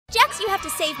to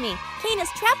save me. Kane has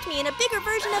trapped me in a bigger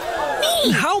version of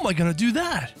me. How am I gonna do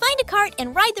that? Find a cart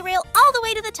and ride the rail all the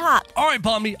way to the top. All right,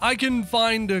 Pomni, I can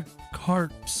find a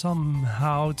cart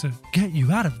somehow to get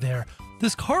you out of there.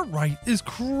 This cart ride is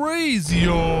crazy.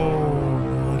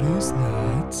 Oh, what is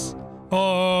that?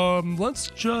 Let's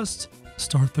just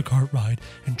start the cart ride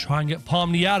and try and get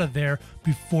Pomni out of there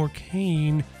before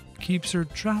Kane keeps her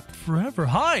trapped forever.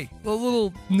 Hi, the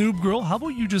little noob girl. How about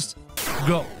you just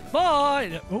go?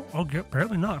 Bye. Oh, okay,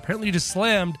 apparently not. Apparently you just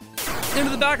slammed into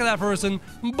the back of that person.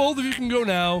 Both of you can go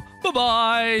now.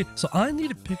 Bye-bye. So I need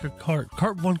to pick a cart.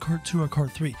 Cart 1, cart 2, or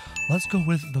cart 3. Let's go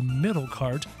with the middle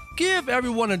cart. Give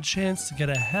everyone a chance to get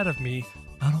ahead of me.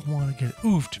 I don't want to get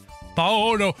oofed.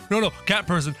 Oh, no, cat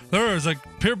person. There is a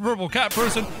purple cat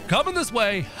person coming this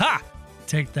way. Ha!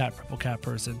 Take that, purple cat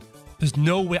person. There's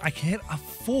no way. I can't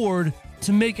afford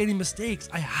to make any mistakes.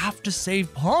 I have to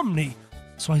save Pomni.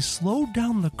 So I slowed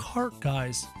down the cart,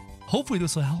 guys. Hopefully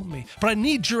this will help me. But I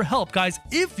need your help, guys.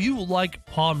 If you like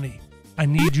Pomni, I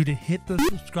need you to hit the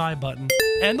subscribe button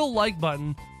and the like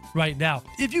button right now.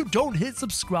 If you don't hit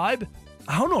subscribe,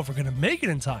 I don't know if we're gonna make it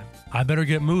in time. I better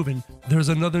get moving. There's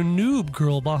another noob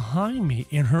girl behind me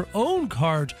in her own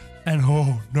cart. And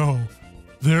oh no,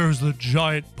 there's the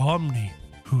giant Pomni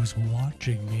who's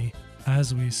watching me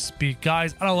as we speak.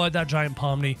 Guys, I don't like that giant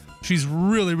Pomni. She's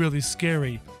really, really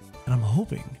scary. And I'm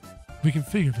hoping we can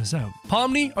figure this out.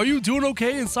 Pomni, are you doing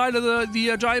okay inside of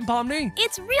the giant Pomni?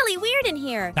 It's really weird in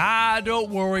here. Don't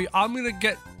worry. I'm gonna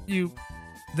get you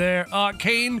there.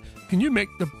 Kane, can you make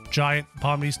the giant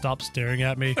Pomni stop staring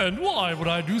at me? And why would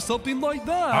I do something like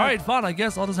that? All right, fine. I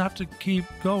guess I'll just have to keep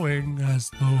going as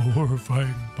the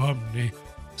horrifying Pomni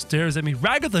stares at me.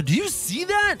 Ragatha, do you see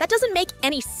that? That doesn't make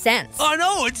any sense. I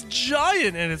know, it's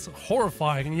giant and it's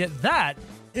horrifying, and yet that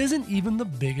isn't even the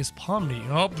biggest Pomni.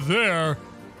 Up there,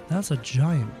 that's a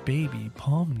giant baby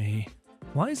Pomni.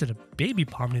 Why is it a baby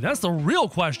Pomni? That's the real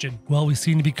question. Well, we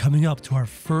seem to be coming up to our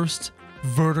first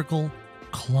vertical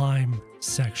climb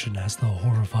section as the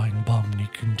horrifying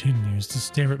Pomni continues to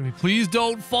stare at me. Please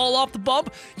don't fall off the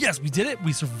bump. Yes, we did it.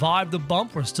 We survived the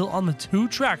bump. We're still on the 2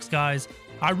 tracks, guys.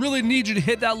 I really need you to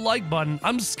hit that like button.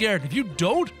 I'm scared. If you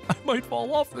don't, I might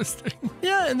fall off this thing.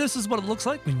 Yeah, and this is what it looks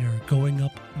like when you're going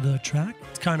up the track.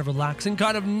 It's kind of relaxing,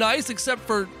 kind of nice, except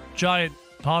for giant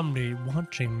Pomni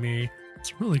watching me.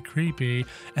 It's really creepy.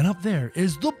 And up there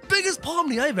is the biggest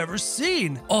Pomni I've ever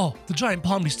seen. Oh, the giant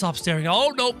Pomni stopped staring.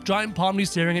 Oh, nope. Giant Pomni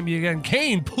staring at me again.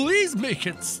 Kane, please make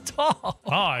it stop.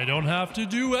 I don't have to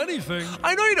do anything.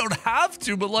 I know you don't have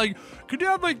to, but like, could you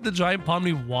have like the giant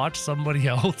Pomni watch somebody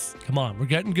else? Come on, we're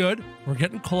getting good. We're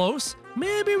getting close.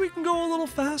 Maybe we can go a little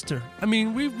faster. I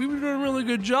mean, we've been doing a really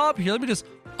good job here. Let me just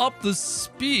up the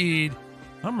speed.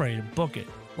 I'm ready to book it.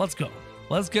 Let's go.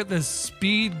 Let's get this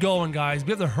speed going, guys. We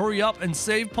have to hurry up and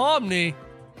save Pomni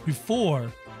before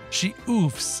she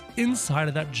oofs inside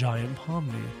of that giant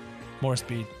Pomni. More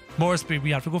speed. More speed.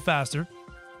 We have to go faster.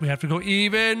 We have to go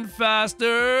even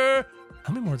faster.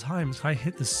 How many more times can I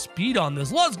hit the speed on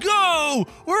this? Let's go!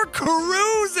 We're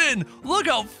cruising! Look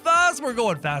how fast we're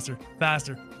going. Faster.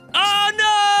 Faster.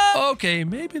 Oh, no! Okay,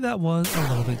 maybe that was a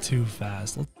little bit too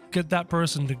fast. Let's get that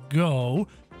person to go.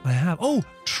 I have, oh,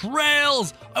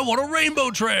 trails! I want a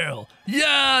rainbow trail!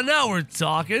 Yeah, now we're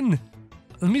talking!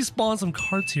 Let me spawn some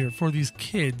carts here for these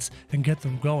kids and get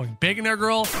them going. Bacon Hair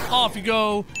Girl, off you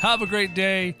go. Have a great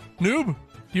day. Noob,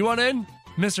 you want in?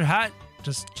 Mr. Hat,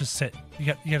 just sit. You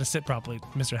got to sit properly,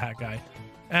 Mr. Hat guy.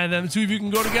 And then the 2 of you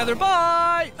can go together.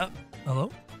 Bye!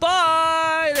 Hello?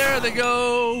 Bye! There they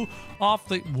go! Off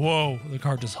the, whoa, the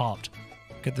cart just hopped.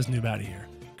 Get this noob out of here.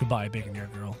 Goodbye, Bacon Hair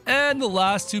Girl. And the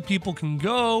last 2 people can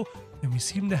go, and we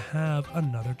seem to have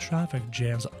another traffic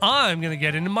jam. So I'm gonna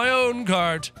get into my own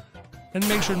cart and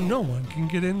make sure no one can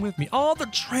get in with me. Oh, the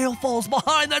trail falls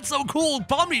behind. That's so cool.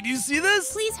 Pomni, do you see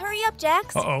this? Please hurry up,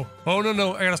 Jax. Uh-oh. Oh,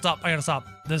 no. I gotta stop.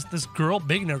 This girl,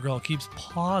 Bacon Hair Girl, keeps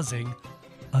pausing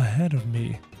ahead of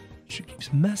me. She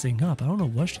keeps messing up. I don't know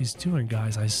what she's doing,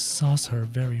 guys. I sus her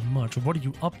very much. What are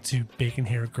you up to, Bacon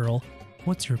Hair Girl?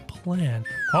 What's your plan?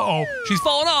 Uh-oh, she's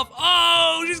falling off.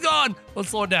 Oh, she's gone. Let's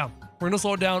slow it down. We're gonna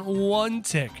slow it down 1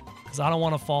 tick because I don't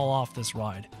want to fall off this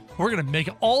ride. We're gonna make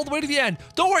it all the way to the end.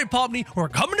 Don't worry, Pomni, we're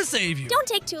coming to save you. Don't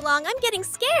take too long. I'm getting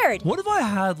scared. What if I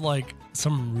had like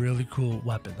some really cool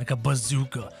weapon, like a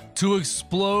bazooka, to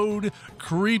explode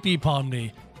creepy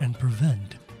Pomni and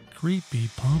prevent creepy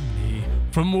Pomni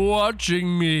from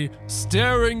watching me,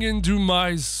 staring into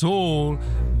my soul,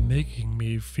 making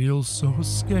me feel so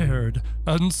scared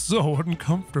and so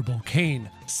uncomfortable. Kane,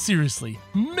 seriously,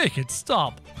 make it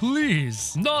stop,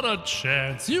 please. Not a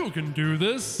chance. You can do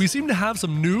this. We seem to have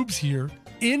some noobs here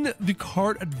in the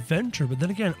cart adventure. But then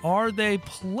again, are they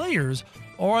players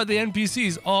or are they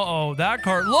NPCs? Uh-oh, that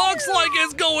cart looks like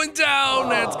it's going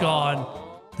down. It's gone.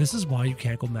 This is why you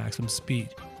can't go maximum speed.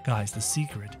 Guys, the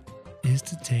secret is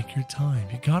to take your time.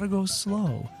 You gotta go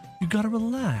slow. You gotta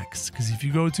relax, because if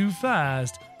you go too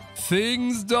fast,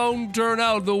 things don't turn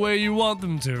out the way you want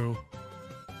them to.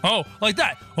 Oh, like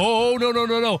that. Oh, no, no,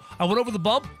 no, no. I went over the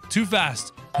bump too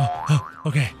fast.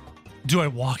 Okay. Do I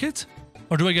walk it?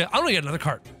 Or do I get... I'm gonna get another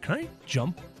cart. Can I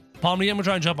jump? Pomni, I'm gonna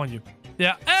try and jump on you.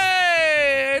 Yeah.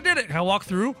 Hey! I did it. Can I walk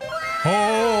through?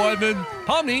 Oh, I'm in...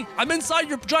 Pomni, I'm inside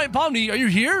your giant Pomni. Are you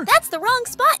here? That's the wrong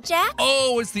spot, Jax.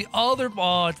 Oh, it's the other...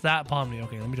 Oh, it's that Pomni.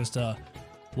 Okay, let me just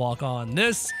walk on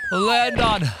this. Land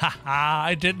on. Haha,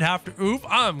 I didn't have to oof.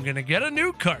 I'm gonna get a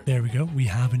new cart. There we go. We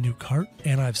have a new cart,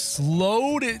 and I've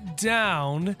slowed it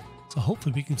down. So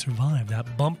hopefully we can survive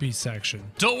that bumpy section.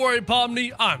 Don't worry,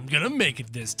 Pomni. I'm gonna make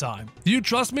it this time. Do you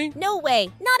trust me? No way.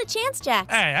 Not a chance, Jax.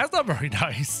 Hey, that's not very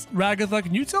nice. Ragatha,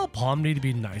 can you tell Pomni to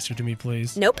be nicer to me,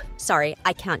 please? Nope. Sorry,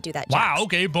 I can't do that, Jax. Wow,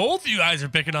 okay. Both you guys are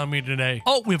picking on me today.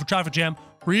 Oh, we have a traffic jam.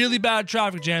 Really bad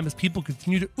traffic jam as people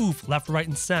continue to oof left, right,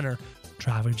 and center.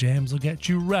 Traffic jams will get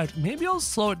you wrecked. Maybe I'll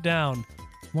slow it down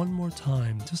one more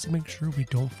time just to make sure we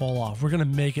don't fall off. We're gonna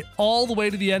make it all the way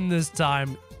to the end this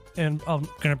time. And I'm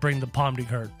gonna bring the Pomni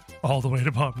cart all the way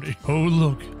to Pomni. Oh,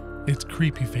 look, it's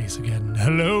Creepy Face again.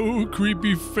 Hello,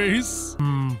 Creepy Face.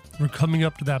 We're coming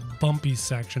up to that bumpy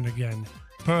section again.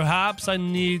 Perhaps I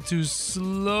need to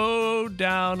slow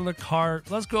down the cart.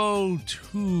 Let's go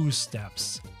 2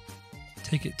 steps.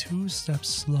 Take it 2 steps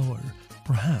slower.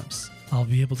 Perhaps I'll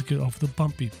be able to get over the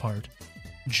bumpy part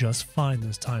just fine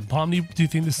this time. Pomni, do you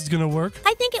think this is gonna work?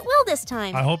 I think it will this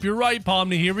time. I hope you're right,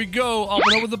 Pomni. Here we go. Up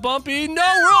and over the bumpy. No, we're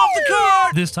off the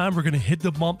cart! This time we're gonna hit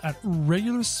the bump at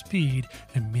regular speed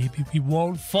and maybe we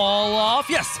won't fall off.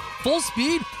 Yes, full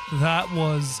speed. That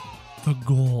was the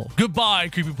goal. Goodbye,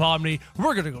 Creepy Pomni.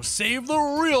 We're gonna go save the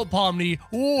real Pomni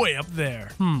way up there.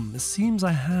 It seems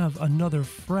I have another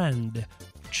friend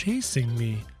chasing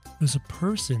me. There's a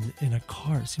person in a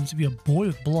car. It seems to be a boy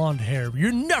with blonde hair.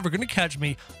 You're never gonna catch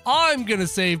me. I'm gonna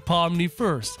save Pomni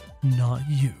first, not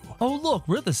you. Oh, look,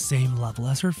 we're at the same level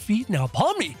as her feet now.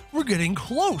 Pomni, we're getting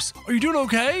close. Are you doing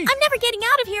okay? I'm never getting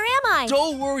out of here, am I?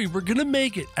 Don't worry, we're gonna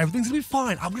make it. Everything's gonna be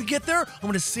fine. I'm gonna get there, I'm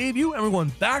gonna save you, and we're going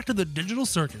back to the digital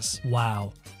circus.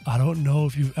 Wow, I don't know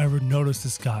if you've ever noticed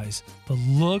this, guys, but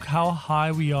look how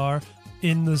high we are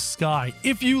in the sky.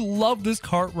 If you love this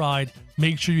cart ride,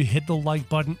 make sure you hit the like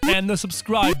button and the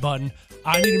subscribe button.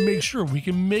 I need to make sure we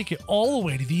can make it all the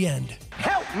way to the end.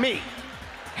 Help me!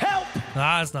 Help!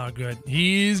 That's not good.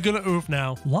 He's gonna oof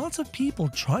now. Lots of people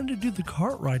trying to do the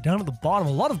cart ride down at the bottom.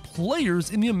 A lot of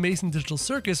players in the Amazing Digital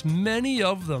Circus, many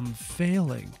of them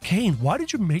failing. Kane, why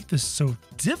did you make this so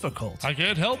difficult? I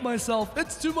can't help myself.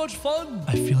 It's too much fun.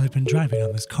 I feel I've been driving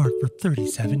on this cart for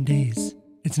 37 days.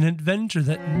 It's an adventure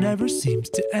that never seems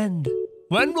to end.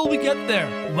 When will we get there?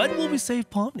 When will we save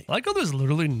Pomni? I like how there's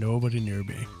literally nobody near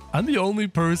me. I'm the only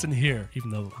person here,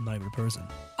 even though I'm not even a person.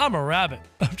 I'm a rabbit.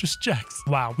 I'm just Jax.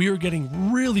 Wow, we are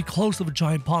getting really close to the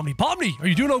giant Pomni. Pomni, are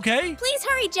you doing okay? Please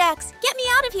hurry, Jax. Get me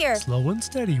out of here. Slow and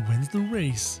steady wins the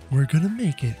race. We're gonna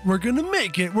make it. We're gonna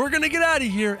make it. We're gonna get out of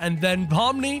here. And then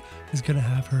Pomni is gonna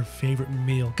have her favorite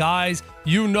meal. Guys,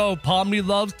 you know Pomni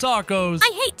loves tacos.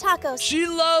 I hate tacos. She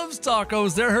loves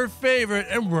tacos. They're her favorite,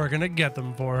 and we're gonna get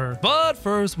them for her. But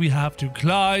first, we have to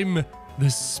climb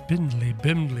this spindly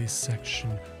bimbly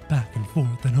section. Back and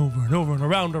forth and over and over and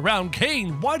around.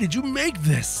 Kane, why did you make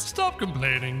this? Stop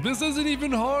complaining. This isn't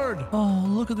even hard. Oh,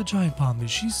 look at the giant Pomni.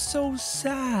 She's so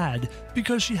sad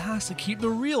because she has to keep the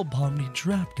real Pomni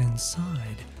trapped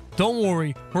inside. Don't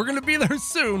worry. We're going to be there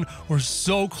soon. We're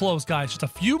so close, guys. Just a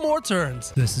few more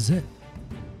turns. This is it.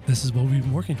 This is what we've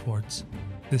been working towards.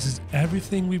 This is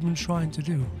everything we've been trying to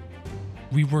do.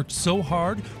 We worked so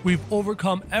hard. We've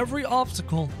overcome every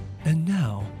obstacle. And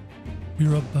now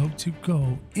we're about to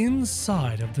go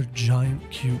inside of the giant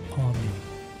cute Pomni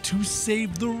to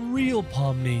save the real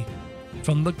Pomni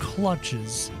from the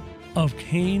clutches of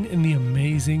Kane in the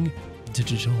Amazing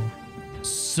Digital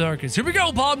Circus. Here we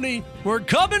go, Pomni! We're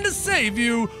coming to save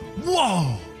you!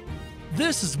 Whoa!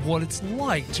 This is what it's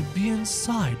like to be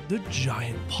inside the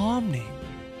giant Pomni.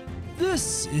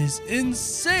 This is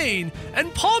insane!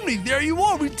 And Pomni, there you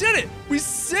are! We did it! We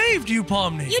saved you,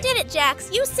 Pomni! You did it,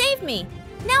 Jax. You saved me.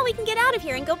 Now we can get out of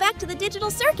here and go back to the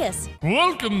digital circus.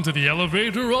 Welcome to the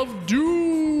elevator of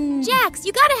doom! Jax,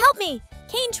 you gotta help me.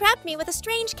 Kane trapped me with a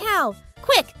strange cow.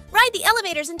 Quick, ride the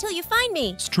elevators until you find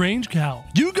me. Strange cow.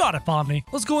 You got it, Pomni.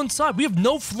 Let's go inside. We have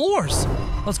no floors.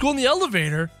 Let's go in the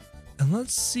elevator And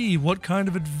let's see what kind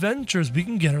of adventures we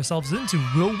can get ourselves into.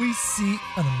 Will we see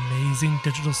an amazing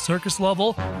digital circus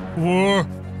level? Or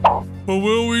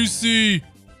will we see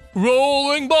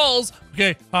rolling balls?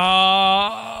 Okay,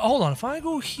 hold on. If I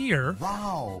go here,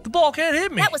 the ball can't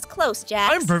hit me. That was close,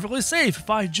 Jax. I'm perfectly safe if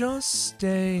I just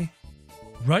stay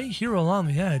right here along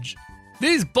the edge.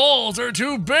 These balls are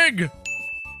too big.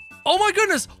 Oh my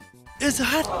goodness. Is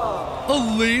that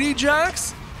a Lady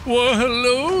Jax? Well,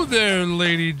 hello there,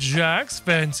 Lady Jax.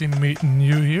 Fancy meeting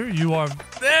you here. You are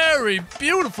very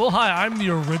beautiful. Hi, I'm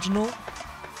the original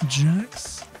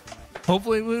Jax.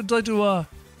 Hopefully, we'd like to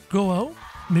go out,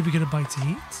 maybe get a bite to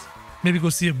eat, maybe go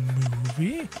see a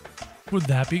movie. Would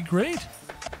that be great?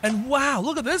 And wow,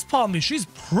 look at this Pomni. She's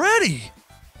pretty.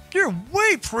 You're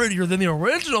way prettier than the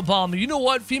original Pomni. You know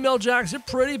what, female Jax, you're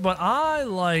pretty, but I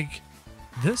like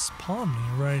this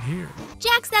Pomni right here.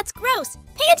 Jax, that's gross.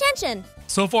 Pay attention.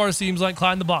 So far, it seems like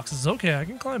climb the boxes. Okay, I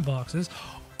can climb boxes.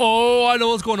 Oh, I know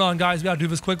what's going on, guys. We gotta do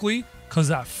this quickly because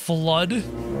that flood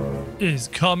is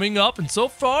coming up. And so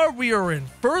far, we are in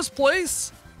first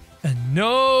place and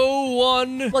no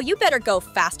one... Well, you better go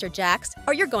faster, Jax,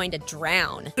 or you're going to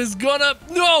drown. ...is gonna...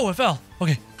 No, I fell.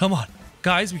 Okay, come on.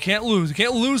 Guys, we can't lose. We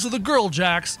can't lose to the girl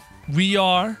Jax. We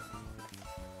are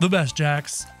the best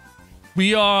Jax.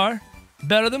 We are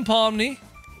better than Pomni.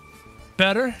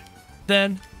 Better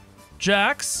than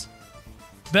Jax.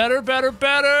 Better, better,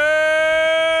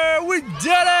 better. We did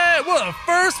it. We're the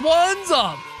first ones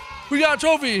up. We got a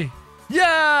trophy.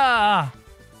 Yeah.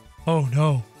 Oh,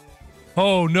 no.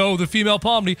 Oh, no, the female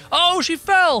Pomni. Oh, she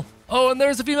fell. Oh, and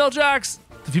there's the female Jax.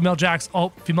 The female Jax.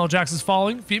 Oh, female Jax is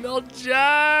falling. Female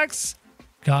Jax.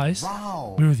 Guys,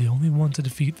 we were the only one to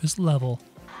defeat this level.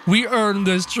 We earned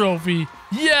this trophy.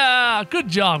 Yeah, good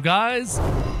job, guys.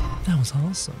 That was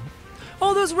awesome.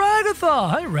 Oh, there's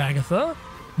Ragatha. Hi, Ragatha.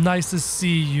 Nice to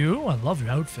see you. I love your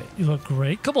outfit. You look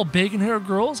great. Couple bacon hair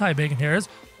girls. Hi, bacon hairs.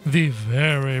 The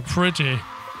very pretty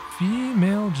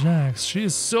female Jax. She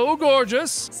is so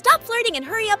gorgeous. Stop flirting and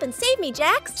hurry up and save me,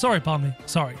 Jax. Sorry, Pomni.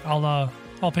 Sorry. I'll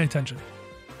pay attention.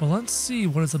 But let's see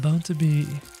what it's about to be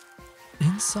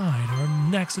inside our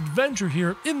next adventure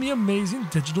here in the amazing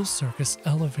digital circus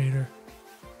elevator.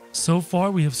 So far,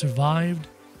 we have survived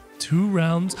 2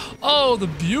 rounds. Oh, the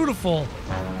beautiful.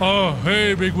 Oh,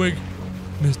 hey, Bigwig.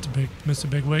 Mr.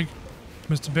 Bigwig.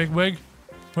 Mr. Bigwig.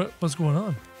 What's going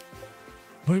on?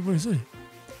 What is it?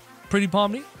 Pretty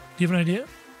Pomni? Do you have an idea?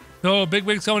 Oh,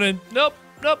 Bigwig's coming in. Nope.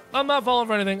 I'm not falling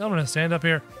for anything. I'm going to stand up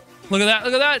here. Look at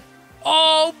that.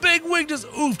 Oh, Bigwig just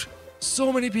oofed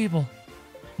so many people.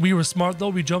 We were smart, though.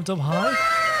 We jumped up high.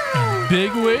 And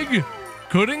Bigwig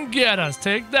couldn't get us.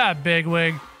 Take that,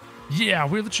 Bigwig. Yeah,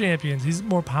 we're the champions. He's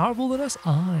more powerful than us.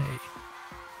 I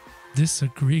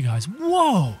disagree, guys.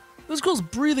 Whoa! This girl's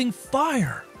breathing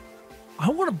fire. I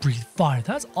want to breathe fire.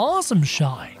 That's awesome,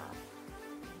 Shy.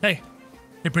 Hey,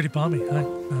 pretty Pomni. Hi.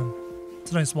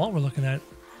 It's a nice wall we're looking at.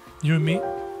 You and me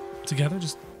together,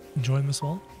 just enjoying this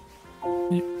wall.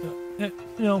 You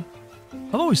know,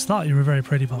 I've always thought you were very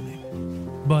pretty, Pomni.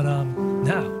 But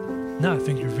now I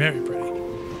think you're very pretty.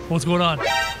 What's going on?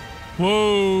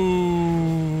 Whoa.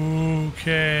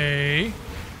 Okay.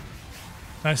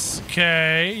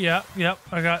 Okay. Yep.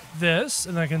 I got this,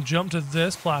 and I can jump to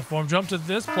this platform. Jump to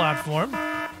this platform.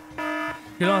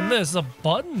 Get on this. Is a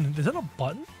button? Is that a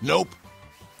button? Nope.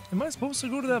 Am I supposed to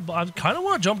go to that button? I kind of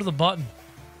want to jump to the button.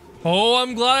 Oh,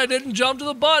 I'm glad I didn't jump to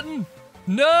the button.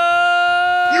 No!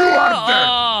 You are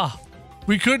dead.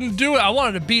 We couldn't do it. I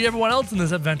wanted to beat everyone else in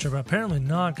this adventure, but apparently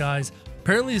not, guys.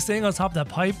 Apparently staying on top of that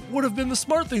pipe would have been the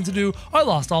smart thing to do. I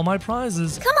lost all my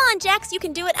prizes. Come on, Jax, you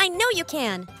can do it. I know you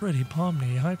can. Pretty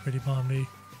Pomni. Hi, Pretty Pomni.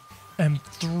 And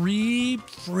 3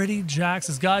 pretty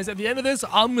Jaxes. Guys, at the end of this,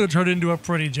 I'm going to turn into a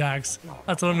pretty Jax.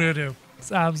 That's what I'm going to do.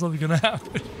 It's absolutely going to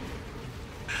happen.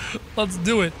 Let's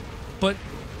do it. But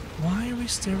why are we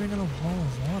staring at a wall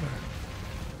of water?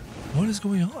 What is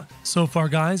going on? So far,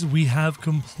 guys, we have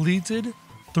completed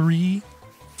 3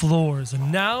 floors.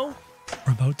 And now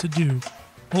we're about to do...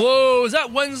 Whoa, is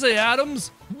that Wednesday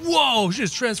Addams? Whoa, she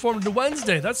just transformed into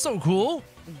Wednesday. That's so cool.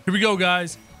 Here we go,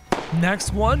 guys.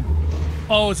 Next one.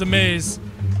 Oh, it's a maze.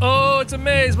 Oh, it's a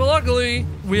maze. But luckily,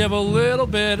 we have a little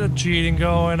bit of cheating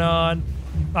going on.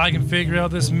 I can figure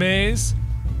out this maze.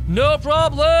 No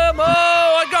problem. Oh,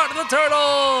 I got to the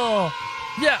turtle.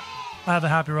 Yeah, I have a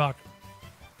happy rock.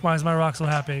 Why is my rock so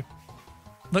happy?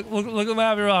 Look at my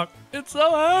happy rock. It's so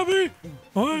happy.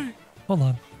 Why? Hold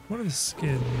on. What are the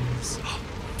skins?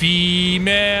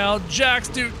 Female Jax.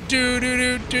 Do. Female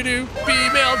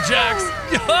Jax.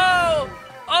 Yo!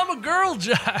 I'm a girl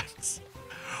Jax.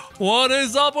 What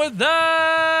is up with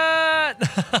that?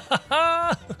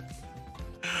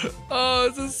 Oh,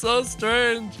 this is so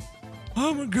strange.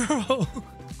 I'm a girl.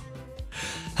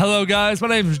 Hello, guys. My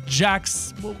name is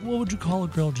Jax. What would you call a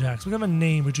girl, Jax? What kind of a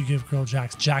name would you give girl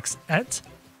Jax? Jaxette?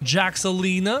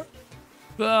 Jaxalina?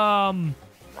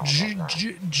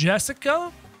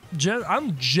 Jessica?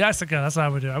 I'm Jessica. That's what I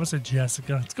would do. I would say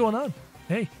Jessica. What's going on?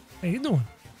 Hey, how you doing?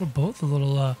 We're both a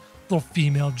little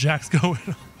female Jax going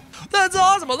on. That's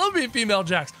awesome. I love being female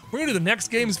Jax. We're gonna do the next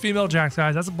game is female Jax,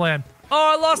 guys. That's the plan.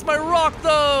 Oh, I lost my rock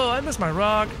though. I missed my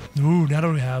rock. Ooh, now what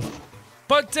do we have?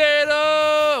 Potato.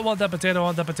 I want that potato. I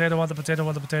want that potato. I want the potato. I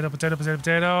want the potato. Potato. Potato.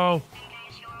 Potato.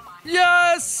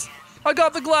 Yes, I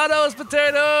got the GLaDOS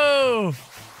potato.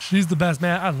 She's the best,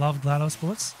 man. I love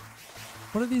GLaDOS.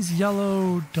 What are these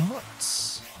yellow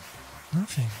dots?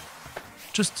 Nothing.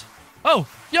 Just. Oh,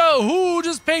 yo, who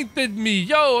just painted me?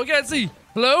 Yo, I can't see.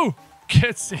 Hello?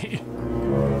 Can't see.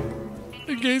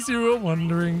 In case you were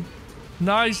wondering.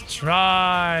 Nice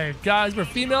try. Guys, we're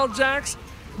female Jax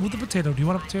with a potato. Do you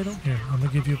want a potato? Here, I'm going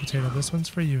to give you a potato. This one's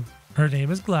for you. Her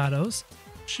name is GLaDOS.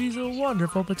 She's a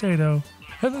wonderful potato.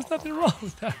 And there's nothing wrong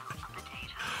with that.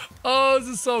 Oh, this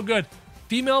is so good.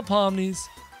 Female Pomnis,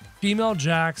 female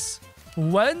Jax,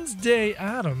 Wednesday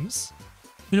Adams.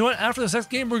 You know what? After this next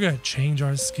game, we're going to change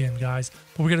our skin, guys.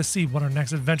 But we're going to see what our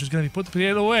next adventure is going to be. Put the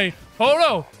potato away. Oh,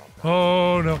 no.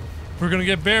 Oh, no. We're going to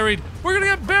get buried. We're going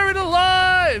to get buried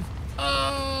alive.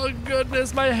 Oh,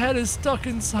 goodness. My head is stuck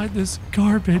inside this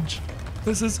garbage.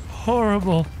 This is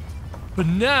horrible. But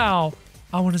now,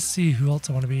 I want to see who else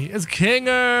I want to be. It's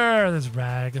Kinger. There's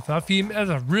Ragatha. There's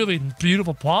a really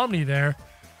beautiful Pomni there.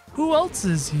 Who else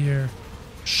is here?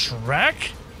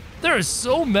 Shrek? There are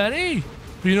so many.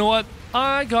 But you know what?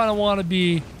 I kind of want to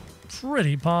be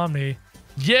Pretty Pomni.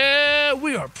 Yeah,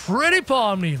 we are Pretty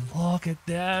Pomni. Look at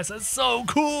this. That's so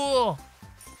cool.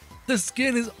 This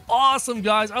skin is awesome,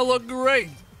 guys. I look great.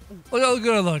 Look how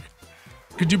good I look.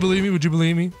 Could you believe me? Would you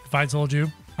believe me if I told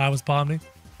you I was Pomni?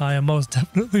 I am most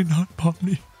definitely not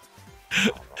Pomni.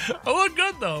 I look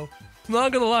good, though. I'm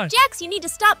not going to lie. Jax, you need to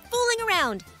stop fooling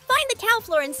around. Find the cow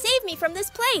floor and save me from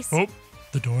this place. Oh,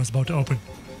 the door is about to open.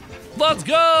 Let's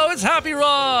go. It's Happy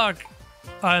Rock.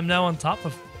 I am now on top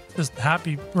of this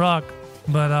Happy Rock.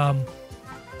 But,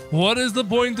 what is the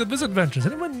point of this adventure?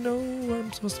 Does anyone know what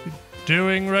I'm supposed to be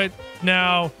doing right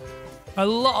now?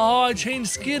 I changed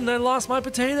skin and I lost my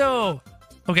potato.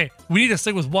 Okay, we need to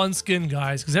stick with one skin,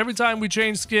 guys, because every time we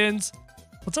change skins...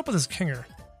 What's up with this Kinger?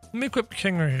 Let me equip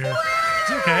Kinger here. Is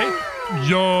it okay?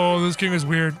 Yo, this Kinger's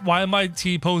weird. Why am I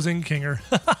T-posing Kinger?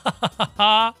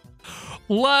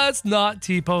 Let's not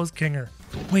T-pose Kinger.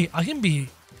 Wait, I can be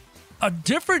a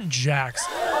different Jax.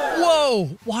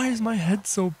 Whoa, why is my head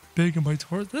so big in my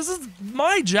torso? This is...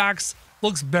 My Jax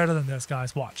looks better than this,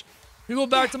 guys. Watch. You go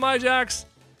back to my Jax.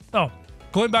 Oh,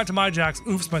 going back to my Jax.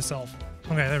 Oops, myself.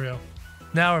 Okay, there we go.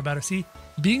 Now we're better. See,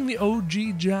 being the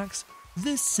OG Jax,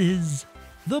 this is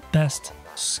the best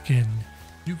skin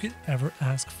you could ever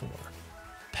ask for.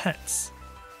 Pets.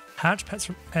 Hatch pets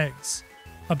from eggs.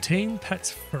 Obtain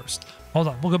pets first. Hold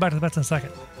on, we'll go back to the pets in a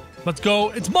second. Let's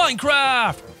go. It's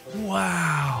Minecraft!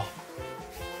 Wow.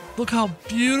 Look how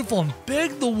beautiful and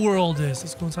big the world is.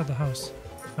 Let's go inside the house.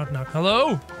 Knock, knock.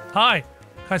 Hello? Hi.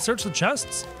 Can I search the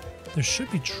chests? There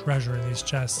should be treasure in these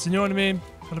chests. You know what I mean?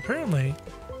 But apparently...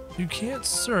 you can't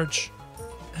search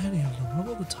any of them. What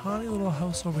about the tiny little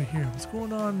house over here? What's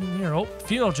going on in here? Oh,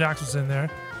 female Jax was in there.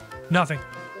 Nothing.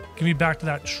 Give me back to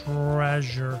that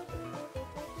treasure.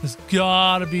 There's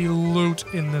gotta be loot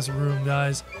in this room,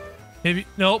 guys. Maybe,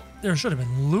 nope. There should have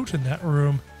been loot in that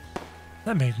room.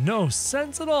 That made no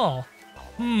sense at all.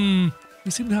 We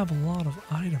seem to have a lot of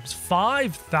items.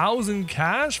 5,000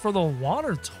 cash for the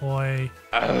water toy.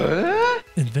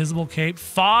 Invisible cape.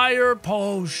 Fire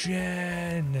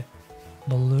potion.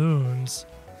 Balloons.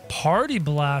 Party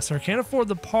blaster. Can't afford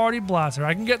the party blaster.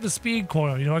 I can get the speed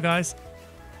coil. You know what, guys?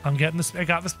 I got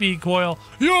the speed coil.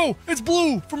 Yo, it's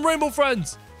Blue from Rainbow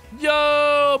Friends.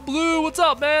 Yo, Blue, what's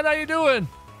up, man? How you doing?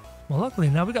 Well, luckily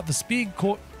now we got the speed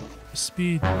coil.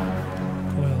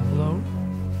 Hello?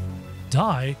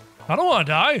 Die? I don't want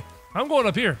to die. I'm going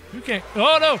up here. You can't.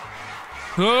 Oh, no.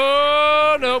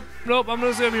 Oh, nope. Nope. I'm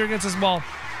going to stay over here against this wall.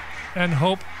 And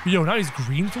hope. Yo, now he's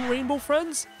green from Rainbow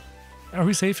Friends? Are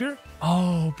we safe here?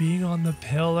 Oh, being on the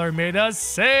pillar made us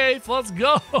safe. Let's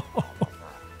go.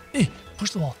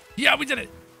 Push the wall. Yeah, we did it.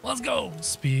 Let's go.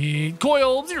 Speed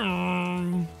coil.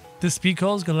 This speed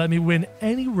coil is going to let me win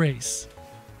any race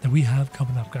that we have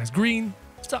coming up, guys. Green.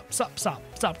 Stop, stop, stop.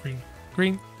 Stop, Green.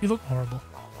 Green, you look horrible.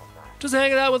 Just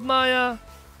hanging out with my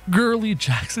girly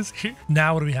Jaxes here.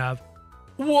 Now what do we have?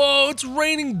 Whoa, it's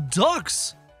raining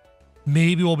ducks.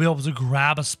 Maybe we'll be able to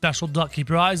grab a special duck. Keep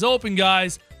your eyes open,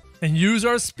 guys. and use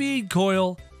our speed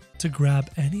coil to grab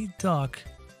any duck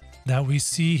that we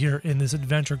see here in this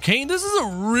adventure. Kane, this is a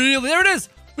really, there it is.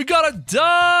 We got a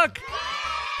duck.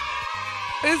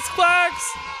 It's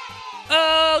quacks.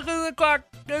 Oh, look at the quack.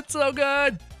 It's so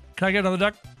good. Can I get another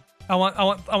duck? I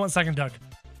want second duck.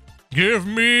 Give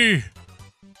me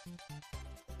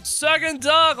second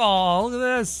duck. Oh, look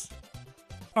at this.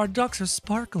 Our ducks are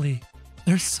sparkly.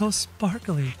 They're so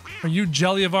sparkly. Are you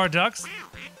jelly of our ducks?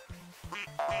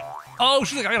 Oh,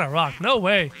 she's like, I got a rock. No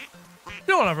way. You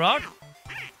don't want a rock.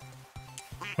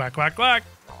 Quack, quack, quack.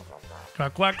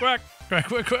 Quack, quack, quack. Quack,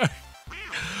 quack, quack.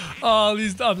 Oh,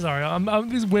 I'm sorry.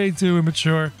 I'm way too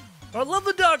immature. I love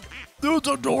the duck. Dude, it's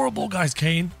adorable, guys.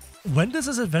 Kane, when does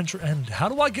this adventure end? How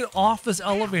do I get off this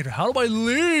elevator? How do I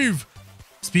leave?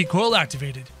 Speed coil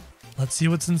activated. Let's see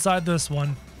what's inside this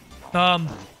one.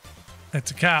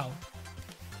 It's a cow.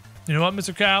 You know what,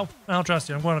 Mr. Cow? I don't trust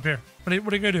you. I'm going up here. What are you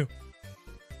gonna do?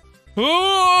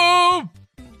 Oh!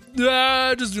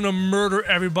 Just gonna murder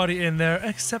everybody in there,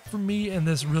 except for me and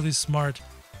this really smart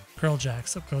Girl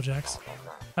Jax. Up, Girl Jax.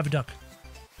 Have a duck.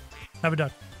 Have a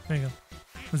duck. There you go.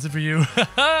 This is for you.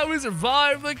 We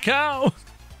survived the cow.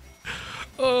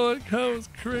 Oh, that cow is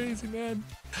crazy, man.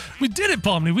 We did it,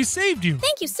 Pomni. We saved you.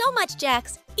 Thank you so much,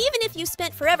 Jax. Even if you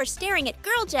spent forever staring at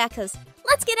Girl Jaxes.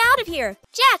 Let's get out of here.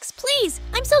 Jax, please.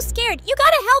 I'm so scared. You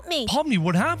gotta help me. Pomni,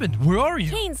 what happened? Where are you?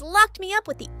 Kane's locked me up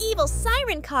with the evil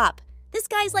siren cop. This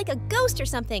guy's like a ghost or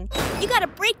something. You gotta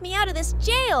break me out of this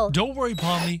jail. Don't worry,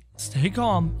 Pomni. Stay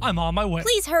calm. I'm on my way.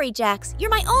 Please hurry, Jax. You're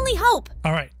my only hope.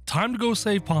 All right, time to go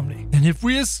save Pomni. And if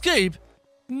we escape,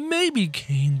 maybe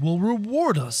Kane will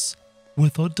reward us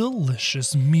with a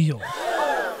delicious meal.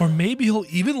 Or maybe he'll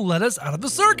even let us out of the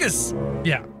circus.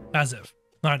 Yeah, as if.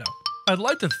 I know. I'd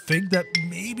like to think that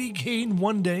maybe Kane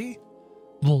one day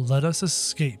will let us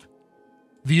escape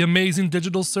the amazing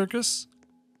digital circus,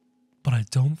 but I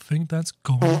don't think that's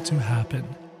going to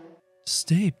happen.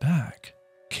 Stay back.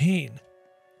 Kane,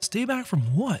 stay back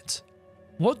from what?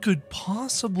 What could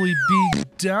possibly be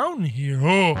down here?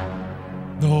 Oh,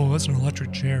 that's an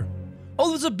electric chair. Oh,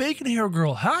 there's a bacon hair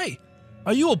girl. Hi.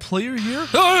 Are you a player here?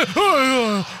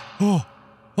 Oh,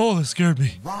 that scared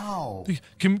me. Wow.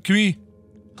 Can we...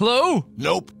 Hello?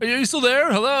 Nope. Are you still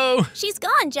there? Hello? She's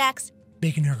gone, Jax.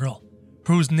 Bacon hair girl,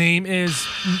 whose name is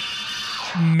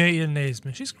Mayonnaise.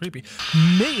 Man, she's creepy.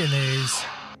 Mayonnaise.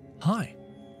 Hi.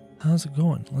 How's it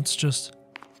going? Let's just...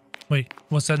 Wait,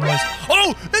 what's that noise?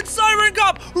 Oh, it's Siren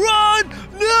Cop! Run!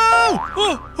 No!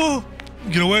 Oh.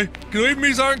 Get away. Get away from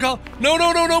me, Siren Cop. No,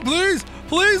 please.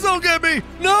 Please don't get me.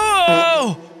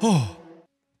 No! Oh.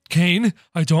 Kane,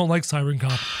 I don't like Siren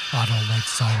Cop. I don't like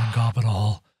Siren Cop at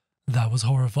all. That was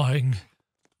horrifying.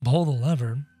 Pull the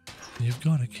lever. You've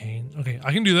got it, Kane. Okay,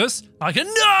 I can do this. I can...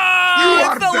 No!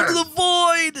 I fell into the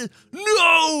void!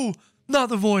 No! Not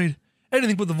the void.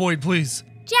 Anything but the void, please.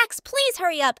 Jax, please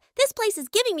hurry up. This place is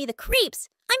giving me the creeps.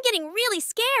 I'm getting really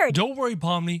scared. Don't worry,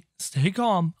 Pomni. Stay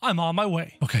calm. I'm on my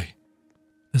way. Okay.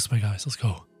 This way, guys. Let's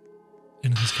go.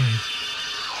 Into this cave.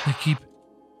 They keep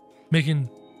making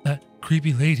that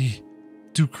creepy lady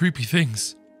do creepy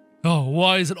things. Oh,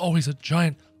 why is it always a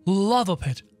giant lava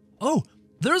pit? Oh,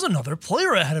 there's another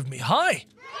player ahead of me. Hi.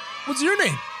 What's your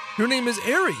name? Your name is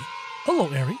Airy. Hello,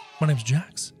 Airy. My name's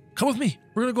Jax. Come with me.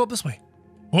 We're gonna go up this way.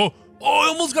 Oh, I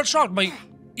almost got shocked. My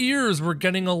ears were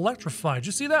getting electrified. Did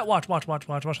you see that? Watch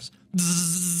this.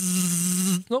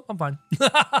 Bzzz. Nope, I'm fine.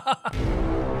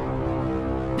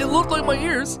 It looked like my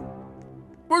ears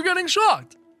were getting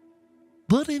shocked.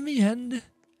 But in the end,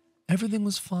 everything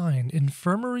was fine.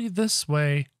 Infirmary this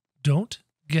way. Don't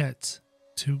get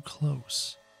too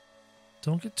close.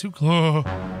 Don't get too close.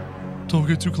 Don't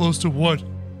get too close to what?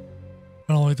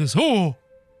 I don't like this. Oh,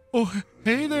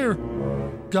 hey there.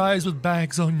 Guys with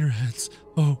bags on your heads.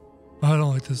 Oh, I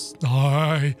don't like this.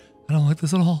 I don't like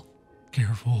this at all.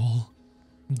 Careful.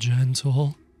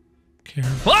 Gentle.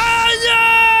 Careful.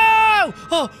 Ah,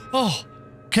 no! Oh,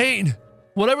 Kane,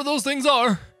 whatever those things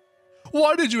are,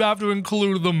 why did you have to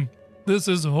include them? This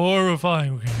is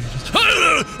horrifying. Okay, just...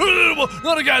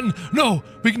 Not again! No!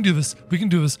 We can do this. We can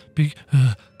do this. Be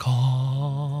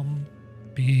calm.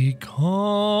 Be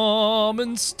calm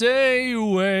and stay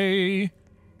away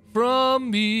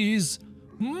from these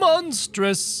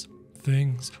monstrous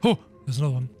things. Oh, there's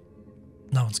another one.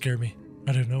 That one scared me.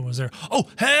 I didn't know it was there. Oh,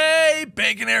 hey,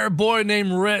 bacon hair boy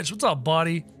named Rich. What's up,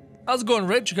 buddy? How's it going,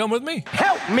 Rich? You come with me?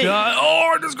 Help me!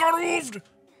 I just got roofed.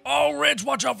 Oh, Rich,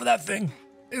 watch out for that thing.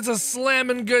 It's a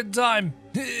slamming good time.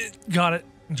 Got it.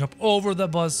 Jump over the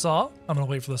buzzsaw. I'm gonna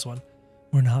wait for this one.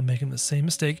 We're not making the same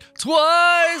mistake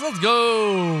twice. Let's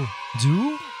go.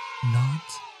 Do not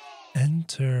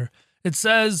enter. It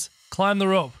says climb the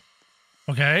rope.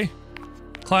 Okay.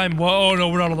 Climb. Whoa, no,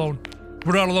 we're not alone.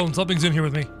 We're not alone. Something's in here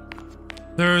with me.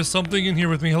 There is something in here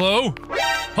with me. Hello?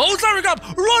 Oh, Siren Cop!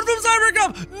 Run from Siren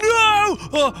Cop! No!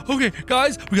 Oh, okay,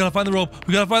 guys, we gotta find the rope.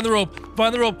 We gotta find the rope.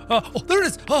 Find the rope. Oh, there it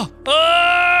is.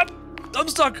 I'm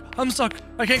stuck. I'm stuck.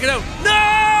 I can't get out.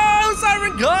 No!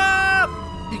 Siren Cop!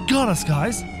 He got us,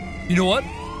 guys. You know what?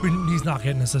 He's not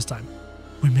getting us this time.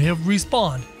 We may have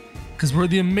respawned because we're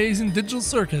the amazing digital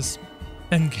circus.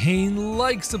 And Kane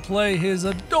likes to play his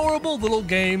adorable little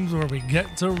games where we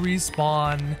get to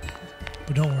respawn.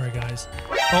 But don't worry, guys.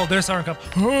 Oh, there's Siren Cop.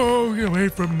 Oh, get away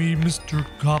from me, Mr.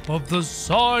 Cop of the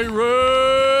Siren!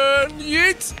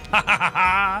 Yeet!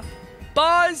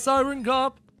 Bye, Siren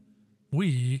Cop.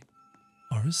 We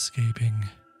are escaping.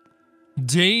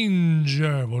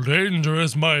 Danger. Well, Danger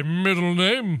is my middle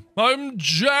name. I'm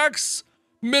Jax.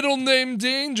 Middle name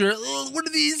Danger. Ugh, what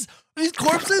are these? These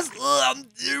corpses? Ugh,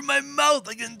 they're in my mouth.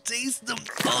 I can taste them.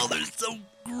 Oh, they're so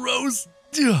gross.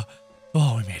 Ugh.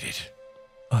 Oh, we made it.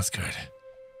 Oh, that's good.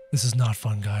 This is not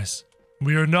fun, guys.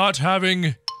 We are not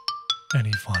having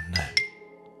any fun.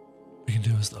 We can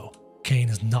do this, though. Kane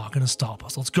is not going to stop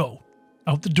us. Let's go.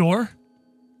 Out the door.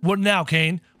 What now,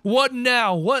 Kane? What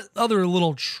now? What other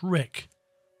little trick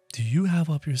do you have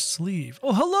up your sleeve?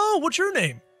 Oh, hello. What's your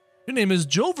name? Your name is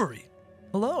Jovery.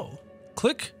 Hello.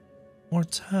 Click or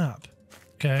tap.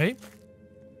 Okay.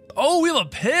 Oh, we have a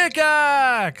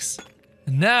pickaxe.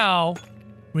 And now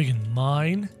we can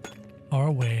mine our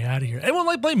way out of here. Anyone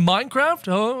like playing Minecraft?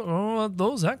 Oh,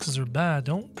 those X's are bad.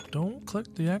 Don't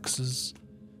click the X's.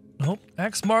 Nope.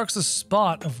 X marks the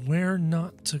spot of where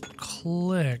not to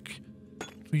click.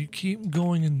 If we keep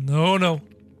going in, no.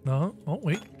 Oh,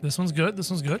 wait. This one's good. This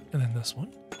one's good. And then this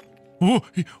one.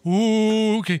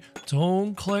 Ooh, okay.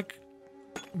 Don't click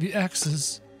the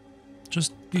X's.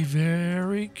 Just be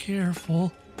very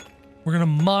careful. We're gonna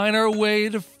mine our way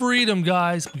to freedom,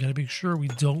 guys. We gotta make sure we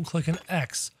don't click an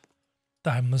X.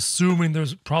 I'm assuming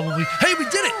there's probably... Hey, we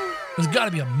did it! There's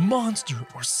gotta be a monster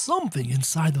or something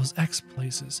inside those X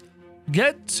places.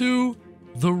 Get to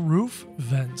the roof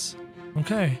vents.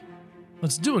 Okay,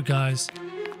 let's do it, guys.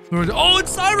 Oh,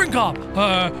 it's Siren Cop!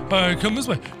 Come this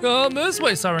way. Come this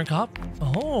way, Siren Cop.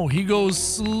 Oh, he goes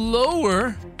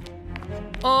slower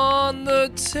on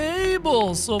the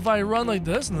table. So if I run like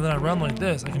this and then I run like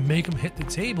this, I can make him hit the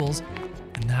tables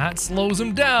and that slows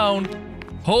him down.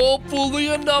 Hopefully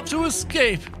enough to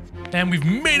escape. And we've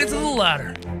made it to the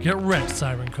ladder. Get wrecked,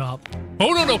 Siren Cop.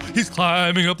 Oh, no. He's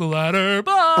climbing up the ladder.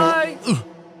 Bye. Ugh.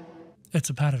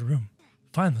 It's a padded room.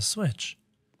 Find the switch.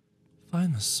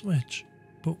 Find the switch.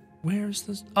 But where's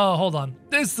this? Oh, hold on.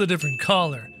 This is a different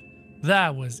color.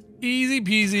 That was easy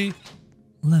peasy.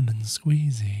 Lemon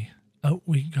squeezy. Out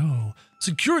we go.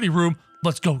 Security room.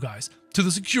 Let's go, guys. To the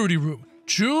security room.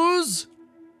 Choose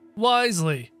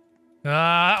wisely.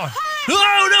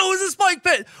 Oh no, it was a spike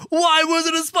pit! Why was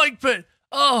it a spike pit?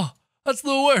 Oh, that's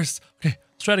the worst. Okay,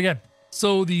 let's try it again.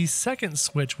 So the second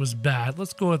switch was bad.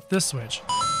 Let's go with this switch.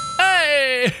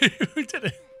 Hey! We did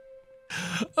it.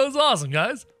 That was awesome,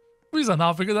 guys. We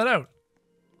somehow figured that out.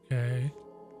 Okay.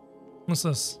 What's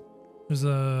this? There's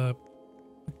a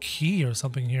key or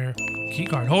something here. Key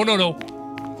card. Oh, no.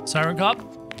 Siren Cop?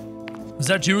 Is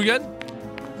that you again?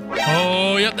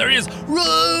 Oh, yep, there he is.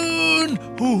 Run!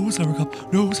 Oh, Siren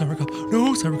Cop. No, Siren Cop.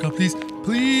 No, Siren Cop, please.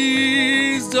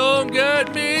 Please don't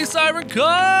get me, Siren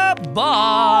Cop.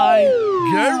 Bye.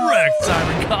 Get wrecked,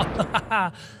 Siren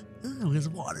Cop. Ooh, his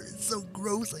water is so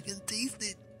gross. I can taste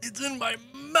it. It's in my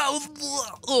mouth.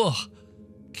 Ugh.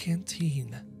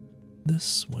 Canteen.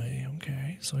 This way,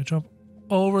 okay. So I jump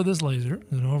over this laser,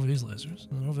 and then over these lasers,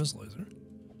 and then over this laser,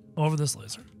 over this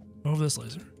laser, over this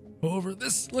laser. Over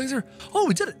this laser. Oh,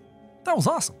 we did it. That was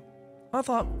awesome. I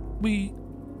thought we...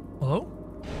 Hello?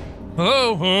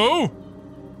 Hello?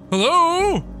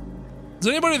 Hello? Is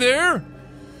anybody there?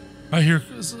 I hear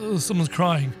someone's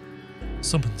crying.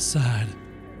 Someone's sad.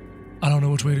 I don't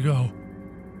know which way to go.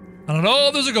 I don't know.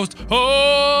 Oh, there's a ghost.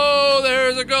 Oh,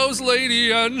 there's a ghost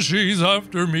lady and she's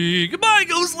after me. Goodbye,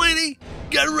 ghost lady.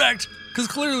 Get wrecked. Because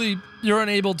clearly you're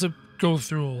unable to go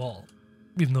through a wall.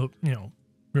 Even though, you know,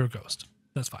 you're a ghost.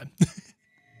 That's fine.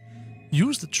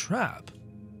 Use the trap.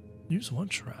 Use what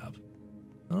trap?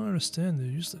 I don't understand the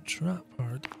use the trap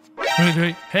part.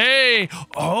 Wait. Hey!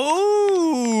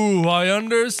 Oh, I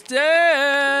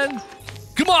understand.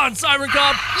 Come on, Siren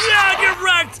Cop. Yeah, get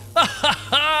wrecked.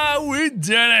 We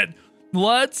did it.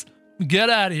 Let's get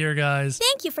out of here, guys.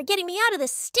 Thank you for getting me out of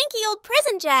this stinky old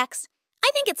prison, Jax.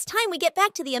 I think it's time we get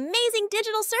back to the amazing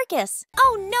digital circus.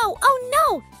 Oh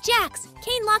no, Jax,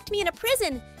 Kane locked me in a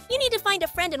prison. You need to find a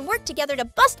friend and work together to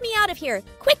bust me out of here.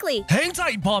 Quickly. Hang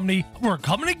tight, Pomni. We're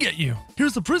coming to get you.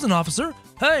 Here's the prison officer.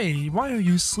 Hey, why are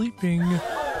you sleeping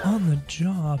on the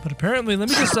job? But apparently, let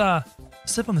me just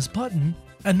step on this button,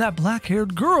 and that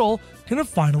black-haired girl can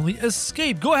finally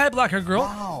escape. Go ahead, black-haired girl.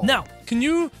 Wow. Now, can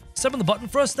you step on the button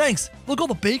for us? Thanks. Look, all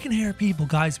the bacon hair people.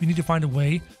 Guys, we need to find a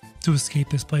way to escape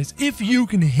this place. If you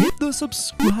can hit the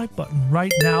subscribe button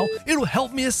right now, it'll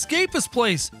help me escape this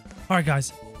place. All right,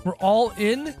 guys, we're all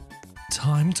in.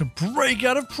 Time to break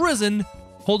out of prison.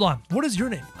 Hold on. What is your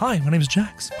name? Hi, my name is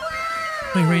Jax.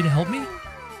 Are you ready to help me?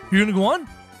 You're gonna go on?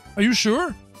 Are you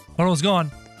sure? Oh no, it's gone.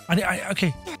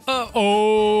 Okay.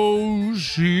 Oh,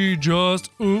 she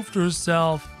just oofed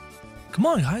herself. Come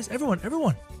on, guys. Everyone.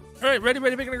 All right, ready,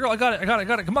 bacon girl. I got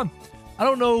it. Come on. I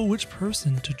don't know which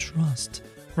person to trust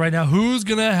right now. Who's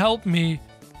gonna help me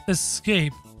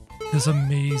escape this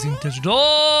amazing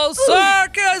digital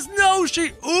circus? No, she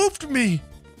oofed me.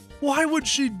 Why would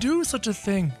she do such a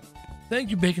thing? Thank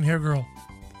you, bacon hair girl.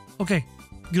 Okay,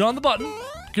 get on the button.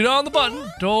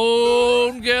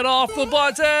 Don't get off the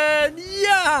button.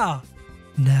 Yeah.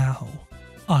 Now,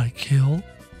 I kill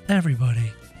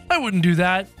everybody. I wouldn't do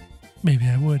that. Maybe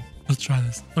I would. Let's try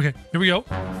this. Okay, here we go.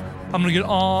 I'm gonna get on.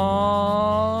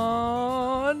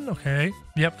 Okay.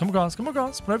 Yep, come across.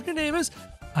 Whatever your name is.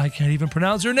 I can't even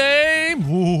pronounce your name.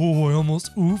 Whoa, I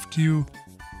almost oofed you.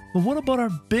 But what about our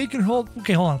bacon girl?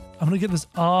 Okay, hold on. I'm gonna get this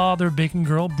other bacon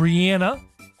girl, Brianna.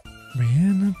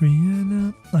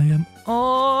 Brianna, I am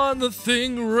on the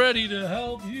thing ready to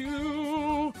help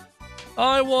you.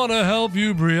 I want to help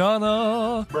you,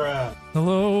 Brianna. Bruh.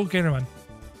 Hello? Okay, never mind.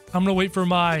 I'm going to wait for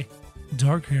my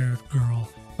dark-haired girl.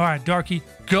 All right, Darky,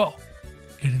 go.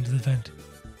 Get into the vent.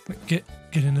 Get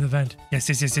into the vent.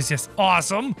 Yes.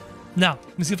 Awesome. Now,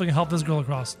 let me see if I can help this girl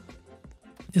across.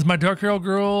 Is my dark-haired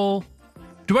girl...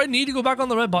 Do I need to go back on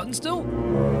the red button still?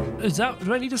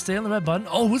 Do I need to stay on the red button?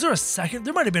 Oh, was there a second?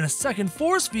 There might have been a second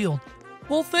force field.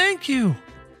 Well, thank you.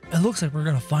 It looks like we're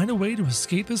going to find a way to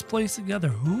escape this place together.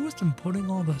 Who's been putting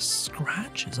all the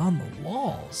scratches on the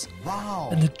walls? Wow.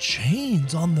 And the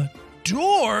chains on the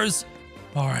doors?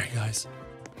 All right, guys.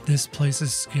 This place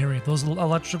is scary. Those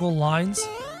electrical lines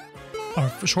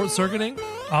are short-circuiting.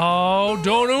 Oh,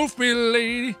 don't oof me,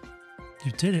 lady.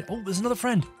 You did it. Oh, there's another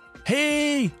friend.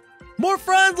 Hey, more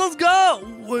friends. Let's go.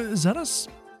 Is that a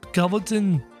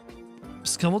skeleton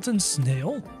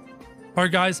snail? All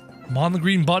right, guys. I'm on the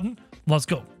green button. Let's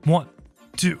go. 1,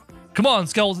 2. Come on,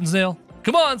 skeleton snail.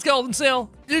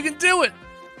 You can do it.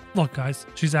 Look, guys.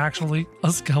 She's actually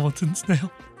a skeleton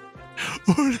snail.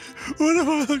 What am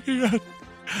I looking at?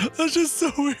 That's just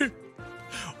so weird.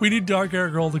 We need dark hair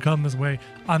girl to come this way.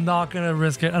 I'm not gonna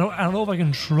risk it. I don't know if I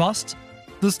can trust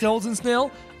the skeleton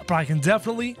snail, but I can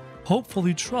definitely,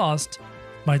 hopefully trust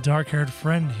my dark-haired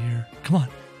friend here. Come on.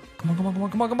 Come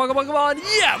on.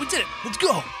 Yeah, we did it. Let's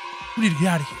go. We need to get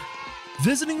out of here.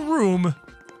 Visiting room.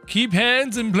 Keep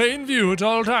hands in plain view at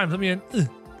all times. Let me in.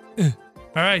 All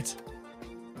right.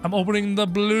 I'm opening the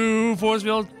blue force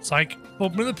field. Psych.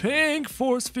 Opening the pink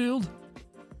force field.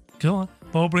 Go on.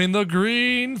 Opening the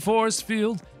green force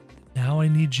field. Now I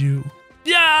need you.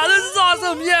 Yeah, this is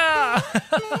awesome. Yeah.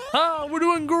 We're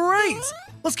doing great.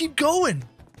 Let's keep going.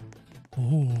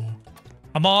 Oh,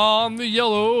 I'm on the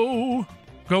yellow.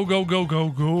 Go. Go.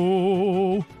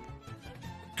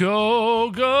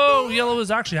 Yellow is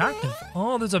actually active.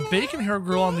 Oh, there's a bacon hair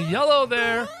girl on the yellow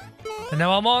there. And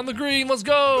now I'm on the green. Let's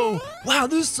go. Wow,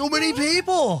 there's so many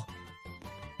people.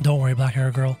 Don't worry, black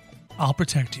hair girl. I'll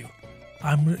protect you.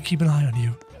 I'm going to keep an eye on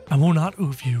you. I will not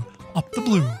oof you. Up the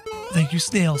blue. Thank you,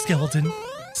 skeleton.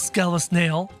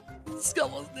 Snail.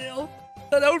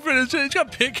 That outfit is changed. It's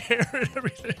got pink hair and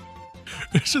everything.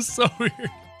 It's just so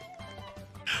weird.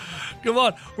 Come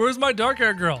on. Where's my dark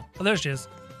hair girl? Oh, there she is.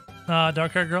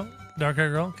 Dark hair girl.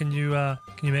 Can you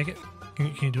make it?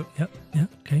 Can you do it? Yeah.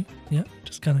 Okay. Yeah.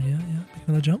 Just kind of, yeah. Make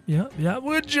another jump. Yeah.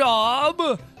 Good job.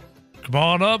 Come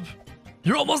on up.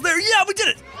 You're almost there. Yeah, we did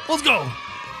it. Let's go. All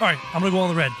right. I'm going to go on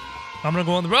the red.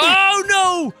 Oh,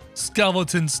 no.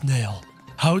 Skeleton snail.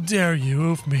 How dare you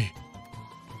oof me?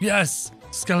 Yes.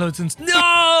 No,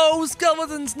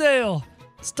 skeleton snail.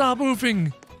 Stop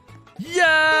oofing.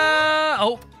 Yeah.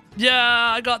 Oh,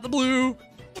 yeah. I got the blue.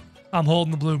 I'm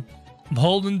holding the blue. I'm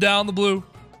holding down the blue.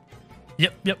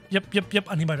 Yep.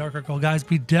 I need my dark hair girl. Guys,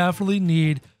 we definitely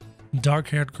need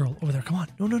dark-haired girl over there. Come on.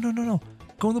 No.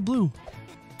 Go in the blue.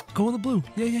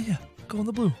 Yeah. Go in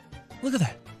the blue. Look at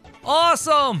that.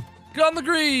 Awesome. Get on the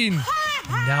green.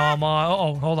 Now I'm on.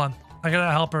 Oh, hold on. I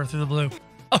gotta help her through the blue.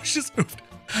 Oh, she just moved.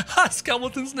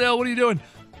 Skeleton snail, what are you doing?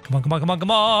 Come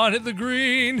on. Hit the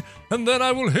green. And then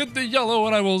I will hit the yellow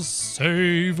and I will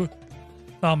save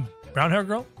Brown hair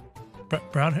girl?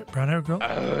 Brown hair girl?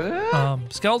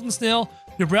 Skeleton snail.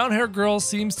 Your brown hair girl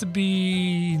seems to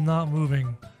be not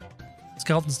moving.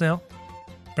 Skeleton snail.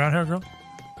 Brown hair girl.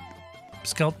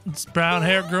 Skeleton's brown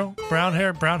hair girl. Brown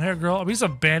hair girl. Are we just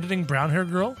abandoning brown hair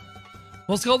girl?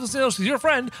 Well, skeleton snail, she's your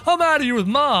friend. I'm out of here with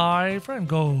my friend.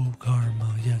 Go,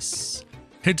 Karma. Yes.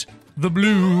 Hit the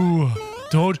blue.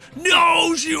 Don't.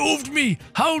 No, she oofed me.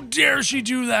 How dare she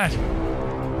do that?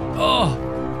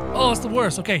 Oh, it's the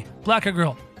worst. Okay, black hair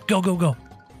girl. Go, go, go. All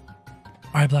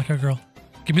right, black hair girl.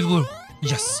 Give me the blue.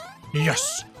 Yes,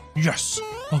 yes, yes.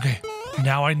 Okay,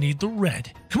 now I need the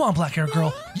red. Come on, black hair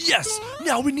girl. Yes,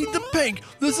 now we need the pink.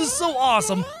 This is so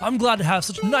awesome. I'm glad to have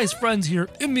such nice friends here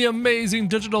in the amazing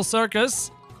digital circus.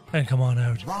 And come on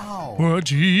out. Wow. We're a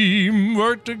team.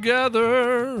 Work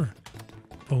together.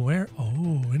 But where?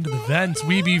 Oh, into the vents.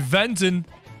 We be venting.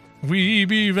 We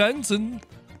be venting.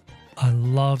 I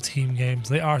love team games.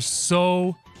 They are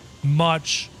so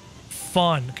much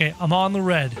fun. Okay, I'm on the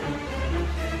red.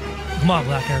 Come on,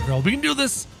 black hair girl. We can do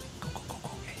this. Go, go, go, go.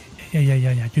 Yeah.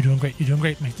 You're doing great. You're doing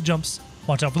great. Make the jumps.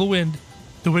 Watch out for the wind.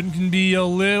 The wind can be a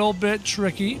little bit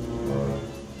tricky.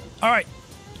 All right.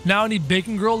 Now I need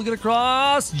Bacon Girl to get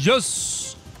across.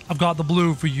 Yes. I've got the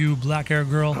blue for you, black hair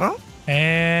girl. Huh?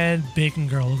 And Bacon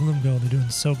Girl. Look at them go. They're doing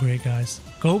so great, guys.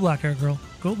 Go, black hair girl.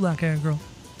 Go, black hair girl.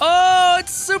 Oh,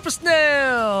 it's Super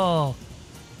Snail.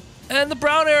 And the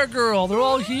brown hair girl. They're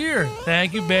all here.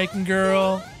 Thank you, Bacon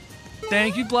Girl.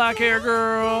 Thank you, black hair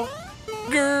girl.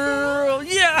 Girl,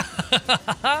 yeah.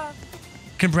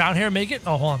 Can brown hair make it?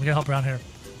 Oh, hold on. We gotta help brown hair.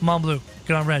 Come on, blue.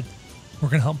 Get on red. We're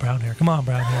gonna help brown hair. Come on,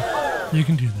 brown hair. You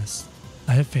can do this.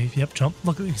 I have faith. Yep, jump.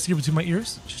 Look, you can see her between my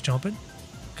ears. She's jumping.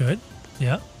 Good.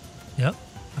 Yep.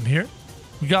 I'm here.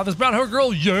 We got this brown hair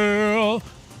girl. Yeah.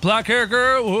 Black hair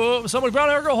girl. Whoa. Somebody, brown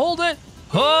hair girl, hold it.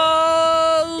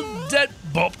 Hold it.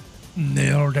 Bop.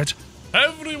 Nailed it.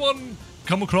 Everyone,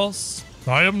 come across.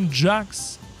 I am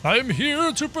Jax. I am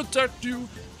here to protect you,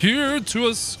 here to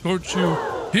escort you,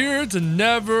 here to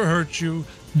never hurt you,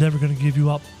 never gonna give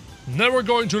you up, never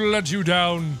going to let you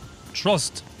down.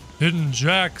 Trust in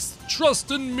Jax. Trust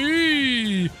in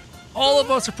me. All of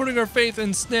us are putting our faith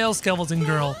in Snail Skeleton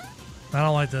Girl. I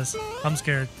don't like this. I'm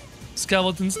scared.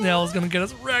 Skeleton Snail is gonna get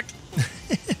us wrecked.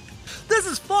 This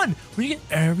is fun. When you get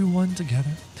everyone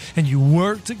together and you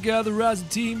work together as a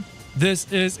team, this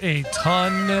is a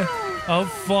ton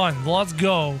of fun. Let's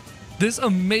go. This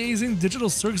amazing digital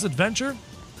circus adventure,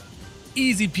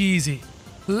 easy peasy,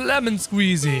 lemon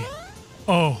squeezy.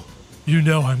 Oh, you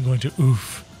know I'm going to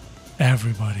oof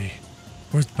everybody.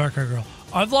 Where's the dark hair girl?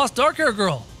 I've lost dark hair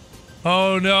girl.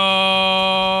 Oh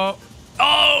no.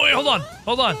 Oh, wait,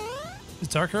 hold on. Is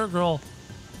dark hair girl,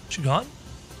 she gone?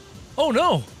 Oh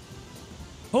no.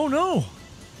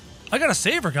 I gotta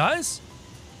save her, guys.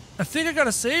 I think I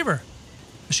gotta save her.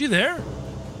 Is she there?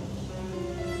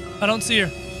 I don't see her.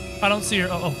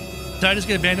 Oh. Did I just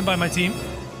get abandoned by my team?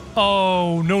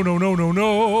 Oh,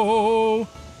 no.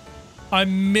 I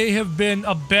may have been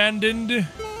abandoned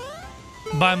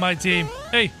by my team.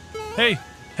 Hey. I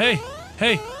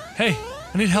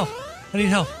need help.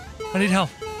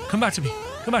 Come back to me.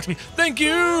 Thank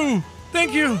you.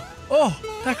 Oh,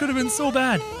 that could have been so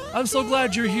bad. I'm so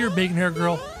glad you're here, Bacon Hair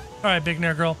Girl. All right, Bacon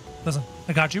Hair Girl. Listen,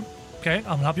 I got you. Okay, I'm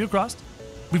gonna help you across.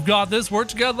 We've got this. Work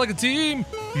together like a team.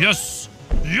 Yes.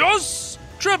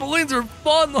 Trampolines are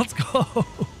fun. Let's go.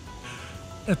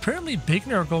 Apparently,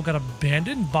 Bacon Hair Girl got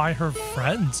abandoned by her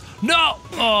friends. No.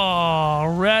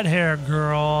 Oh, red hair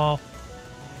girl.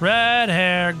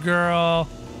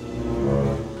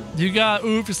 You got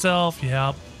oof yourself.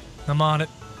 Yep. I'm on it.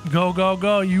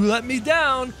 Go. You let me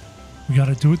down. We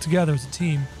gotta do it together as a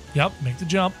team. Yep. Make the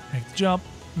jump.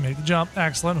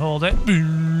 Excellent. Hold it.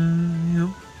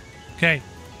 Okay.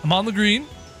 I'm on the green.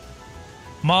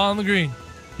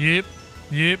 Yep.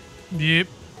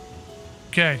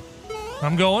 Okay.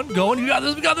 I'm going. You got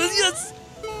this. We got this. Yes.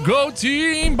 Go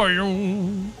team.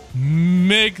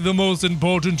 Make the most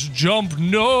important jump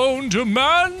known to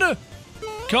mankind.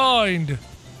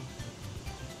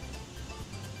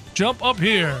 Jump up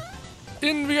here.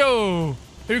 In we go.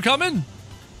 Are you coming?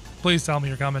 Please tell me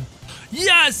you're coming.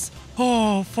 Yes.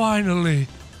 Oh, finally.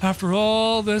 After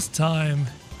all this time,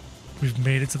 we've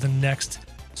made it to the next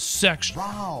section.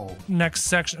 Wow. Next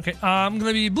section. Okay, I'm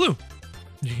gonna be blue.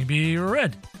 You can be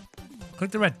red.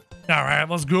 Click the red. All right,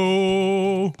 let's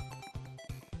go.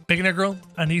 Bacon Hair Girl,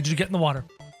 I need you to get in the water.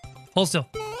 Hold still.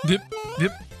 Dip.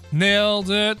 Nailed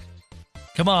it.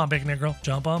 Come on, Bacon Hair Girl.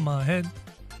 Jump on my head.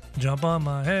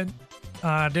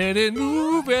 I didn't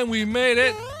move and we made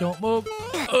it. Don't move.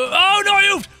 Oh, no,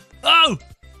 you. Oh.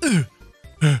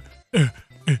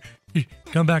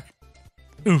 Come back.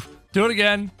 Oof. Do it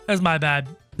again. That's my bad.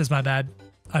 That's my bad.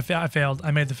 I failed.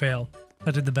 I made the fail.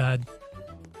 I did the bad.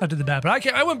 I did the bad. But I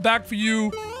can't. I went back for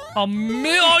you.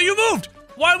 Oh, you moved.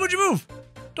 Why would you move?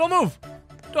 Don't move.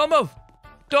 Don't move.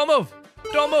 Don't move.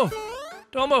 Don't move.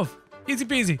 Don't move. Easy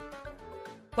peasy.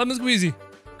 Lemon squeezy.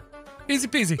 Easy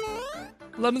peasy.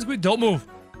 Lemon squeezy. Don't move.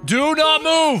 Do not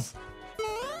move.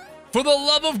 For the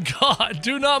love of God,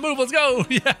 do not move. Let's go.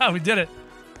 Yeah, we did it.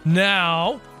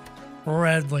 Now,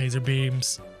 red laser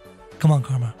beams. Come on,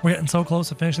 Karma. We're getting so close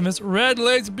to finishing this. Red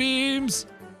laser beams.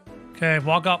 Okay,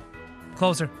 walk up.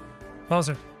 Closer.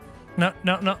 Closer. No,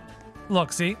 no, no.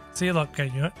 Look, see? See, look. Okay,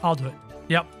 you know what? I'll do it.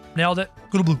 Yep, nailed it.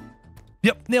 Go to blue.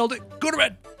 Yep, nailed it. Go to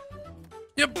red.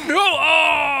 Yep. No.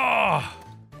 Oh!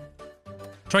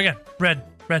 Try again. Red,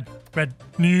 red, red.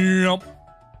 Yep.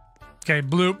 Okay,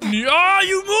 blue. Oh,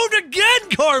 you moved again,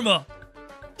 Karma.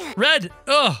 Red.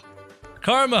 Ugh.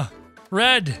 Karma.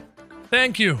 Red.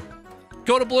 Thank you.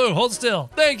 Go to blue. Hold still.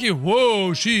 Thank you.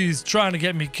 Whoa, she's trying to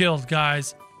get me killed,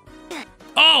 guys.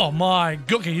 Oh my.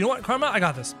 Okay, you know what, Karma? I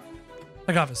got this.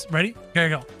 I got this. Ready? Okay,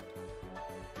 go.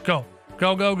 Go.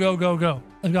 Go, go, go, go, go.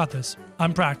 I got this.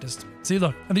 I'm practiced. See,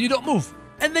 look. And then you don't move.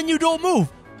 And then you don't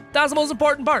move. That's the most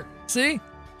important part. See?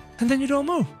 And then you don't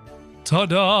move.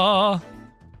 Ta-da!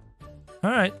 All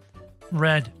right.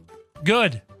 Red.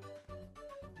 Good.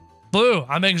 Blue.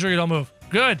 I'm making sure you don't move.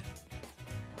 Good.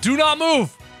 Do not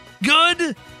move.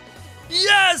 Good.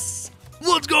 Yes.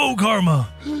 Let's go, Karma.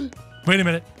 Wait a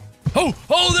minute. Oh,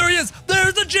 oh, there he is.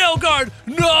 There's the jail guard.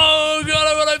 No,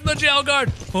 gotta run away from the jail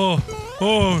guard. Oh,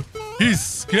 oh, he's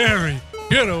scary.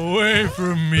 Get away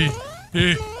from me.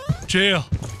 Hey, jail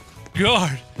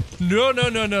guard. No, no,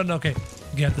 no, no, no. Okay,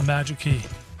 get the magic key.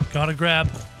 Gotta grab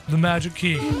the magic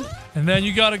key. And then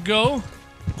you gotta go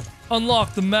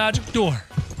unlock the magic door.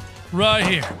 Right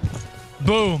here.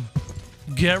 Boom.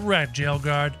 Get wrecked, jail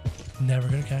guard. Never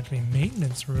gonna catch me.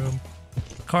 Maintenance room.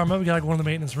 Karma, we gotta go into the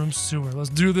maintenance room. Sewer. Let's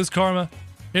do this, Karma.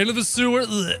 Into the sewer.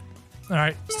 Ugh. All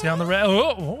right, stay on the red.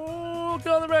 Oh, oh,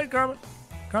 go on the red, Karma.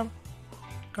 Karma.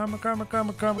 Karma, Karma,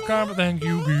 Karma, Karma, Karma. Thank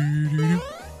you.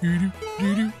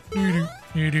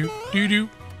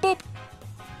 Boop.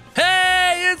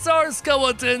 Hey, it's our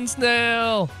skeleton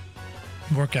snail.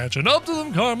 We're catching up to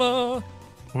them, Karma.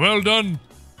 Well done.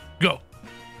 Go.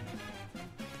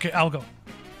 Okay, I'll go.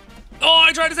 Oh,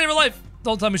 I tried to save her life.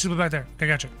 Don't tell me she's back there. Okay,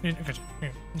 gotcha. Here, let's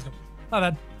go. My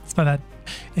bad. It's my bad.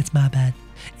 It's my bad.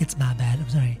 It's my bad. I'm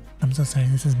sorry. I'm so sorry.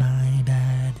 This is my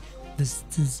bad. This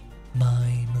is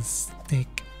my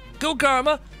mistake. Go,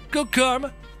 Karma. Go,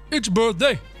 Karma. It's your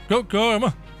birthday. Go,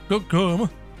 Karma. Go, Karma.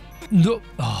 No.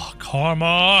 Oh,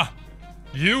 Karma.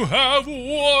 You have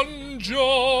one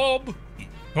job.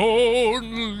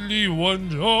 Only one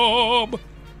job.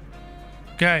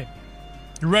 Okay.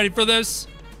 You ready for this?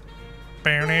 See,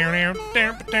 that's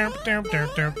what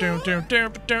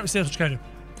you gotta do.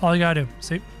 All you gotta do.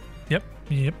 See? Yep.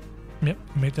 Yep. Yep.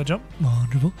 Make that jump.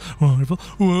 Wonderful. Wonderful.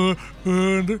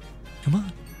 Wonder. Come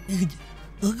on.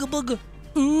 Ooga booga.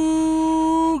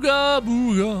 Ooga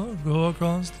booga. Go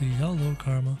across the yellow,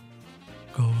 Karma.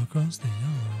 Go across the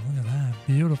yellow. Look at that.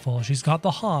 Beautiful. She's got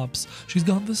the hops. She's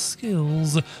got the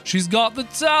skills. She's got the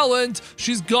talent.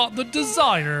 She's got the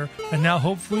desire. And now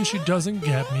hopefully she doesn't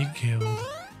get me killed.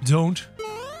 Don't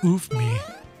oof me,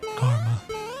 Karma.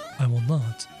 I will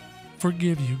not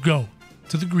forgive you. Go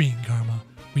to the green, Karma.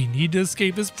 We need to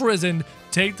escape this prison.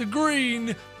 Take the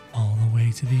green all the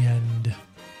way to the end.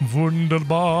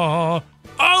 Wunderbar.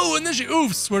 Oh, and then she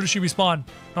oofs. Where does she respawn?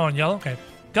 Oh, in yellow? Okay.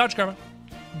 Gotcha, Karma.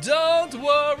 Don't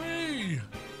worry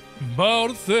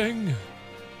about a thing,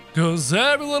 'cause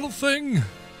every little thing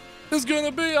is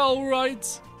gonna be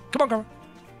alright. Come on, Karma.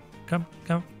 Come.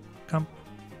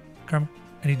 Karma,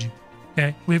 I need you.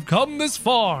 Okay, we've come this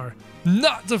far,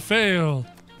 not to fail.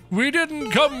 We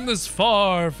didn't come this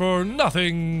far for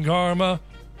nothing, Karma.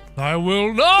 I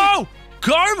will. No!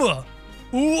 Karma!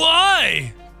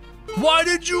 Why? Why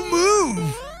did you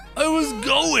move? I was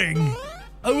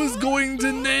going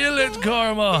to nail it,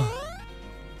 Karma.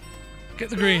 Get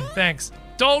the green, thanks.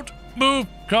 Don't move,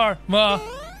 Karma.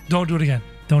 Don't do it again.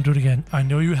 Don't do it again. I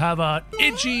know you have a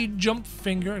itchy jump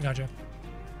finger. I gotcha.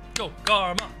 Go,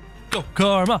 Karma. Go,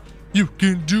 Karma. You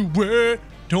can do it.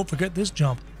 Don't forget this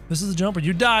jump. This is the jump where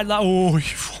you died. Oh,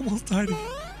 you almost died again.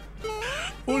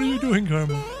 What are you doing,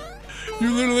 Karma? You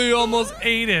literally almost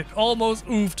ate it. Almost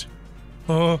oofed.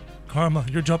 Karma,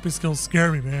 your jumping skills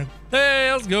scare me, man.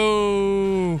 Hey, let's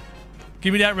go.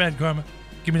 Give me that red, Karma.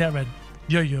 Give me that red.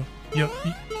 Yo.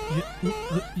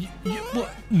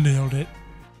 Nailed it.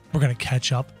 We're gonna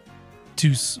catch up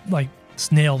to like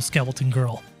snail skeleton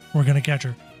girl. We're gonna catch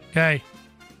her. Okay.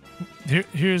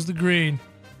 Here's the green.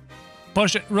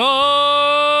 Push it. Run!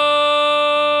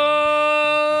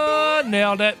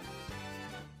 Nailed it.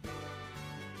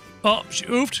 Oh, she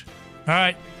oofed. All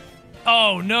right.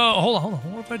 Oh, no. Hold on.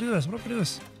 What if I do this?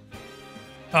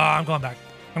 Oh, I'm going back.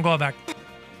 I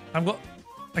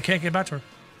can't get back to her.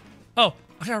 Oh,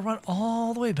 I gotta run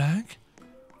all the way back.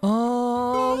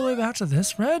 All the way back to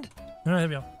this red. All right, there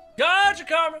we go. Gotcha,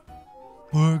 Karma.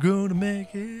 We're gonna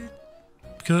make it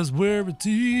because we're a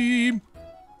team.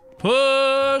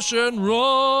 Push and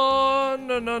run.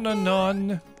 No.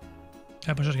 Can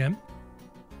I push it again?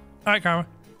 All right, Karma.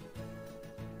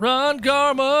 Run,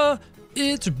 Karma.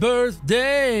 It's your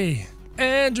birthday.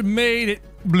 And you made it.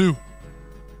 Blue.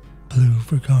 Blue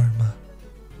for Karma.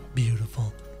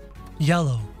 Beautiful.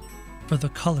 Yellow for the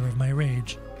color of my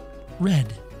rage.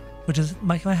 Red, which is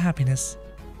my happiness.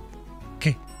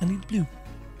 Okay, I need blue.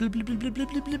 Blue.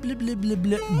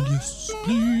 Yes,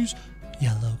 please.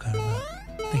 Yellow Karma.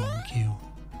 Thank you.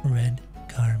 Red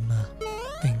Karma.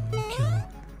 Thank you.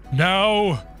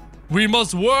 Now, we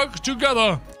must work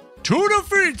together to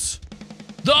defeat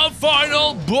the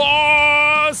final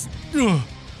boss. Ugh,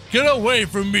 get away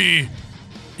from me,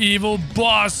 evil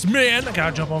boss man. I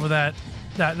gotta jump over that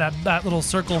little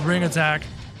circle ring attack.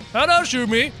 Oh, don't shoot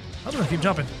me. I'm gonna keep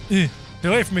jumping. Get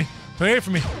away from me.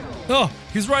 Oh,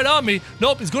 he's right on me.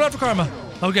 Nope, he's going after Karma.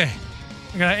 Okay,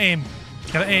 I gotta aim.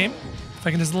 If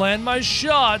I can just land my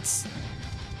shots.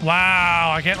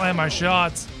 Wow, I can't land my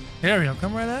shots. There we go.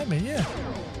 Come right at me. Yeah,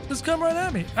 just come right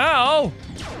at me. Ow!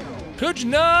 Could you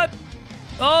not?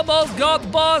 Almost got the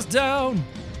boss down.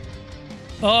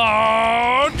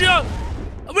 Oh, no!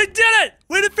 We did it!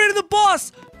 We defeated the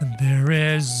boss! And there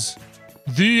is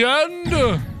the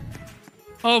end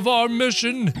of our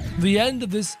mission. The end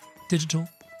of this digital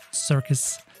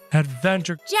circus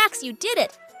adventure. Jax, you did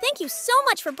it! Thank you so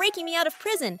much for breaking me out of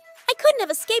prison. I couldn't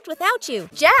have escaped without you.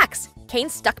 Jax! Kane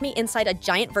stuck me inside a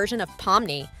giant version of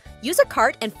Pomni. Use a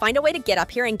cart and find a way to get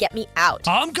up here and get me out.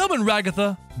 I'm coming,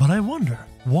 Ragatha. But I wonder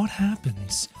what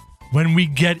happens when we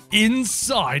get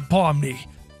inside Pomni.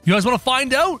 You guys want to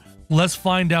find out? Let's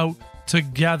find out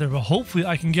together. But hopefully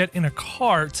I can get in a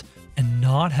cart and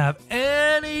not have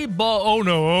any oh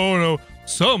no.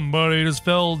 Somebody just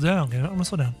fell down. Okay, I'm gonna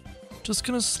slow down. Just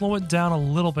gonna slow it down a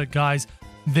little bit, guys.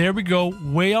 There we go,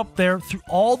 way up there through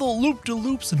all the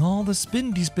loop-de-loops and all the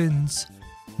spins.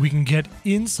 We can get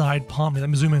inside Pomni. Let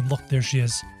me zoom in. Look, there she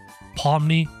is.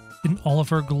 Pomni in all of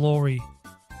her glory.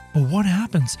 But what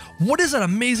happens? What is that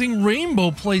amazing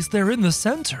rainbow place there in the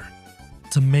center?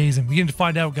 It's amazing. We need to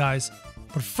find out, guys.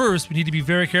 But first, we need to be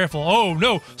very careful. Oh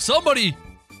no, somebody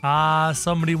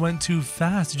went too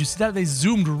fast. Did you see that? They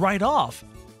zoomed right off.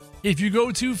 If you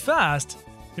go too fast,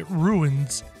 it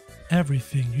ruins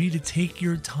everything. You need to take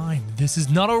your time. This is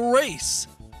not a race.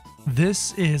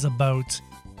 This is about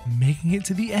making it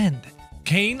to the end.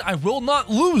 Kane, I will not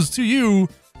lose to you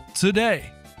today.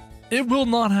 It will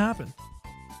not happen.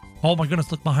 Oh my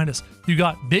goodness, look behind us. You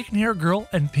got bacon hair girl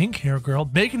and pink hair girl,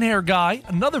 bacon hair guy,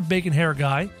 another bacon hair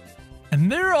guy,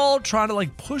 and they're all trying to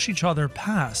like push each other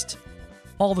past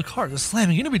all the cars. They're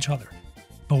slamming into each other.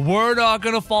 But we're not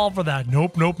gonna fall for that.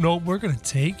 Nope. We're gonna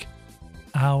take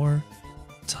our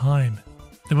time.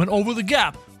 They went over the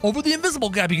gap, over the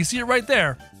invisible gap. You can see it right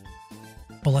there.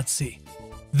 But let's see.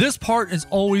 This part is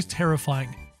always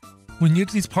terrifying. When you get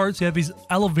to these parts, you have these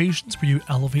elevations where you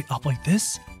elevate up like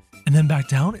this and then back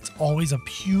down. It's always a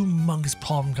humongous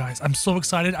problem, guys. I'm so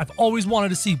excited. I've always wanted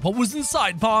to see what was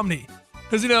inside Pomni.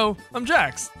 Because, you know, I'm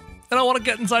Jax and I want to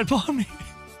get inside Pomni.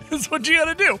 That's what you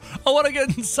gotta do. I want to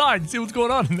get inside and see what's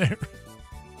going on in there.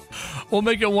 We'll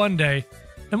make it one day.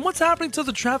 And what's happening to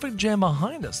the traffic jam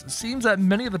behind us? It seems that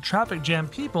many of the traffic jam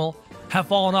people have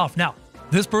fallen off. Now,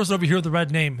 this person over here with the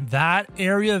red name, that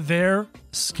area there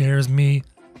scares me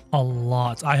a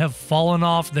lot. I have fallen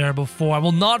off there before. I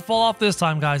will not fall off this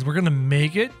time, guys. We're going to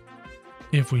make it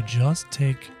if we just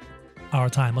take our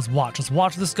time. Let's watch. Let's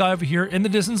watch this guy over here in the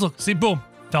distance. Look, see, boom,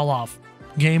 fell off.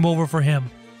 Game over for him.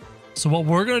 So what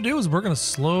we're going to do is we're going to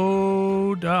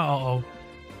slow down. Uh-oh.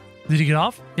 Did he get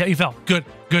off? Yeah, he fell. Good.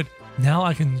 Now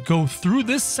I can go through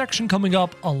this section coming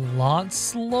up a lot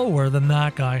slower than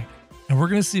that guy. And we're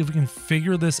going to see if we can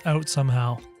figure this out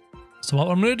somehow. So what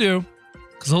I'm going to do,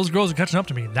 because those girls are catching up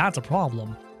to me, that's a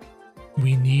problem.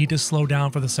 We need to slow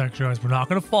down for the section, guys. We're not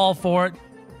going to fall for it.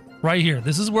 Right here.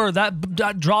 This is where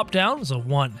that drop down. So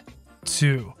 1,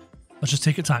 2. Let's just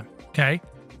take your time, okay?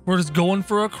 We're just going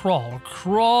for a crawl. We're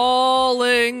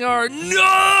crawling our...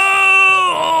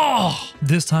 No!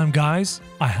 This time, guys,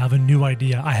 I have a new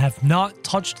idea. I have not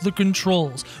touched the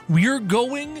controls. We are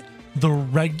going the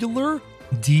regular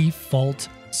default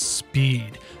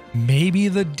speed. maybe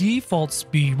the default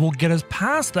speed will get us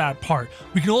past that part.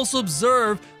 We can also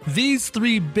observe these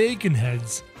 3 bacon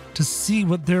heads to see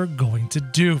what they're going to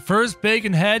do. First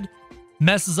bacon head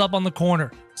messes up on the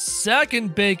corner.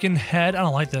 Second bacon head, I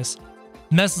don't like this,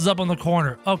 messes up on the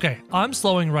corner. Okay, I'm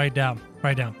slowing right down.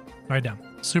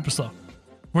 Super slow.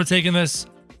 We're taking this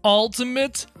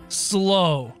ultimate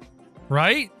slow,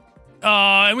 right?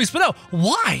 And we spin out.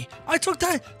 Why? I took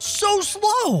that so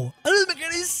slow. That doesn't make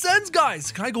any sense,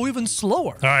 guys. Can I go even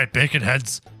slower? All right, bacon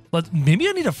heads. Maybe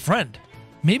I need a friend.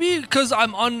 Maybe because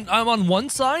I'm on one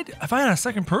side. If I had a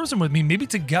second person with me, maybe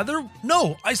together.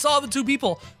 No, I saw the 2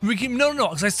 people. No,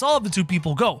 because I saw the 2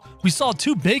 people go. We saw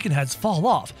 2 bacon heads fall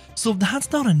off. So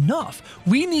that's not enough.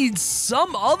 We need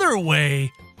some other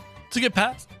way to get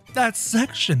past that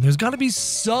section. There's got to be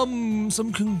some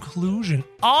conclusion.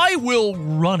 I will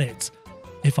run it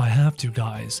if I have to,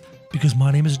 guys, because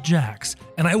my name is Jax,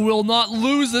 and I will not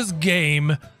lose this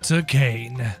game to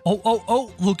Kane.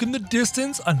 Oh, look in the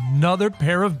distance. Another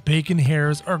pair of bacon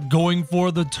hairs are going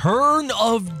for the turn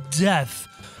of death.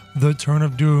 The turn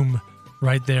of doom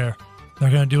right there.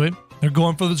 They're going to do it. They're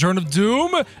going for the turn of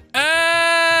doom,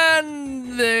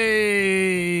 and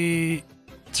they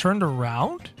turned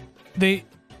around? They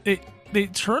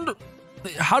turned.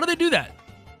 How did they do that?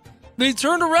 They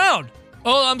turned around.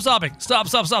 Oh, I'm stopping. Stop.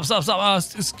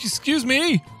 Excuse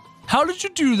me. How did you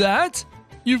do that?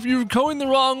 You're going the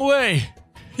wrong way.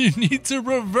 You need to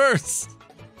reverse.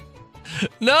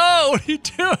 No, what are you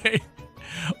doing?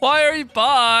 Why are you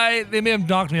by? They may have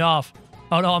knocked me off.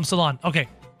 Oh no, I'm still on. Okay.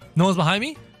 No one's behind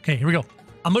me? Okay, here we go.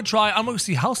 I'm gonna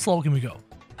see how slow can we go.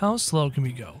 How slow can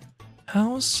we go?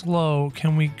 How slow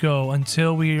can we go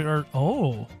until we are...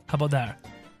 Oh, how about that?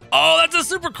 Oh, that's a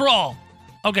super crawl.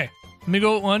 Okay, let me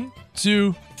go 1,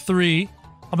 2, 3.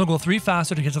 I'm gonna go 3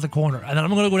 faster to get to the corner. And then I'm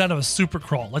gonna go down to a super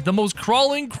crawl. Like the most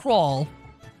crawling crawl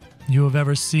you have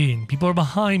ever seen. People are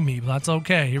behind me, but that's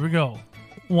okay. Here we go.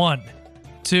 1,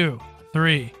 2,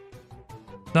 3.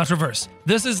 That's reverse.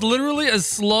 This is literally as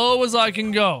slow as I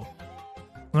can go.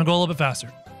 I'm gonna go a little bit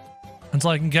faster until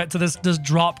I can get to this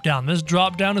drop down. This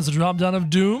drop down is a drop down of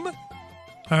doom.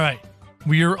 All right,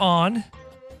 we are on.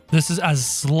 This is as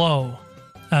slow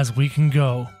as we can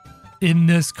go in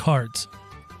this cart.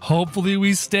 Hopefully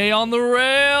we stay on the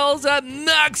rails at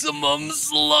maximum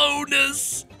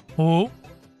slowness. Oh,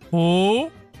 no,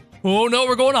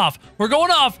 we're going off. We're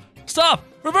going off. Stop,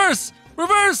 reverse.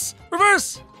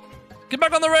 Get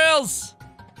back on the rails.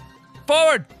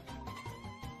 Forward.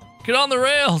 Get on the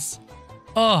rails.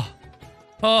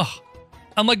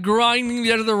 I'm like grinding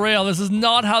the edge of the rail. This is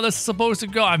not how this is supposed to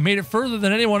go. I've made it further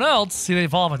than anyone else. See, they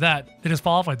fall off like that. They just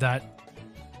fall off like that.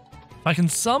 If I can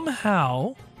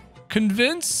somehow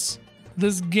convince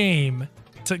this game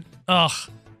to...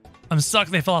 I'm stuck.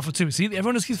 They fell off with 2. See,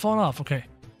 everyone just keeps falling off. Okay.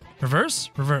 Reverse.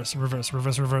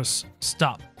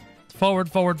 Stop.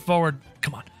 Forward.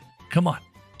 Come on.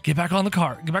 Get back on the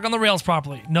car. Get back on the rails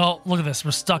properly. No, look at this.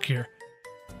 We're stuck here.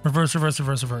 Reverse.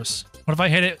 What if I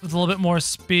hit it with a little bit more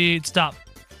speed? Stop.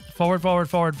 Forward.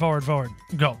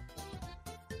 Go.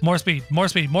 More speed.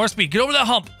 Get over that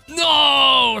hump.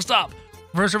 No! Stop.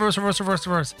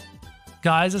 Reverse.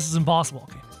 Guys, this is impossible.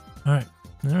 Okay.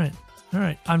 All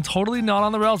right. I'm totally not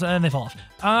on the rails, and they fall off.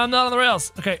 I'm not on the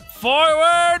rails. Okay.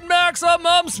 Forward,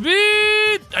 maximum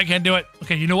speed. I can't do it.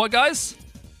 Okay, you know what, guys?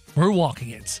 We're walking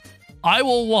it. I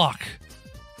will walk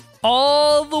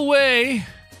all the way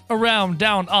around,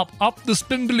 down, up the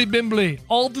spimbly bimbly,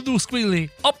 all through the squiggly,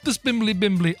 up the spimbly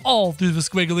bimbly, all through the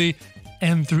squiggly,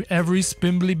 and through every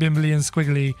spimbly bimbly and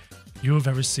squiggly you have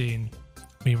ever seen.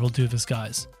 We will do this,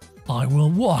 guys. I will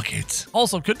walk it.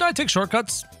 Also, couldn't I take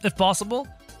shortcuts if possible?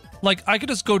 Like, I could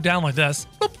just go down like this,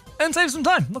 boop, and save some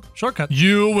time. Look, shortcut.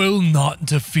 You will not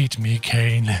defeat me,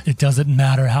 Kane. It doesn't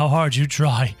matter how hard you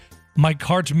try. My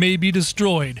cart may be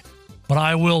destroyed, but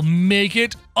I will make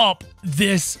it up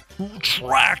this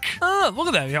track. Look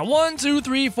at that. We got 1, 2,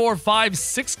 3, 4, 5,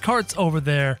 6 carts over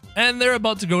there, and they're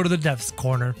about to go to the death's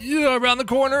corner. Yeah, around the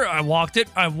corner. I walked it.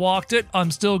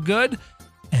 I'm still good.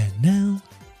 And now,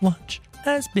 watch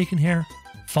as Bacon Hair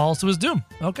falls to his doom.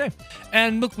 Okay.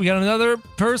 And look, we got another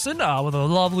person with a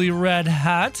lovely red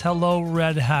hat. Hello,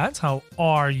 red hat. How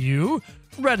are you?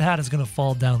 Red hat is going to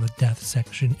fall down the death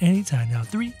section anytime now.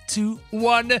 3, 2,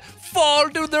 1. Fall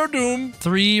to their doom.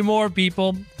 3 more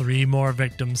people. 3 more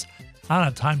victims. I don't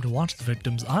have time to watch the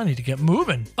victims. I need to get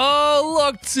moving. Oh,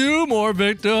 look. 2 more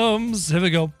victims. Here we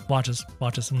go. Watch us. I'm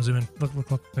going to zoom in. Look.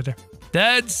 Right there.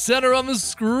 Dead center on the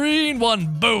screen.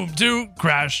 1. Boom. 2.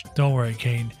 Crash. Don't worry,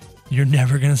 Kane. You're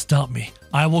never going to stop me.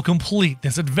 I will complete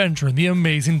this adventure in the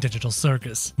amazing digital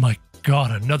circus. My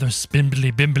God, another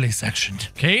spimbly bimbly section.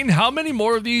 Kane, how many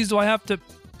more of these do I have to...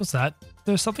 What's that?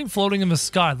 There's something floating in the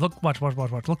sky. Look, watch.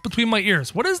 Look between my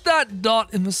ears. What is that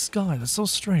dot in the sky? That's so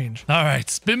strange. All right,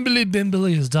 spimbly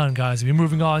bimbly is done, guys. We're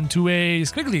moving on to a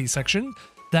squiggly section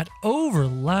that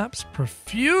overlaps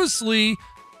profusely.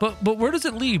 But where does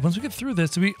it lead? Once we get through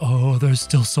this, oh, there's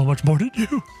still so much more to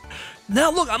do.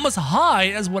 Now, look, I'm as high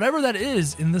as whatever that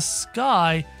is in the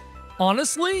sky.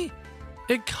 Honestly,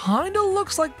 it kind of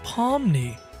looks like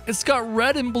Pomni. It's got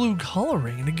red and blue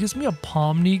coloring, and it gives me a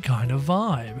Pomni kind of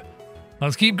vibe.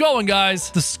 Let's keep going, guys.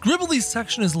 The scribbly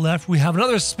section is left. We have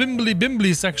another spimbly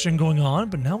bimbly section going on,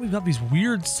 but now we've got these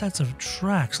weird sets of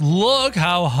tracks. Look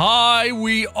how high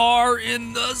we are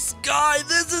in the sky.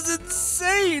 This is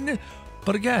insane.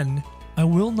 But again, I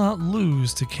will not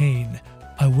lose to Kane.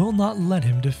 I will not let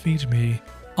him defeat me.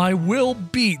 I will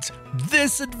beat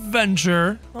this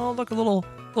adventure. Oh, look, a little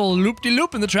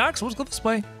loop-de-loop in the tracks. Let's go this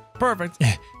way. Perfect.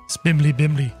 Spimbly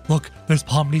bimbly. Look, there's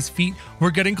Pomni's feet.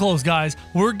 We're getting close, guys.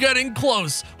 We're getting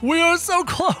close. We are so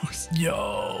close.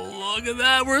 Yo, look at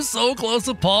that. We're so close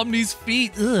to Pomni's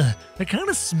feet. Ugh, they're kind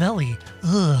of smelly.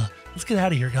 Ugh. Let's get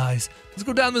out of here, guys. Let's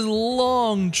go down this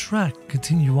long track,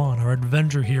 continue on our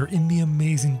adventure here in the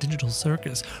amazing digital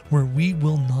circus, where we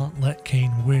will not let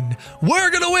Kane win. We're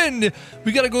gonna win!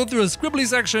 We gotta go through a scribbly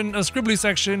section, a scribbly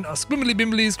section, a squimbly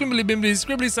bimbly, squimbly bimbly,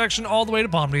 scribbly section, all the way to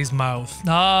Pomni's mouth.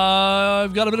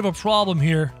 I've got a bit of a problem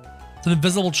here. It's an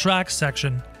invisible track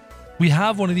section. We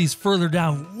have one of these further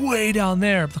down, way down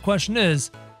there. But the question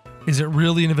is it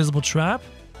really an invisible trap?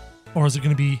 Or is it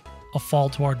gonna be a fall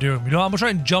to our doom? You know, I'm gonna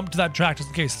try and jump to that track just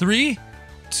in case. 3,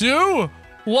 2,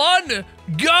 1,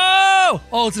 go!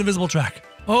 Oh, it's an invisible track.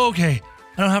 Okay,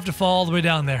 I don't have to fall all the way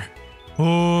down there.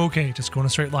 Okay, just go in a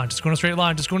straight line. Just go in a straight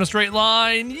line. Just go in a straight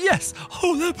line. Yes!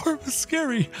 Oh, that part was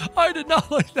scary. I did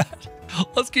not like that.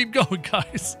 Let's keep going,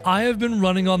 guys. I have been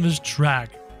running on this track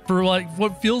for like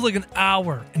what feels like an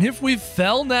hour. And if we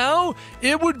fell now,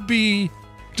 it would be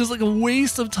just like a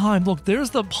waste of time. Look,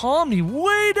 there's the Pomni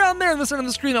way down there in the center of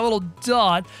the screen, that little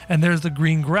dot, and there's the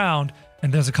green ground,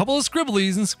 and there's a couple of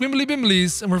scribblies and squimbly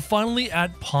bimblies, and we're finally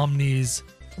at Pomni's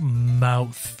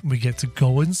mouth. We get to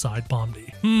go inside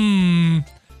Pomni.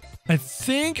 I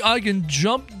think I can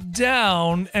jump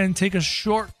down and take a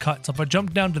shortcut. So if I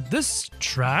jump down to this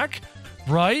track,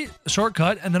 right, a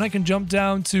shortcut, and then I can jump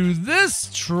down to this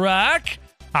track.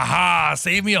 Aha!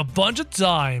 Save me a bunch of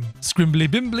time. Scrimbly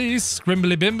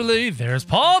bimbly, there's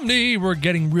Pomni. We're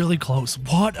getting really close.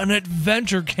 What an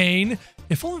adventure, Kane.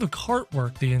 If only the cart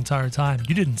worked the entire time.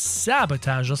 You didn't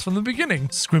sabotage us from the beginning.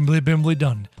 Scrimbly bimbly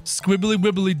done. Squibbly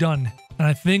wibbly done. And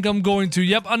I think I'm going to,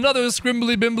 yep, another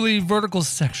scrimbly bimbly vertical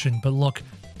section. But look,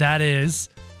 that is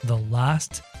the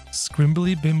last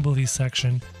scrimbly bimbly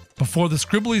section before the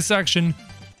scribbly section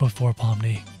before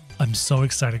Pomni. I'm so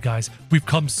excited, guys. We've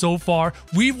come so far.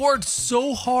 We've worked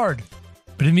so hard.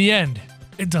 But in the end,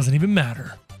 it doesn't even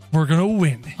matter. We're gonna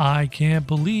win. I can't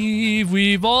believe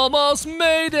we've almost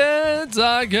made it.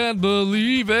 I can't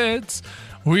believe it.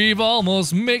 We've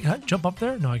almost made... Can I jump up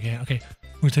there? No, I can't. Okay.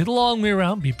 We're gonna take the long way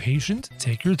around. Be patient.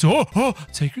 Take your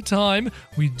take your time.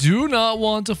 We do not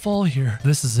want to fall here.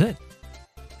 This is it.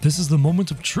 This is the moment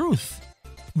of truth.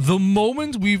 The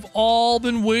moment we've all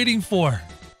been waiting for.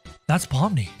 That's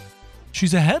Pomni.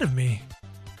 She's ahead of me.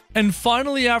 And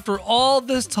finally, after all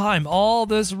this time, all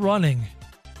this running,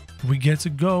 we get to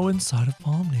go inside of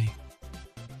Pomni.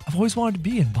 I've always wanted to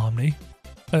be in Pomni.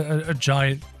 A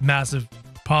giant, massive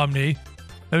Pomni.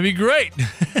 That'd be great.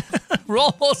 We're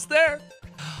almost there.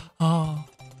 Oh,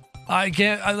 I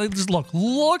can't. Just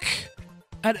look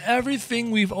at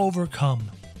everything we've overcome.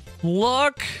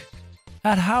 Look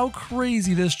at how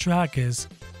crazy this track is.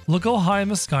 Look how high in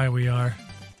the sky we are.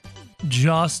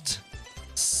 Just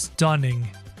stunning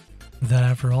that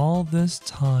after all this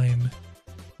time,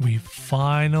 we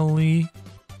finally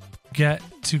get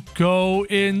to go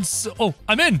in. Oh,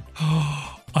 I'm in.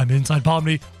 I'm inside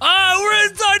Pomni. Ah, we're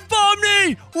inside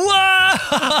Pomni.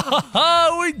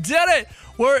 Wow, we did it.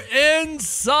 We're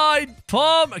inside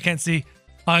I can't see.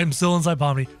 I'm still inside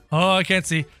Pomni. Oh, I can't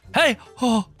see. Hey,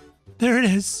 oh, there it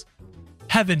is.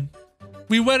 Heaven.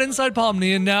 We went inside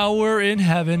Pomni and now we're in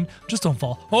heaven. Just don't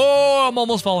fall. Oh, I'm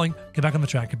almost falling. Get back on the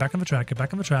track. Get back on the track. Get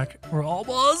back on the track. We're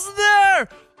almost there.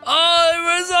 Oh,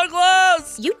 we're so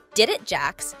close. You did it,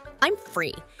 Jax. I'm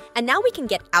free. And now we can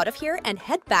get out of here and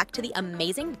head back to the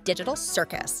amazing digital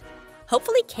circus.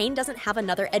 Hopefully Kane doesn't have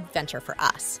another adventure for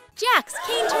us. Jax,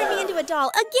 Kane turned me into a doll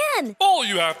again! All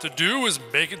you have to do is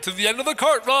make it to the end of the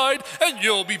cart ride, and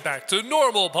you'll be back to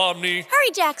normal, Pomni.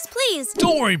 Hurry, Jax, please!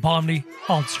 Don't worry, Pomni.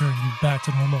 I'll turn you back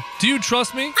to normal. Do you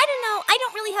trust me? I don't know. I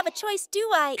don't really really have a choice, do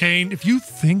I? Kane, if you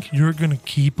think you're gonna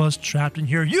keep us trapped in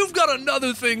here, you've got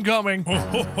another thing coming. Ho,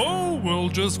 ho, ho. We'll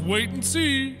just wait and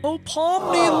see. Oh,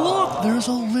 Pomni, look. There's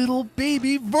a little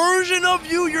baby version of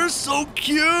you. You're so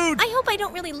cute. I hope I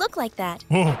don't really look like that.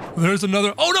 Oh, there's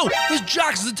another. Oh, no. This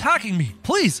Jax is attacking me.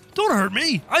 Please, don't hurt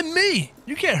me. I'm me.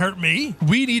 You can't hurt me.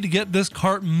 We need to get this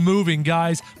cart moving,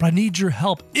 guys, but I need your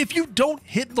help. If you don't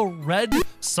hit the red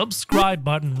subscribe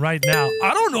button right now,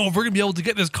 I don't know if we're gonna be able to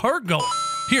get this cart going.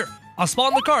 Here, I'll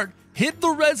spawn the cart. Hit the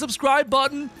red subscribe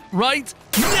button right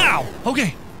now.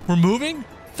 Okay, we're moving.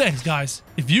 Thanks, guys.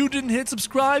 If you didn't hit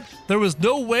subscribe, there was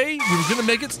no way we were gonna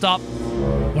make it stop.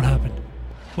 What happened?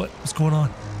 What's going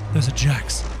on? There's a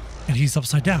Jax, and he's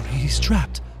upside down. He's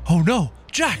trapped. Oh no,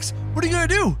 Jax, what are you gonna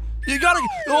do? You gotta.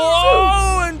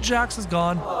 Oh, and Jax is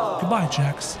gone. Goodbye,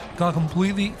 Jax. Got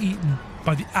completely eaten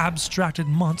by the abstracted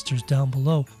monsters down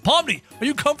below. Pomni, are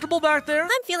you comfortable back there?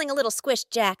 I'm feeling a little squished,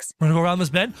 Jax. We're gonna go around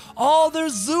this bend. Oh,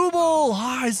 there's Zooble.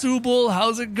 Hi, Zooble.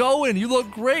 How's it going? You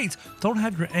look great. Don't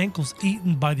have your ankles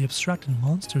eaten by the abstracted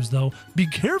monsters, though. Be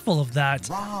careful of that.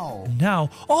 Wow. And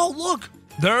now, oh, look.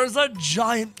 There's a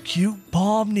giant cute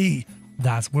Pomni.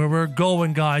 That's where we're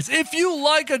going, guys. If you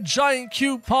like a giant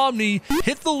cute Pomni,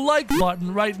 hit the like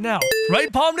button right now.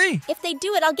 Right, Pomni? If they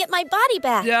do it, I'll get my body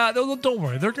back. Yeah, don't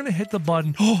worry. They're going to hit the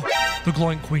button. Oh, the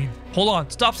glowing queen. Hold on.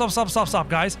 Stop,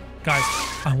 guys. Guys,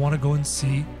 I want to go and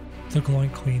see the glowing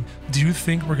queen. Do you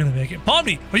think we're going to make it?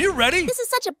 Pomni, are you ready? This is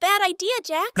such a bad idea,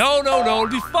 Jax. No. It'll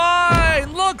be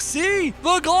fine. Look, see?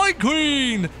 The glowing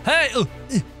queen. Hey,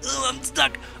 I'm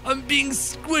stuck. I'm being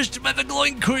squished by the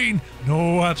glowing queen.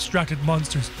 No abstracted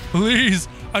monsters. Please,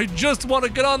 I just want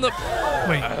to get on the...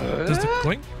 Wait, does the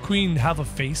glowing queen have a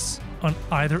face on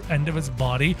either end of its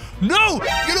body? No!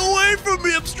 Get away from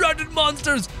me, abstracted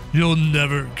monsters! You'll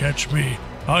never catch me.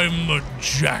 I'm a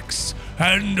Jax,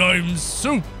 and I'm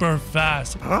super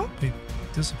fast. Huh? They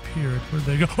disappeared. Where'd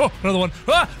they go? Oh, another one.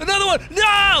 Ah, another one!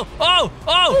 No! Oh!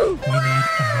 We need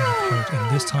another cart,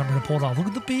 and this time we're gonna pull it off. Look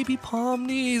at the baby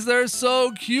Pomnis. They're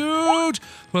so cute.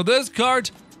 Well, this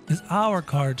cart is our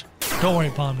cart. Don't worry,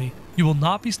 Pomni. You will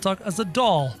not be stuck as a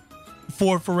doll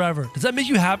for forever. Does that make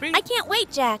you happy? I can't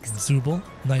wait, Jax. Zooble,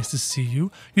 nice to see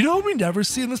you. You know who we never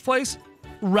see in this place?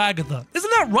 Ragatha.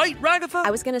 Isn't that right, Ragatha?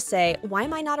 I was gonna say, why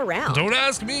am I not around? Don't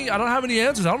ask me. I don't have any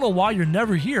answers. I don't know why you're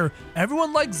never here.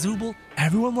 Everyone likes Zooble.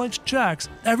 Everyone likes Jax.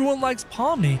 Everyone likes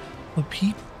Pomni. But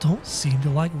people don't seem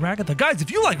to like Ragatha. Guys, if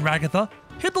you like Ragatha,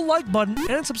 hit the like button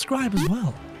and subscribe as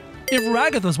well. If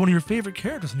Ragatha is one of your favorite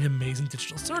characters in the amazing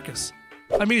digital circus.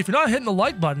 I mean, if you're not hitting the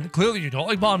like button, clearly you don't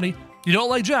like Pomni, you don't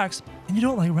like Jax, and you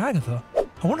don't like Ragatha.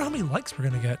 I wonder how many likes we're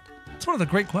gonna get. It's one of the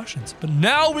great questions. But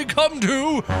now we come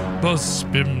to the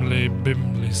Spimly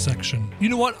Bimly section. You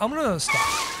know what? I'm gonna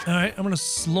stop. All right, I'm gonna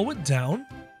slow it down.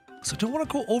 So I don't want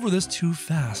to go over this too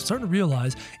fast. I'm starting to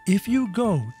realize if you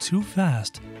go too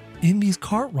fast in these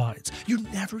cart rides, you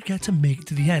never get to make it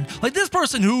to the end. Like this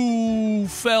person who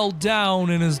fell down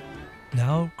and is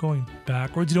now going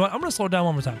backwards. You know what? I'm gonna slow it down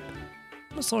one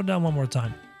more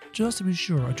time. Just to be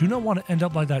sure. I do not want to end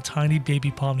up like that tiny baby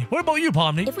Pomni. What about you,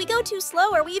 Pomni? If we go too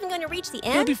slow, are we even going to reach the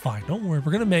It'll end? be fine. Don't worry.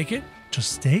 We're going to make it.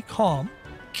 Just stay calm.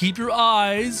 Keep your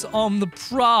eyes on the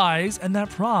prize. And that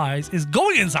prize is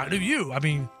going inside of you. I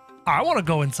mean, I want to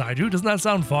go inside you. Doesn't that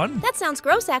sound fun? That sounds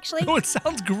gross, actually. Oh, it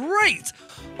sounds great.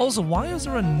 Also, why is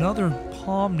there another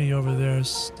Pomni over there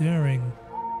staring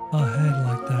ahead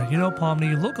like that? You know, Pomni,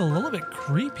 you look a little bit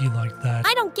creepy like that.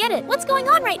 I don't get it. What's going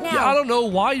on right now? Yeah, I don't know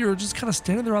why you're just kind of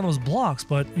standing there on those blocks,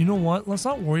 but you know what? Let's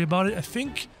not worry about it. I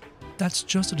think that's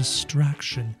just a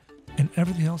distraction, and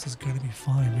everything else is going to be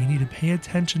fine. We need to pay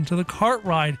attention to the cart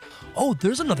ride. Oh,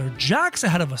 there's another Jax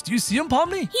ahead of us. Do you see him,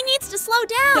 Pomni? He needs to slow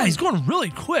down. Yeah, he's going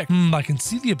really quick. I can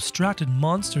see the abstracted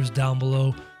monsters down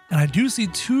below. And I do see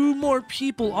two more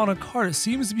people on a cart. It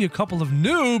seems to be a couple of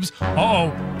noobs.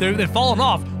 Uh-oh, they've fallen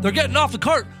off. They're getting off the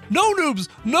cart. No, noobs,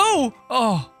 no.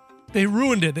 Oh, they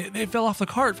ruined it. They fell off the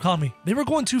cart, Pomni. They were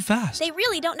going too fast. They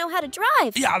really don't know how to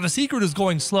drive. Yeah, the secret is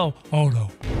going slow. Oh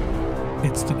no,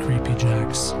 it's the creepy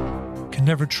Jax. Can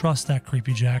never trust that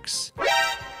creepy Jax.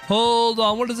 Hold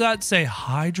on, what does that say?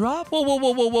 High drop?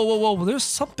 Whoa. There's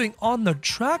something on the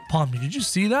track, Pomni. Did you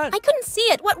see that? I couldn't see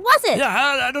it. What was it? Yeah,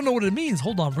 I don't know what it means.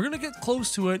 Hold on, we're gonna get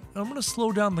close to it. I'm gonna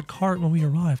slow down the cart when we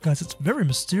arrive. Guys, it's very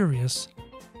mysterious.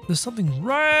 There's something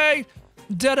right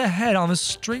dead ahead on the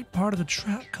straight part of the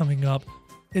track coming up.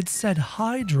 It said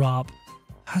high drop.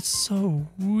 That's so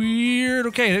weird.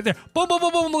 Okay, there.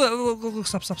 Boom.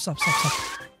 Stop.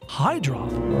 High drop?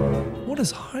 What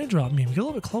does high drop mean? Get a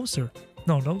little bit closer.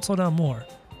 No, don't slow down more.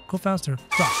 Go faster.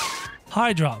 Stop.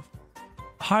 High drop.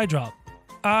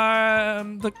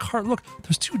 The cart, look,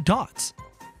 there's two dots.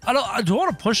 Do I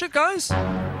want to push it, guys?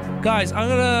 Guys, I'm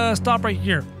gonna stop right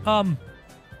here.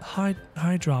 High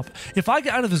drop. If I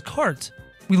get out of this cart,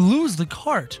 we lose the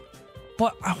cart.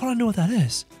 But I want to know what that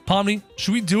is. Pomni,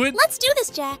 should we do it? Let's do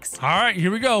this, Jax. All right, here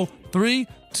we go. 3,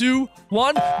 2,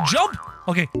 1, jump!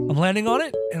 Okay, I'm landing on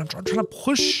it, and I'm trying to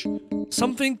push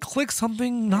something, click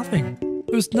something, nothing.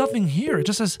 There's nothing here. It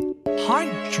just says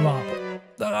high drop.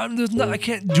 I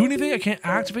can't do anything. I can't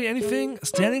activate anything.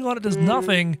 Standing on it does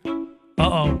nothing.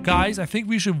 Uh-oh, guys, I think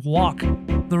we should walk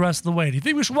the rest of the way. Do you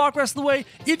think we should walk the rest of the way?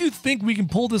 If you think we can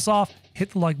pull this off,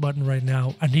 hit the like button right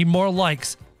now. I need more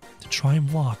likes to try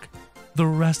and walk the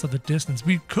rest of the distance.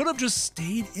 We could have just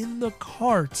stayed in the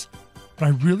cart, but I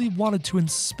really wanted to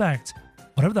inspect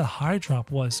whatever that high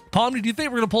drop was. Pomni, do you think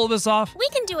we're gonna pull this off? We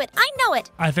can do it. I know it.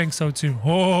 I think so too.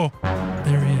 Oh,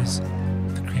 there he is,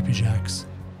 the creepy Jax.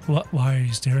 What? Why are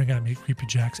you staring at me, creepy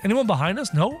Jax? Anyone behind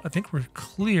us? No, I think we're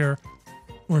clear.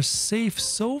 We're safe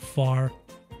so far,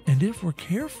 and if we're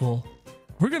careful,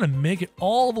 we're gonna make it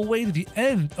all the way to the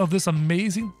end of this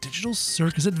amazing digital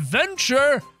circus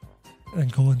adventure and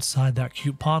go inside that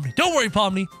cute Pomni. Don't worry,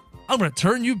 Pomni. I'm gonna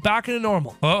turn you back into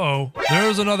normal. Uh-oh,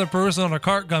 there's another person on a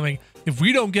cart coming. If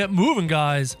we don't get moving,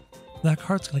 guys, that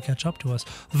cart's gonna catch up to us.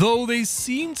 Though they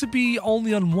seem to be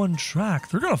only on one track,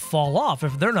 they're gonna fall off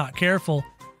if they're not careful.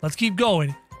 Let's keep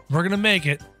going. We're gonna make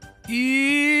it.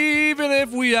 Even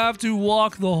if we have to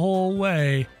walk the whole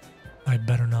way, I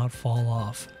better not fall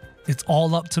off. It's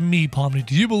all up to me, Pomni.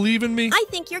 Do you believe in me? I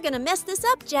think you're gonna mess this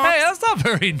up, Jax. Hey, that's not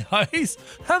very nice.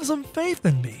 Have some faith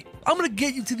in me. I'm gonna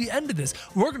get you to the end of this.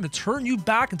 We're gonna turn you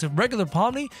back into regular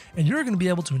Pomni, and you're gonna be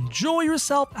able to enjoy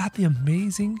yourself at the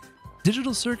amazing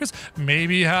digital circus.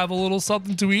 Maybe have a little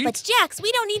something to eat. But Jax,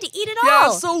 we don't need to eat at Yeah,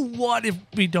 all. so what if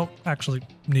we don't actually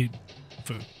need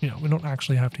food? You know, we don't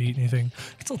actually have to eat anything.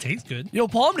 It still tastes good. Yo,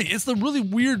 Pomni, it's the really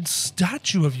weird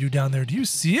statue of you down there. Do you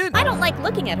see it? I don't like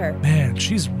looking at her. Man,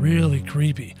 she's really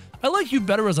creepy. I like you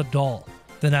better as a doll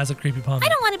than as a creepy Pomni. I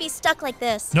don't want to be stuck like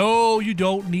this. No, you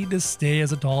don't need to stay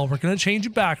as a doll. We're going to change you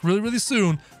back really, really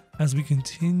soon as we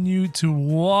continue to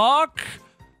walk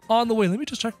on the way. Let me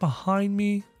just check behind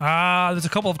me. There's a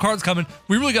couple of carts coming.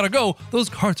 We really got to go. Those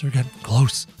carts are getting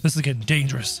close. This is getting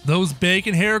dangerous. Those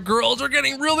bacon hair girls are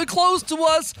getting really close to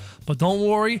us. But don't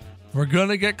worry. We're going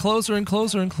to get closer and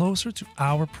closer and closer to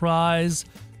our prize,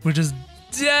 which is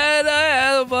dead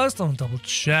ahead of us. Don't double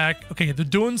check. Okay, they're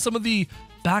doing some of the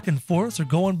back and forth. They're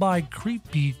going by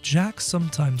creepy Jax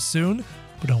sometime soon.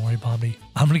 But don't worry, Pomni.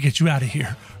 I'm going to get you out of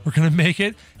here. We're going to make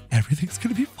it. Everything's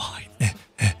going to be fine.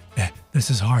 This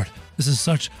is hard. This is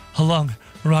such a long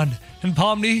run. And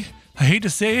Pomni, I hate to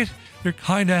say it, you're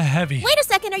kind of heavy. Wait a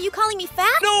second, are you calling me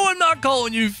fat? No, I'm not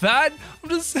calling you fat. I'm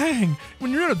just saying,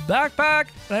 when you're in a backpack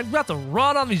and I have to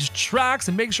run on these tracks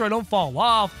and make sure I don't fall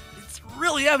off, it's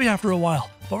really heavy after a while.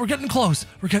 But we're getting close.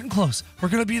 We're getting close. We're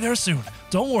going to be there soon.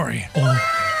 Don't worry. Oh,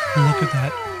 look at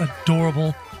that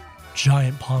adorable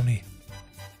giant Pomni.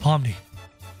 Pomni,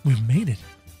 we've made it.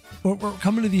 We're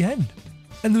coming to the end.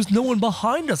 And there's no one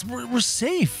behind us. We're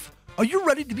safe. Are you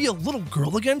ready to be a little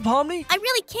girl again, Pomni? I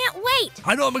really can't wait.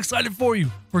 I know, I'm excited for you.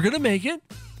 We're going to make it.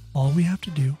 All we have to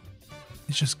do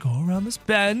is just go around this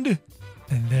bend.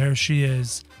 And there she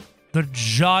is. The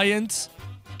giant,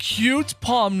 cute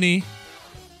Pomni.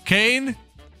 Kane,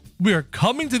 we are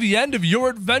coming to the end of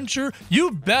your adventure. You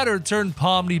better turn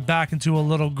Pomni back into a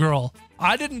little girl.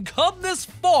 I didn't come this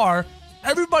far.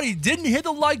 Everybody didn't hit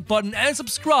the like button and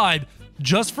subscribe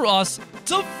just for us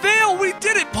to fail. We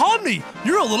did it, Pomni.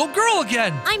 You're a little girl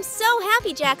again. I'm so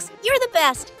happy, Jax. You're the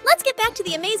best. Let's get back to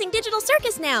the amazing digital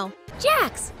circus now.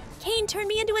 Jax, Kane turned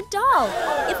me into a doll.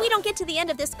 If we don't get to the end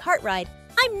of this cart ride,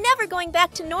 I'm never going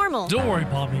back to normal. Don't worry,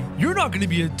 Pomni. You're not going to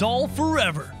be a doll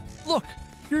forever. Look,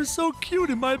 you're so cute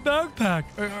in my backpack.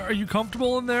 Are you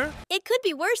comfortable in there? It could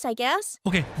be worse, I guess.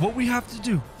 Okay, what we have to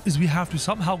do is we have to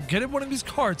somehow get in one of these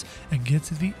carts and get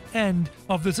to the end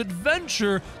of this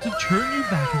adventure to turn you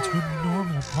back into a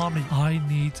normal Pomni. I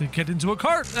need to get into a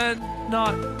cart and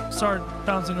not start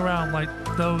bouncing around like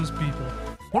those people.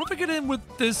 What if I get in with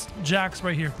this Jax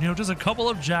right here? You know, just a couple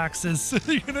of Jaxes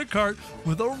sitting in a cart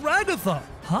with a Ragatha.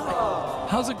 Hi,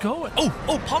 how's it going? Oh,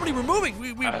 Pomni, we're moving.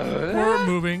 We're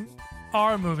moving.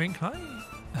 Are moving. Can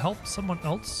I help someone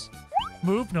else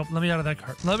move? Nope, let me out of that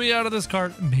cart. Let me out of this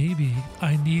cart. Maybe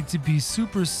I need to be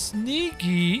super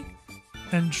sneaky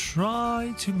and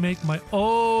try to make my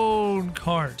own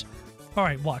cart. All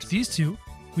right, watch these two.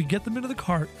 We get them into the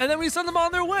cart and then we send them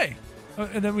on their way.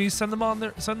 And then we send them on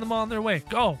their way.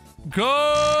 Go.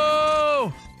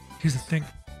 Here's the thing.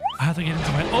 I have to get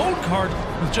into my own cart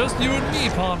with just you and me,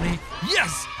 Pomni.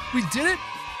 Yes, we did it.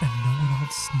 And no one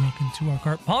else snuck into our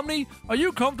cart. Pomni, are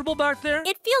you comfortable back there?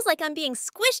 It feels like I'm being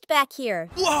squished back here.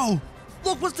 Whoa!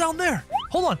 Look what's down there.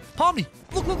 Hold on, Pomni.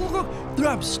 Look, look, look, look. They're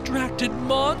abstracted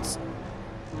monsters.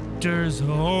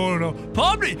 Oh no.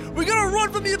 Pomni, we gotta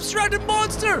run from the abstracted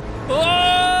monster.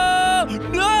 Oh,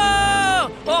 no!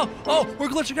 Oh, we're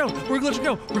glitching out. We're glitching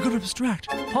out. We're gonna abstract.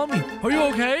 Pomni, are you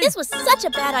okay? This was such a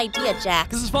bad idea, Jax.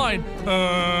 This is fine.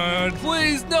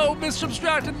 Please, no, Mr.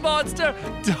 Abstracted Monster.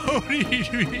 Don't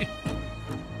eat me.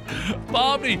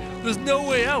 Pomni, there's no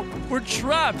way out. We're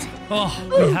trapped. Oh,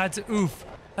 we had to oof.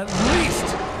 At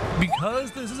least,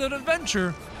 because this is an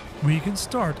adventure, we can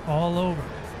start all over.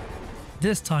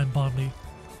 This time, Pomni,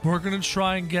 we're gonna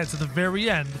try and get to the very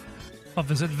end of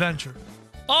this adventure.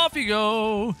 Off you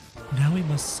go. Now we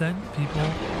must send people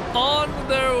on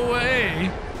their way.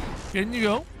 In you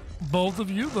go. Both of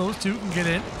you, those two can get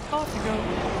in. Off you go.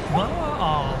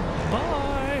 Bye.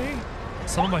 Bye.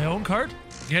 Some of my own cart.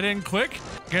 Get in quick.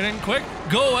 Get in quick.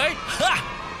 Go away.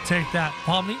 Ha! Take that,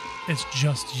 Pomni. It's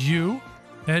just you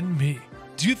and me.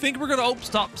 Do you think we're gonna? Oh,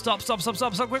 stop,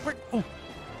 quick.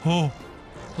 Oh,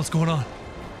 what's going on?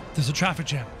 There's a traffic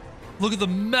jam. Look at the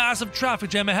massive traffic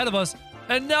jam ahead of us.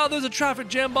 And now there's a traffic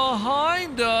jam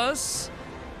behind us.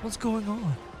 What's going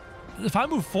on? If I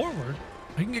move forward,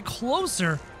 I can get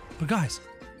closer. But guys,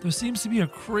 there seems to be a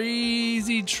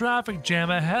crazy traffic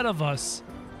jam ahead of us.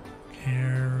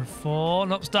 Careful.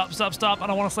 Nope, stop. I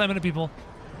don't want to slam into people.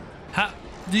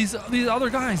 These other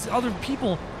guys, other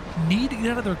people need to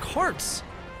get out of their carts.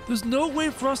 There's no way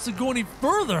for us to go any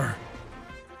further.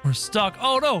 We're stuck.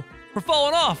 Oh no, we're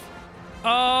falling off. Oh,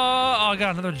 I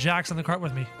got another Jax in the cart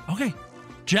with me. Okay.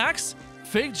 Jax,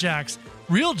 fake Jax,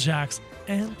 real Jax,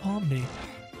 and Pomni.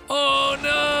 Oh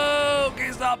no!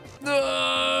 Okay, stop. Go!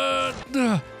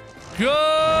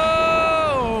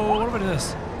 What if I do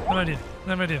this? What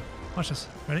am I do? Watch this.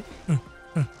 Ready?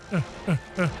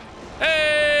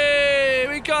 Hey!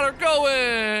 We got her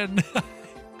going!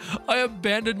 I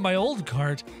abandoned my old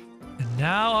cart, and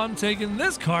now I'm taking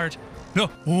this cart. No!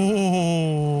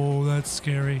 Oh, that's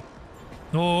scary.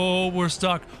 Oh, we're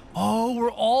stuck. Oh,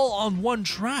 we're all on one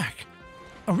track.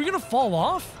 Are we gonna fall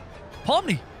off?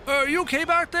 Pomni, are you okay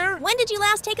back there? When did you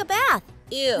last take a bath?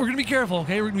 Ew. We're gonna be careful,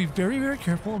 okay? We're gonna be very, very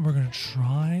careful, and we're gonna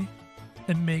try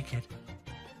and make it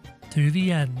to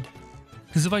the end.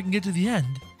 Because if I can get to the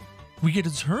end, we get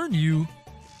to turn you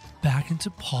back into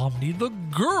Pomni the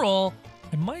girl.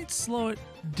 I might slow it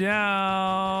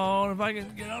down if I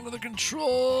can get onto the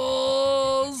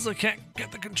controls. I can't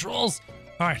get the controls.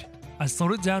 All right. I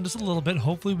slowed it down just a little bit.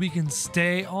 Hopefully we can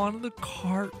stay on the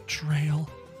cart trail.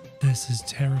 This is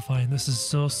terrifying. This is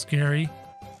so scary.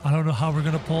 I don't know how we're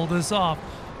gonna pull this off.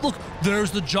 Look,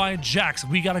 there's the giant Jax.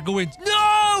 We gotta go in.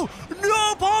 No!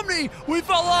 No, Pomni! We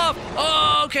fell off!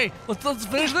 Oh, okay, let's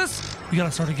finish this. We gotta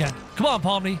start again. Come on,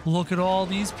 Pomni. Look at all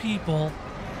these people.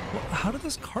 Well, how did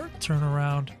this cart turn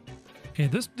around? Okay,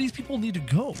 these people need to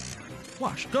go.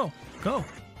 Watch, go.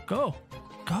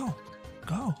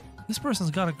 This person's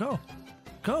gotta go.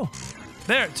 Go.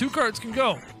 There, 2 carts can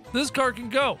go. This cart can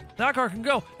go. That cart can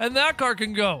go. And that cart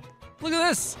can go. Look at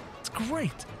this. It's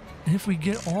great. And if we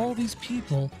get all these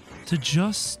people to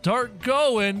just start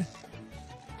going,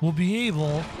 we'll be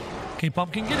able... Okay,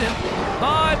 Pumpkin, get in.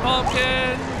 Bye,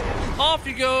 Pumpkin. Off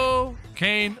you go.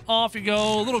 Kane, off you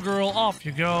go. Little girl, off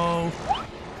you go.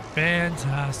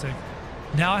 Fantastic.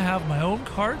 Now I have my own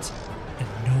cart. And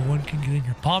no one can get in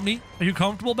here. Pomni, are you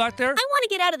comfortable back there? I want to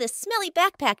get out of this smelly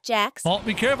backpack, Jax. Oh,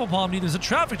 be careful, Pomni. There's a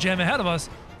traffic jam ahead of us.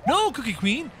 No, Cookie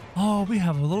Queen. Oh, we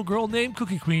have a little girl named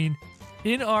Cookie Queen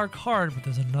in our cart, but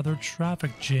there's another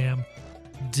traffic jam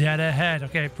dead ahead.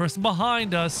 Okay, person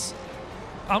behind us.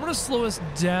 I'm going to slow us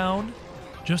down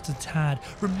just a tad.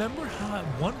 Remember how at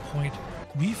one point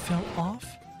we fell off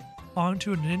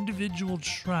onto an individual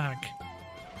track?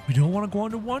 We don't want to go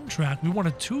onto one track. We want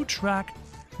a 2-track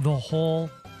the whole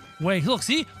way. Look,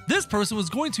 see? This person was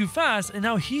going too fast, and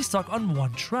now he's stuck on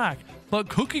one track. But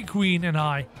Cookie Queen and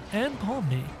I, and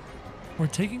Pomni, we're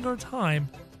taking our time,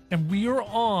 and we are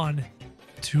on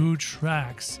 2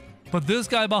 tracks. But this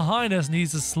guy behind us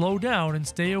needs to slow down and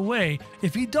stay away.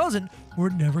 If he doesn't, we're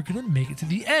never going to make it to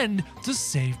the end to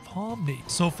save Pomni.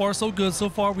 So far, so good. So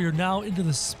far, we are now into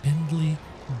the spindly,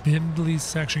 bimbly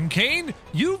section. Kane,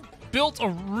 you built a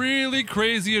really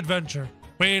crazy adventure.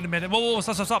 Wait a minute. Whoa,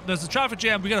 stop. There's a traffic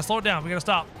jam. We gotta slow it down. We gotta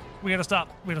stop.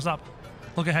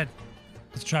 Look ahead.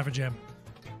 It's a traffic jam.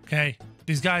 Okay.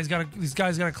 These guys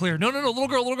gotta clear. No, little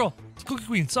girl. It's Cookie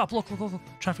Queen. Stop. Look.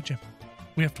 Traffic jam.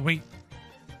 We have to wait.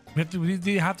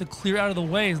 We have to clear out of the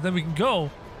way, and then we can go.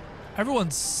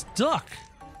 Everyone's stuck.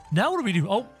 Now what do we do?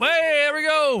 Oh, hey, there we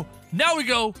go. Now we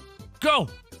go. Go.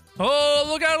 Oh,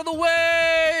 look out of the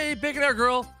way! Pick it out,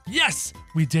 girl. Yes,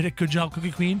 we did it. Good job,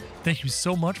 Cookie Queen. Thank you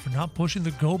so much for not pushing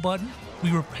the go button.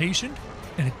 We were patient,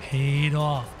 and it paid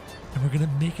off. And we're gonna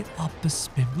make it up the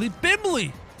Spimbly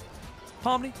Bimbly.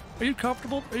 Pomni, are you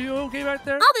comfortable? Are you okay right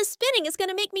there? All this spinning is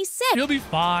gonna make me sick. You'll be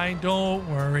fine. Don't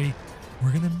worry.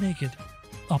 We're gonna make it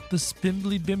up the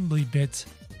Spimbly Bimbly bit.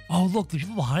 Oh, look, the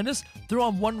people behind us, they're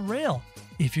on one rail.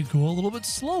 If you go a little bit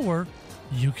slower,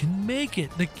 you can make it.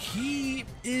 The key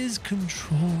is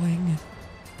controlling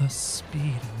the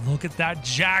speed. Look at that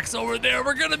Jax over there.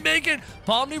 We're gonna make it.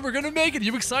 Pomni, we're gonna make it.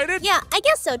 You excited? Yeah, I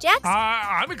guess so, Jax.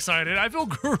 I'm excited. I feel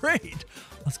great.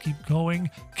 Let's keep going.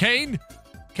 Kane,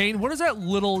 what is that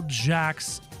little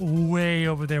Jax way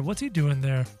over there? What's he doing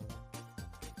there?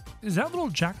 Is that little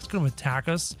Jax gonna attack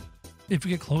us if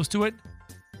we get close to it?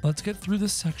 Let's get through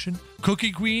this section.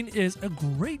 Cookie Queen is a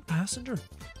great passenger.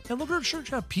 And look at her shirt.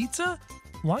 She got pizza?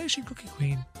 Why is she Cookie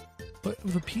Queen? But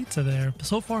with a pizza there.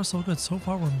 So far, so good. So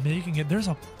far, we're making it. There's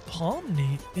a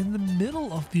Pomni in the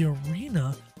middle of the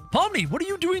arena. Pomni, what are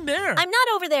you doing there? I'm not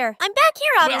over there. I'm back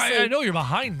here, obviously. I know you're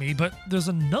behind me, but there's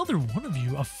another one of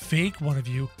you, a fake one of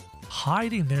you,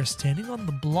 hiding there, standing on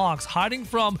the blocks, hiding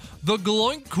from the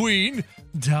Gloink Queen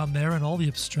down there and all the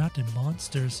abstracted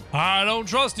monsters. I don't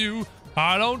trust you.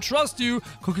 I don't trust you.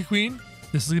 Cookie Queen,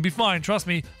 this is going to be fine. Trust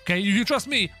me. Okay, you can trust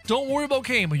me. Don't worry about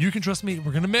Kane, but you can trust me.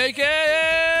 We're going to make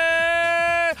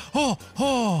it.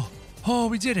 Oh,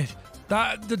 we did it.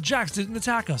 The Jax didn't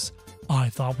attack us. I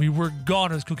thought we were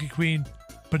goners, Cookie Queen.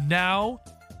 But now,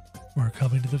 we're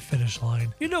coming to the finish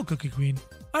line. You know, Cookie Queen,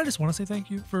 I just want to say thank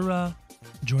you for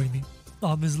joining me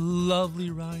on this lovely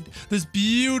ride, this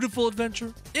beautiful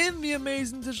adventure in the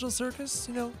amazing digital circus.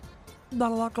 You know,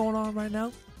 not a lot going on right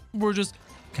now. We're just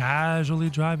casually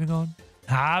driving on,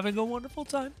 having a wonderful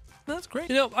time. That's great.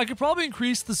 You know, I could probably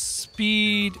increase the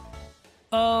speed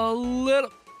a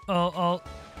little.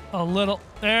 A little.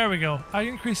 There we go. I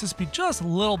increase the speed just a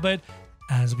little bit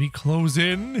as we close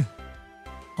in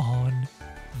on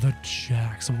the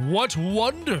Jax. What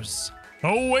wonders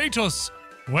await us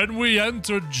when we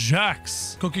enter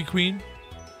Jax? Cookie Queen,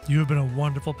 you have been a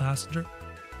wonderful passenger.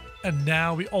 And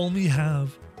now we only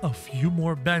have a few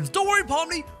more bends. Don't worry,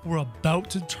 Pomni. We're about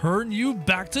to turn you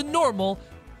back to normal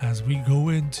as we go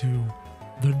into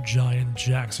the giant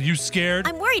Jax. Are you scared?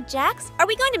 I'm worried, Jax. Are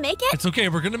we going to make it? It's okay.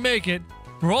 We're going to make it.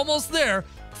 We're almost there.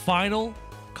 Final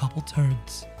couple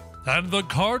turns. And the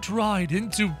cart ride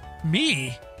into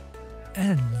me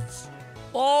ends.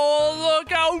 Oh,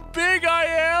 look how big I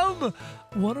am.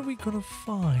 What are we going to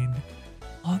find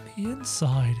on the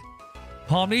inside?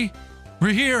 Pomni,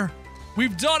 we're here.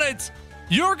 We've done it.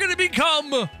 You're going to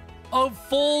become a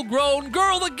full-grown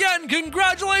girl again.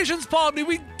 Congratulations, Pomni.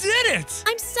 We did it.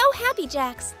 I'm so happy,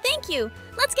 Jax. Thank you.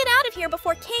 Let's get out of here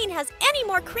before Kane has any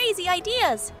more crazy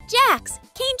ideas. Jax,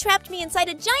 Kane trapped me inside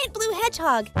a giant blue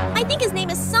hedgehog. I think his name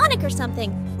is Sonic or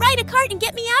something. Ride a cart and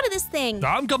get me out of this thing.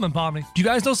 I'm coming, Pomni. Do you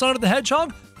guys know Sonic the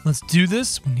Hedgehog? Let's do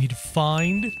this. We need to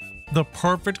find the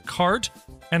perfect cart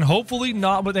and hopefully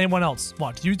not with anyone else.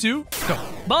 Watch, you two, go.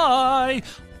 Bye.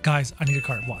 Guys, I need a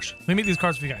cart. Watch. Let me make these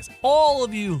carts for you guys. All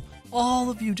of you,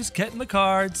 just get in the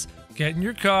carts. Get in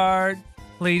your cart.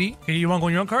 Lady, okay, you want to go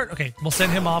in your own cart? Okay, we'll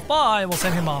send him off. Bye. We'll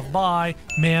send him off. Bye.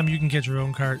 Ma'am, you can get your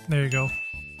own cart. There you go.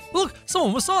 Look,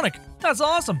 someone with Sonic. That's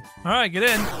awesome. All right, get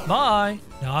in. Bye.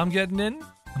 Now I'm getting in.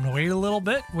 I'm going to wait a little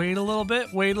bit. Wait a little bit.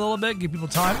 Give people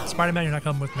time. Spider-Man, you're not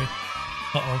coming with me.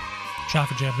 Uh-oh.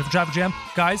 Traffic jam. We have a traffic jam.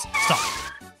 Guys, stop.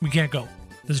 We can't go.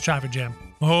 There's a traffic jam.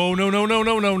 Oh,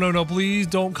 no. Please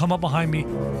don't come up behind me.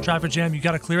 Traffic jam, you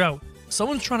got to clear out.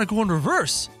 Someone's trying to go in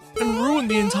reverse and ruin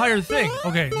the entire thing.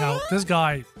 Okay, now this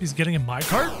guy is getting in my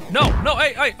cart? No,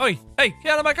 hey,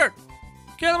 get out of my cart.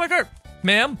 Get out of my cart.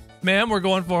 Ma'am, we're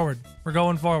going forward.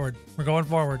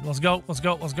 Let's go.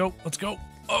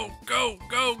 Oh, go.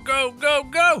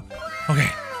 Okay,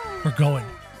 we're going.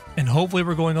 And hopefully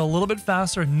we're going a little bit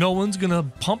faster. No one's gonna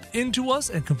pump into us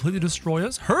and completely destroy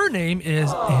us. Her name is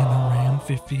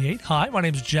AnnaRam58. Hi, my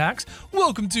name's Jax.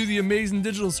 Welcome to the amazing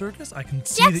digital circus. I can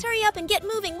see Jax, hurry up and get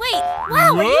moving. Wait.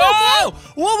 Wow, are you okay?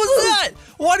 What was that?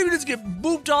 Why did we just get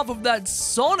booped off of that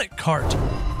Sonic cart?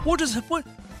 What was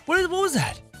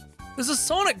that? There's a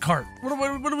Sonic cart.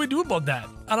 What do we do about that?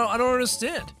 I don't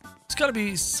understand. There's got to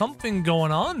be something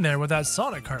going on there with that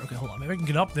Sonic cart. Okay, hold on. Maybe I can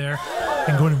get up there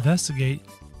and go and investigate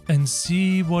and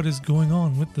see what is going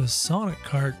on with the Sonic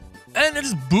cart. And it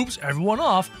just boops everyone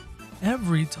off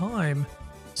every time.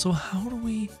 So how do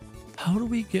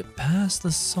we get past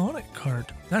the Sonic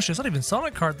cart? Actually, it's not even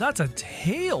Sonic cart. That's a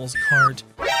Tails cart.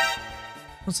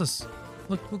 What's this?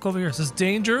 Look over here. It says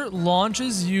danger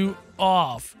launches you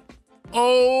off.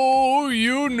 Oh,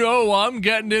 you you know I'm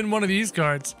getting in one of these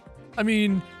carts. I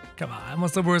mean, come on,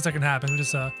 what's the worst that can happen?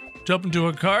 Just jump into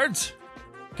a cart.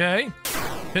 Okay.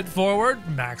 Hit forward.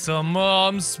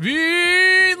 Maximum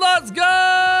speed. Let's go!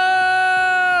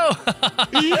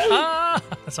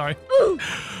 Sorry.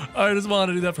 I just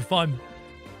wanted to do that for fun.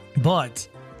 But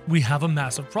we have a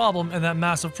massive problem, and that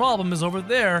massive problem is over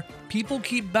there. People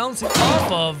keep bouncing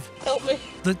off of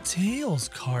the Tails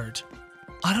cart.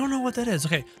 I don't know what that is.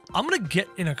 Okay, I'm gonna get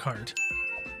in a cart,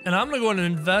 and I'm gonna go and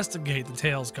investigate the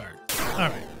Tails cart. All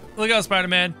right, look out,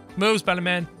 Spider-Man. Move,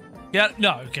 Spider-Man. Yeah,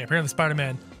 no, okay, apparently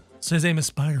Spider-Man. So his name is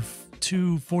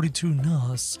Spider-242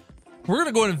 Nuss. We're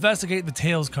gonna go and investigate the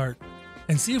Tails cart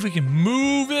and see if we can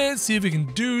move it, see if we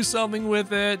can do something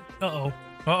with it. Uh-oh.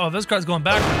 Uh-oh, this cart's going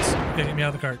backwards. Okay, get me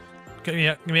out of the cart. Get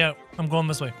me out. I'm going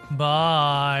this way.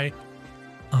 Bye.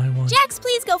 Jax,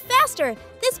 please go faster.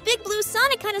 This big blue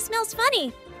Sonic kind of smells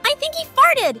funny. I think he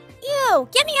farted. Ew,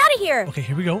 get me out of here. Okay,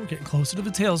 here we go. We're getting closer to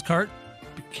the Tails cart.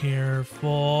 Be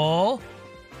careful.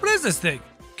 What is this thing?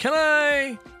 Can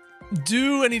I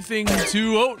do anything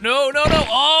to... Oh, no.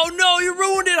 Oh, no, you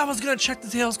ruined it. I was going to check the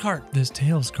Tails cart. This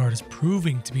Tails cart is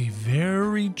proving to be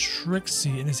very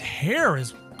tricksy, and his hair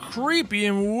is creepy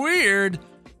and weird.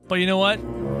 But you know what?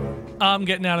 I'm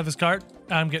getting out of this cart.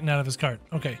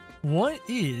 Okay, what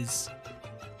is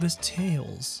this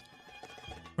Tails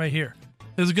right here?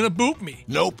 Is it gonna boop me?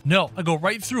 Nope. No, I go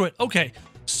right through it. Okay,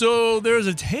 so there's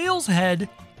a Tails head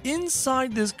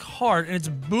inside this cart, and it's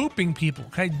booping people.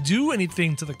 Can I do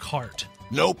anything to the cart?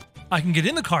 Nope. I can get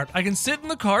in the cart. I can sit in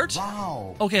the cart.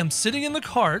 Wow. Okay, I'm sitting in the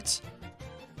cart,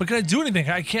 but can I do anything?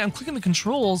 I can't. I'm clicking the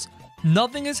controls.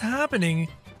 Nothing is happening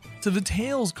to the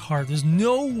Tails cart. There's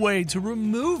no way to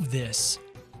remove this.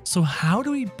 So how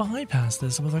do we bypass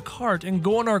this with a cart and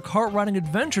go on our cart riding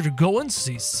adventure to go and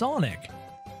see Sonic?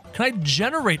 Can I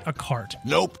generate a cart?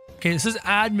 Nope. Okay, this is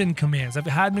admin commands. I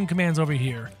have admin commands over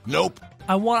here. Nope.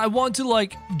 I want to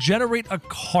like generate a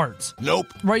cart. Nope.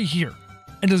 Right here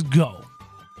and just go.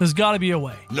 There's got to be a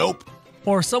way. Nope.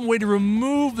 Or some way to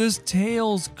remove this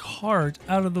Tails cart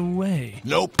out of the way.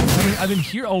 Nope. I've been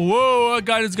here. Oh, whoa, that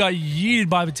guy just got yeeted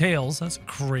by the Tails. That's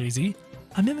crazy.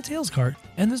 I'm in the Tails cart,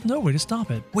 and there's no way to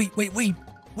stop it. Wait.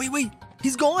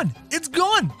 He's gone. It's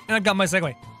gone. And I got my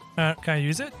Segway. Can I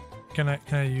use it? Can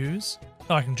I use?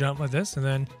 Oh, I can jump like this, and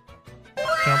then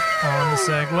jump on the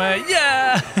Segway.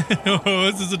 Yeah!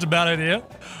 Oh, this is such a bad idea.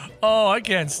 Oh, I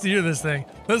can't steer this thing.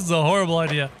 This is a horrible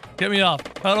idea. Get me off.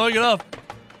 How do I get off?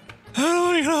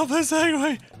 How do I get off this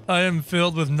Segway? I am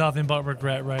filled with nothing but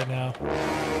regret right now.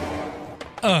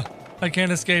 I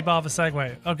can't escape off a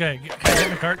Segway. Okay, can I get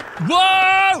in the cart?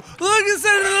 Whoa! Look, it's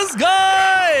into the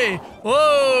sky!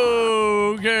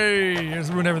 Whoa! Okay,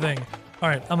 here's ruin everything. All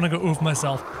right, I'm gonna go oof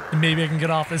myself, and maybe I can get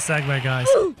off this Segway, guys.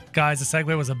 Guys, the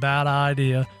Segway was a bad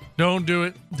idea. Don't do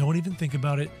it. Don't even think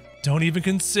about it. Don't even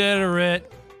consider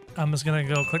it. I'm just gonna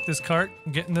go click this cart,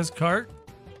 get in this cart,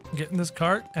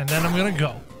 and then I'm gonna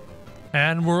go.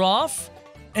 And we're off.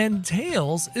 And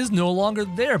Tails is no longer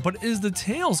there, but is the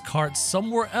Tails cart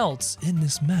somewhere else in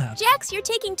this map? Jax, you're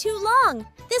taking too long.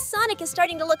 This Sonic is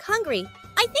starting to look hungry.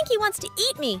 I think he wants to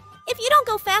eat me. If you don't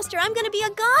go faster, I'm gonna be a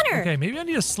goner. Okay, maybe I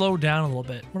need to slow down a little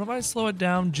bit. What if I slow it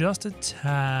down just a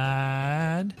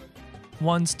tad?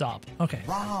 One stop. Okay.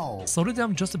 Wow. Slowed it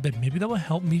down just a bit. Maybe that will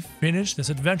help me finish this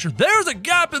adventure. There's a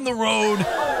gap in the road.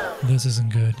 This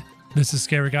isn't good. This is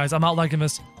scary, guys. I'm not liking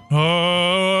this.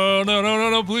 Oh,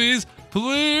 no, please.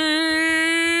 Please!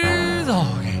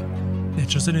 Oh, okay.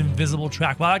 It's just an invisible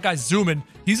track. Wow, that guy's zooming.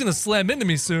 He's gonna slam into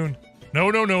me soon.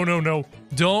 No.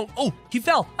 Don't. Oh, he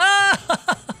fell. Ah!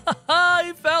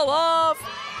 He fell off.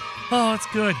 Oh, it's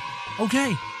good.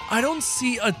 Okay. I don't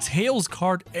see a Tails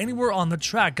cart anywhere on the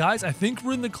track. Guys, I think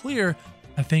we're in the clear.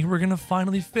 I think we're gonna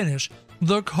finally finish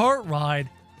the cart ride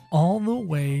all the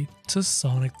way to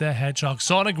Sonic the Hedgehog.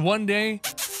 Sonic, one day,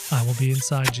 I will be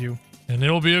inside you. And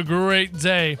it'll be a great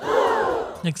day.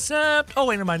 Except, oh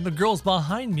wait, never mind. The girls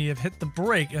behind me have hit the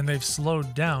brake and they've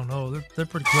slowed down. Oh, they're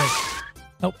pretty quick.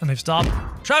 Oh, and they've stopped.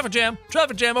 Traffic jam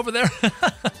over there.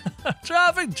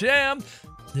 Traffic jam.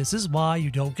 This is why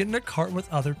you don't get in a cart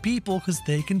with other people, because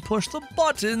they can push the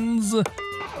buttons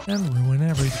and ruin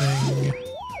everything.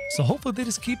 So hopefully they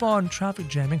just keep on traffic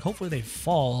jamming. Hopefully they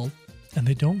fall and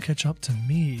they don't catch up to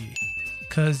me,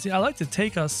 because I like to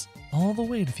take us all the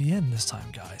way to the end this time,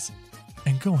 guys,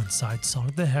 and go inside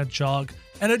Sonic the Hedgehog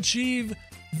and achieve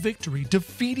victory,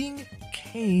 defeating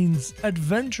Kane's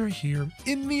adventure here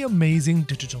in the amazing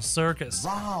digital circus.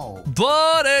 Wow.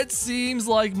 But it seems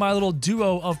like my little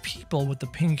duo of people with the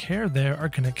pink hair there are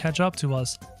gonna catch up to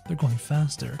us. They're going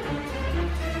faster.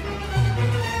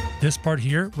 Oh, this part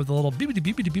here with a little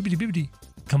beepity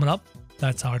coming up.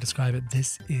 That's how I describe it.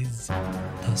 This is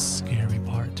the scary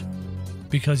part.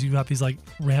 Because you got these like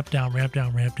ramp down, ramp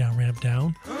down, ramp down, ramp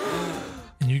down.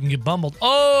 And you can get bumbled.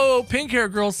 Oh, pink hair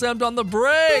girl slammed on the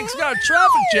brakes. We got a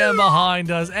traffic jam behind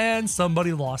us. And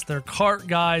somebody lost their cart,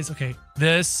 guys. Okay,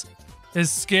 this is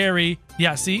scary.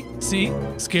 Yeah, see?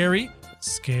 Scary.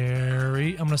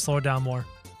 Scary. I'm going to slow it down more.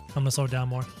 I'm going to slow it down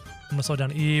more. I'm going to slow it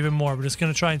down even more. We're just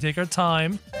going to try and take our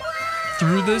time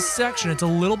through this section. It's a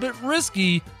little bit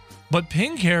risky, but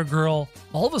pink hair girl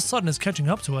all of a sudden is catching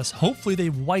up to us. Hopefully they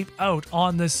wipe out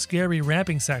on this scary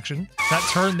ramping section. That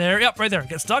turn there. Yep, right there.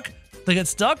 Get stuck. They get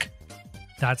stuck.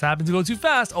 That's happened to go too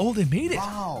fast. Oh, they made it.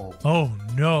 Wow. Oh,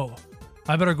 no.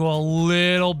 I better go a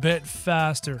little bit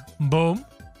faster. Boom.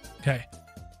 Okay.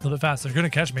 A little bit faster. They're going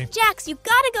to catch me. Jax, you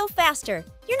gotta go faster.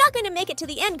 You're not gonna make it to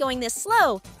the end going this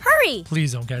slow. Hurry!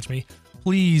 Please don't catch me.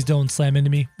 Please don't slam into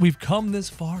me. We've come this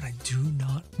far and I do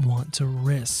not want to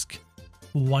risk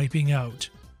wiping out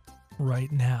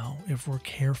right now. If we're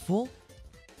careful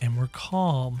and we're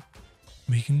calm,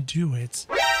 we can do it.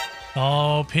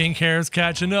 Oh, pink hair's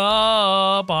catching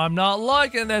up. I'm not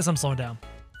liking this. I'm slowing down.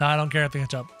 I don't care if they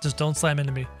catch up. Just don't slam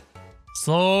into me.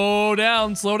 Slow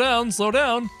down, slow down, slow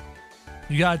down.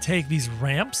 You gotta take these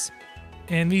ramps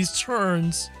and these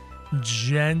turns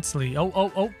gently.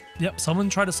 Oh. Yep, someone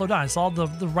tried to slow down. I saw the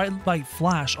right light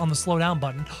flash on the slow down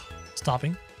button.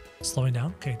 Stopping, slowing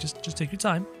down. Okay, just take your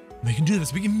time. We can do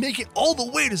this. We can make it all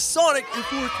the way to Sonic.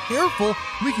 If we're careful,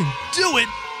 we can do it.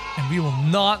 And we will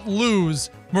not lose.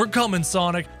 We're coming,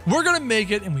 Sonic. We're gonna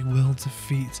make it and we will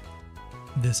defeat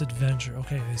this adventure.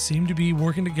 Okay, they seem to be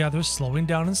working together, slowing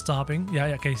down and stopping. Yeah,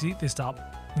 okay, see, they stop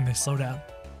and they slow down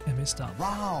and they stop.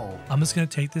 Wow. I'm just gonna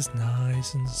take this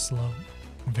nice and slow.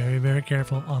 Very, very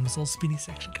careful on this little spinny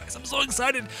section, guys. I'm so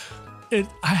excited.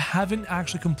 I haven't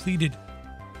actually completed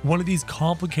one of these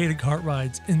complicated kart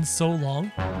rides in so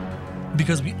long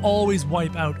because we always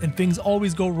wipe out and things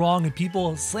always go wrong and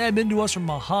people slam into us from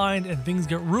behind and things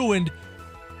get ruined.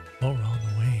 But we're on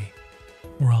the way.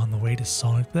 We're on the way to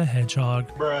Sonic the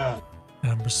Hedgehog. Bruh.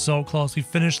 And we're so close. We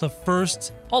finished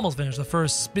almost finished the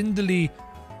first spindly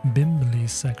bimbly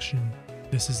section.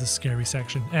 This is the scary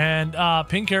section. And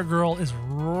pink hair girl is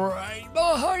right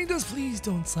behind us. Please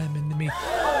don't slam into me.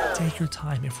 Take your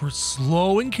time. If we're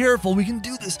slow and careful, we can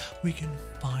do this. We can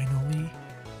finally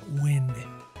win.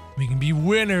 We can be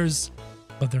winners.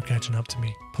 But they're catching up to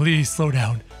me. Please slow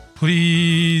down.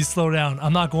 Please slow down.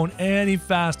 I'm not going any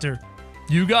faster.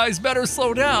 You guys better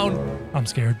slow down. I'm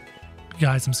scared.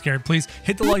 Guys, I'm scared. Please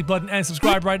hit the like button and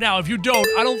subscribe right now. If you don't,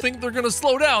 I don't think they're gonna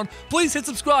slow down. Please hit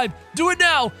subscribe. Do it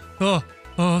now.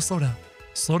 Slow down.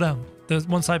 Slow down. There's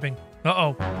one typing.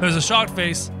 Uh-oh. There's a shocked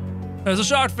face. There's a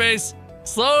shocked face.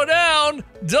 Slow down.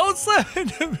 Don't slam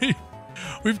into me.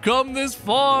 We've come this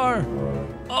far.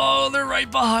 Oh, they're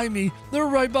right behind me. They're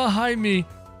right behind me.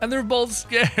 And they're both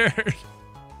scared.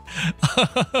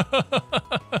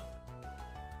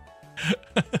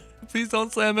 Please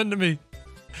don't slam into me.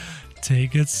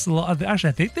 Take it slow. Actually,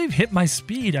 I think they've hit my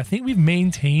speed. I think we've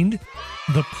maintained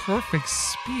the perfect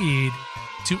speed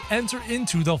to enter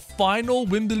into the final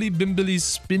Wimbly Bimbly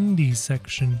Spindy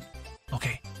section.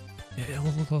 Okay. Yeah,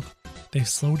 look. They've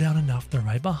slowed down enough. They're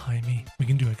right behind me. We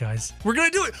can do it, guys. We're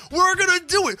gonna do it. We're gonna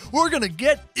do it. We're gonna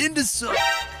get into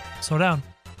Slow down.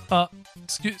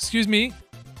 Excuse me.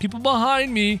 People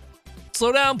behind me.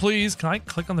 Slow down, please. Can I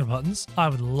click on their buttons? I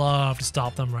would love to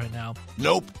stop them right now.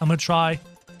 Nope. I'm gonna try.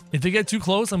 If they get too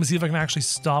close, I'm gonna see if I can actually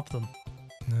stop them.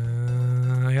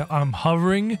 Yeah, I'm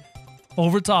hovering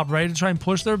over top, ready to try and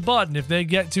push their button if they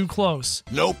get too close.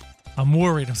 Nope. I'm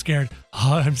worried. I'm scared.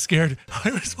 I'm scared.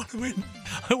 I just want to win.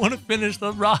 I want to finish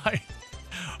the ride.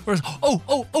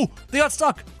 Oh, they got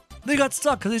stuck. They got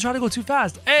stuck because they tried to go too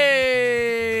fast.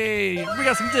 Hey, we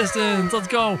got some distance. Let's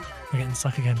go. We're getting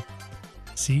stuck again.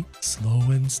 See, slow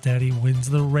and steady wins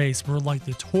the race. We're like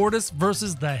the tortoise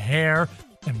versus the hare,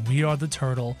 and we are the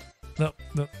turtle.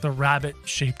 The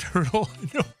rabbit-shaped turtle.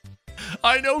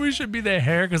 I know we should be the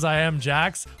hare because I am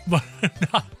Jax, but I'm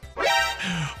not.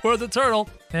 We're the turtle.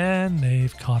 And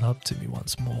they've caught up to me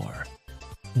once more.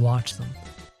 Watch them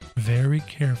very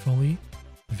carefully,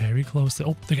 very closely.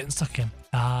 Oh, they're getting stuck again.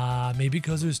 Maybe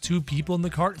because there's two people in the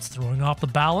cart, it's throwing off the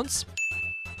balance.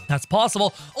 That's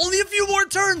possible. Only a few more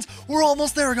turns. We're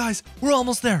almost there, guys. We're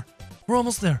almost there. We're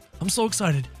almost there. I'm so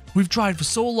excited. We've tried for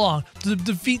so long to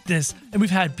defeat this, and we've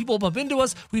had people bump into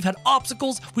us, we've had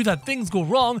obstacles, we've had things go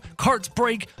wrong, carts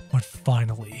break, but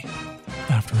finally,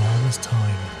 after all this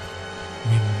time,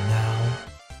 we will now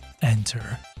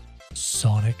enter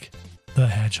Sonic the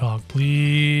Hedgehog.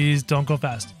 Please don't go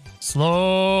fast.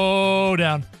 Slow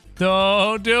down.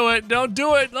 Don't do it. Don't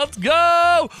do it. Let's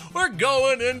go. We're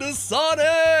going into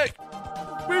Sonic.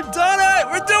 We've done it.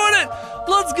 We're doing it.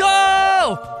 Let's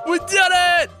go. We did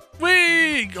it.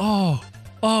 We're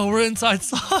inside.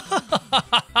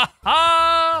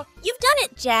 You've done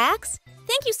it, Jax.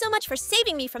 Thank you so much for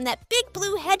saving me from that big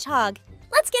blue hedgehog.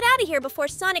 Let's get out of here before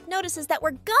Sonic notices that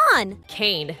we're gone.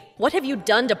 Kane, what have you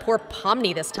done to poor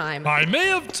Pomni this time? I may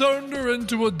have turned her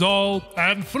into a doll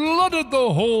and flooded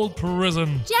the whole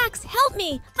prison. Jax, help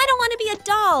me. I don't want to be a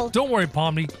doll. Don't worry,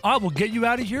 Pomni. I will get you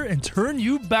out of here and turn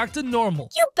you back to normal.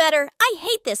 You better. I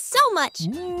hate this so much.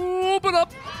 Open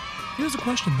up. Here's a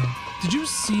question, though. Did you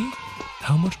see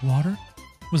how much water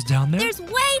was down there? There's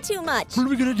way too much. What are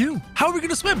we gonna do? How are we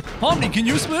gonna swim? Pomni, can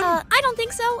you swim? I don't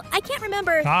think so. I can't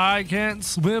remember. I can't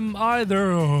swim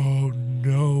either. Oh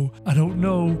no. I don't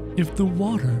know if the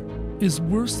water is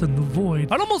worse than the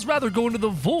void. I'd almost rather go into the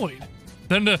void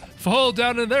than to fall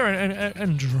down in there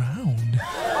and drown.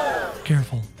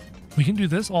 Careful. We can do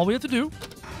this. All we have to do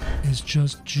is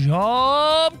just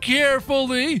jump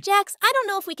carefully. Jax, I don't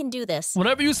know if we can do this.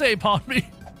 Whatever you say, Pomni.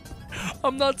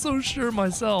 I'm not so sure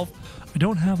myself. I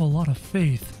don't have a lot of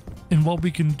faith in what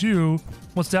we can do.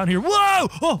 What's down here?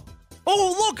 Whoa!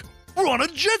 Oh, look! We're on a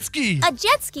jet ski! A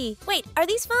jet ski? Wait, are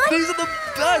these fun? These are the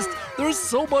best! They're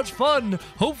so much fun!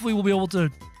 Hopefully we'll be able to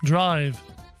drive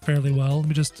fairly well. Let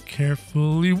me just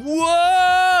carefully...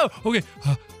 Whoa! Okay.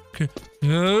 Okay.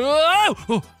 I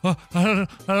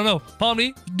don't know.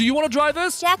 Pomni, do you want to drive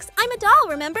this? Jax, I'm a doll,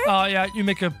 remember? Yeah, you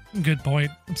make a good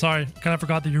point. I'm sorry. Kind of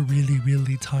forgot that you're really,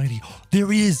 really tiny.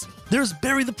 There's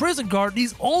Barry the prison guard, and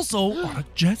he's also on a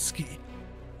jet ski.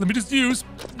 Let me just use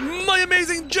my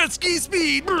amazing jet ski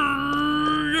speed.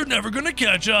 You're never gonna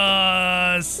catch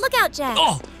us. Look out, Jax.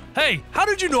 Oh, hey, how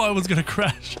did you know I was gonna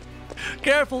crash?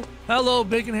 Careful. Hello,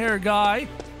 bacon hair guy.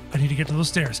 I need to get to those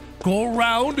stairs. Go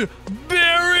around,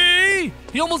 Barry!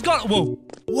 He almost got it. Whoa.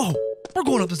 We're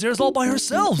going up the stairs all by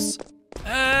ourselves.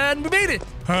 And we made it.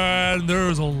 And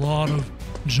there's a lot of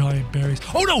giant berries.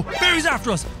 Oh no, Barry's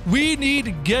after us. We need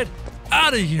to get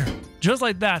out of here. Just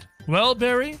like that. Well,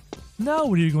 Barry, now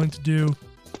what are you going to do?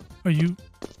 Are you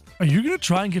going to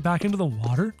try and get back into the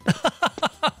water?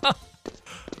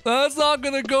 That's not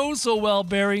going to go so well,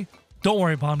 Barry. Don't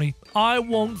worry, Pomni. I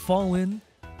won't fall in.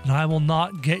 And I will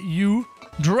not get you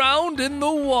drowned in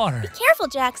the water. Be careful,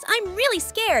 Jax. I'm really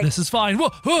scared. This is fine.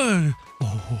 Whoa.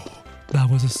 Oh, that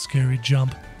was a scary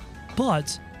jump.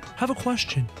 But I have a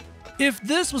question. If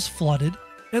this was flooded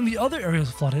and the other area was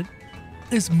flooded,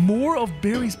 is more of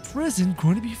Barry's prison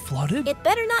going to be flooded? It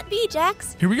better not be,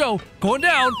 Jax. Here we go. Going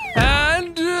down.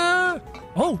 And,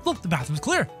 oh, look, the bathroom's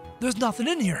clear. There's nothing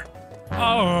in here.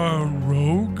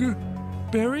 Rogue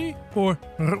Barry? Or,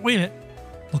 wait a minute.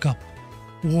 Look up.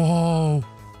 Whoa,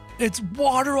 it's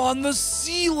water on the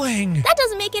ceiling. That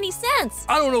doesn't make any sense.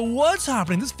 I don't know what's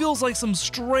happening. This feels like some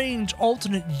strange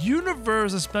alternate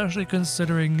universe, especially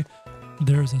considering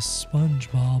there's a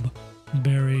SpongeBob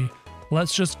Barry.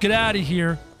 Let's just get out of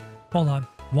here. Hold on.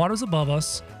 Water's above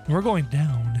us. We're going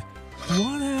down.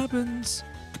 What happens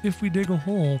if we dig a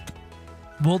hole?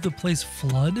 Will the place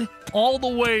flood all the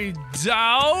way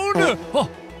down?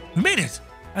 Oh, we made it.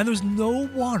 And there's no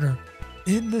water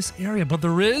in this area, but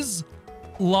there is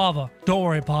lava. Don't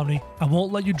worry, Pomni. I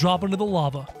won't let you drop into the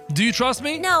lava. Do you trust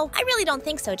me? No, I really don't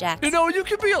think so, Jax. You know, you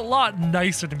can be a lot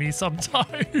nicer to me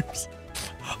sometimes.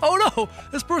 Oh no,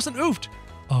 this person oofed.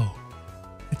 Oh,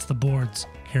 it's the boards.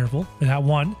 Careful. That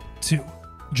 1, 2.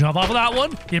 Jump off of that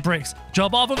one. It breaks.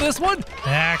 Jump off of this one.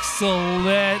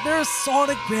 Excellent. There's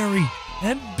Sonic Barry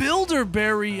and Builder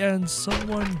Barry and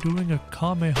someone doing a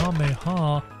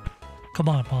Kamehameha. Come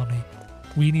on, Pomni.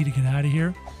 We need to get out of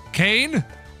here. Kane,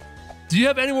 do you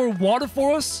have any more water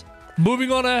for us? Moving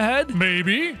on ahead?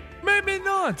 Maybe. Maybe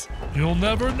not. You'll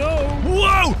never know.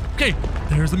 Whoa! Okay,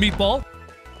 there's the meatball.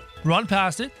 Run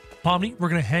past it. Pomni, we're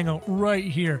going to hang out right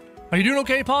here. Are you doing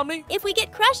okay, Pomni? If we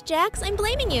get crushed, Jax, I'm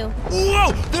blaming you.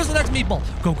 Whoa! There's the next meatball.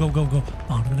 Go, go, go, go.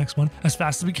 On to the next one as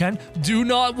fast as we can. Do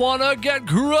not want to get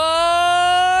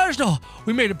crushed. Oh,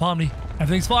 we made it, Pomni.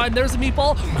 Everything's fine. There's the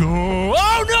meatball. Go.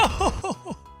 Oh, no!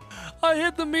 I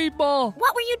hit the meatball.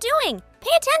 What were you doing?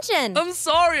 Pay attention. I'm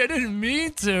sorry, I didn't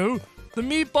mean to. The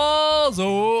meatballs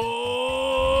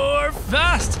are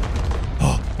fast.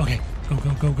 Oh, okay. Go,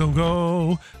 go, go, go,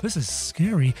 go. This is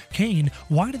scary. Kane,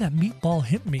 why did that meatball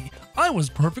hit me? I was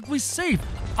perfectly safe.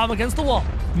 I'm against the wall.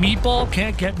 Meatball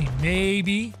can't get me.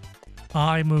 Maybe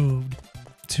I moved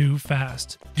too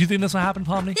fast. Do you think this will happen,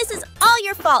 Pomni? This is all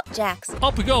your fault, Jax.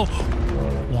 Up we go.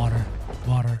 Water.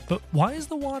 But why is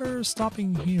the water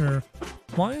stopping here?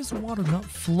 Why is the water not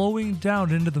flowing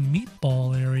down into the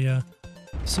meatball area?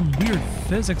 Some weird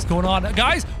physics going on.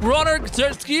 Guys, we're on our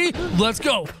jet ski. Let's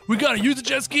go. We gotta use the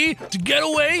jet ski to get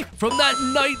away from that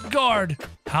night guard.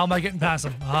 How am I getting past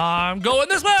him? I'm going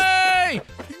this way.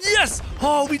 Yes.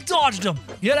 Oh, we dodged him.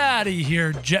 Get out of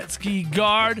here, jet ski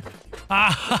guard.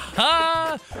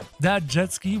 That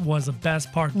jet ski was the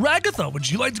best part. Ragatha, would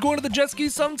you like to go into the jet ski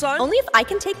sometime? Only if I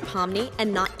can take Pomni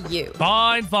and not you.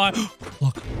 Fine, fine.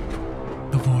 Look,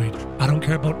 the void. I don't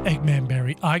care about Eggman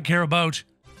Berry. I care about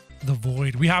the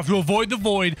void. We have to avoid the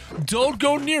void. Don't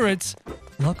go near it.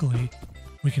 Luckily,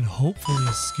 we can hopefully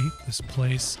escape this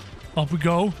place. Up we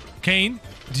go. Kane,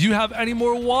 do you have any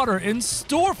more water in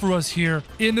store for us here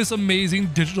in this amazing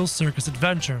digital circus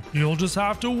adventure? You'll just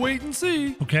have to wait and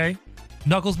see, okay?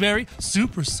 Knucklesberry,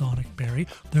 Supersonic Berry.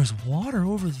 There's water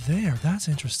over there. That's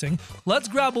interesting. Let's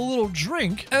grab a little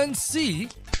drink and see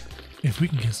if we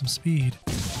can get some speed.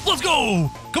 Let's go!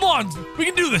 Come on, we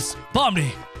can do this.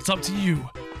 Pomni, it's up to you.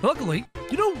 Luckily,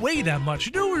 you don't weigh that much.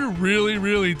 You know you're really,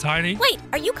 really tiny. Wait,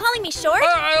 are you calling me short?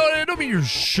 I don't mean you're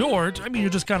short. I mean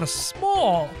you're just kind of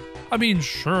small. I mean,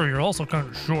 sure, you're also kind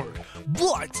of short,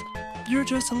 but you're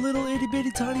just a little itty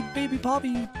bitty tiny baby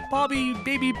Bobby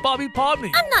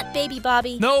Pomni. I'm not baby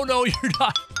Bobby. No, you're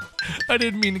not. I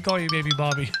didn't mean to call you baby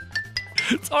Bobby.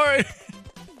 It's all right.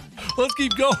 Let's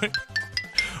keep going.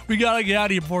 We gotta get out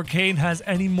of here before Kane has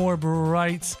any more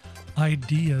bright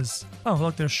ideas. Oh,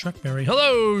 look, there's Shrekberry.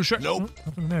 Hello, Shrek. Nope. Oh,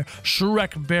 nothing there.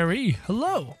 Shrekberry.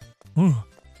 Hello. Ooh,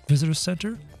 visitor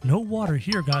center. No water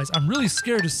here, guys. I'm really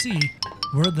scared to see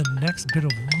where the next bit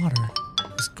of water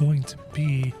is going to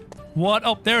be. What?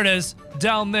 Oh, there it is.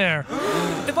 Down there.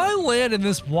 If I land in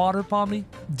this water, Pomni,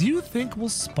 do you think we'll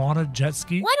spawn a jet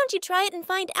ski? Why don't you try it and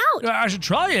find out? I should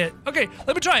try it. Okay,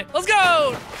 let me try it. Let's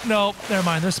go. No, never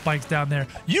mind. There's spikes down there.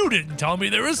 You didn't tell me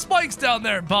there were spikes down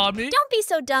there, Pomni. Don't be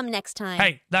so dumb next time.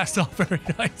 Hey, that's not very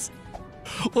nice.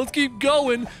 Let's keep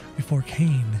going before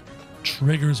Kane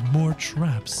triggers more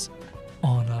traps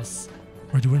on us.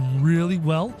 We're doing really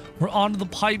well. We're on to the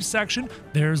pipe section.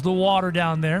 There's the water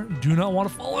down there. Do not want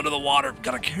to fall into the water.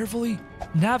 Gotta carefully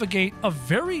navigate a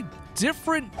very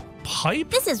different pipe.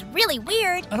 This is really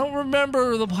weird. I don't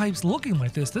remember the pipes looking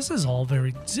like this. This is all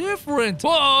very different.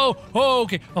 Whoa! Oh,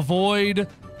 okay. Avoid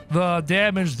the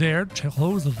damage there.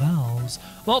 Close the valves.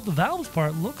 Well, the valves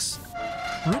part looks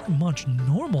pretty much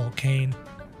normal, Kane.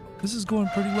 This is going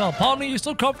pretty well. Pomni, you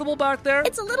still comfortable back there?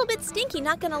 It's a little bit stinky,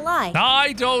 not gonna lie.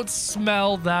 I don't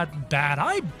smell that bad.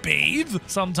 I bathe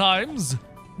sometimes,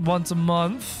 once a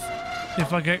month,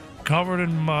 if I get covered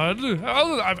in mud.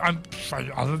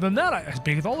 Other than that, I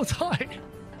bathe all the time.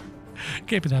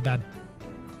 Can't be that bad.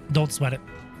 Don't sweat it.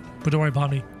 But don't worry,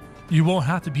 Pomni. You won't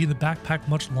have to be in the backpack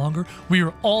much longer. We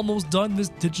are almost done this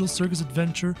digital circus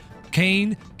adventure.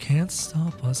 Kane can't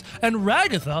stop us. And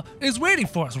Ragatha is waiting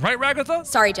for us, right, Ragatha?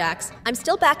 Sorry, Jax. I'm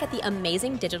still back at the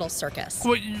amazing digital circus.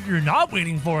 Wait, you're not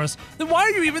waiting for us. Then why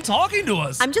are you even talking to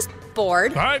us? I'm just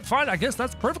bored. All right, fine. I guess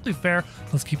that's perfectly fair.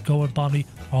 Let's keep going, Pomni.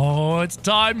 Oh, it's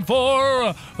time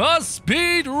for a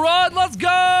speed run. Let's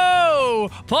go!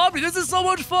 Pomni, this is so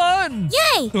much fun.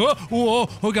 Yay! Whoa,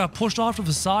 got pushed off to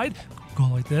the side. Go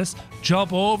like this,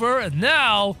 jump over, and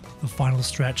now the final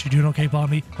stretch. You doing okay,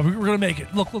 Pomni? We're gonna make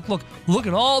it. Look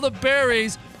at all the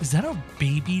berries. Is that a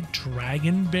baby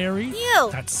dragon berry? Ew.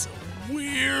 That's so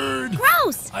weird.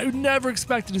 Gross. I never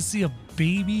expected to see a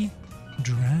baby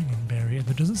dragon berry, and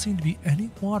there doesn't seem to be any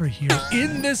water here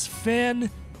in this fan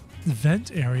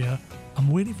vent area.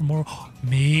 I'm waiting for more.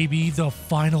 Maybe the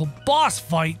final boss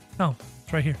fight. Oh,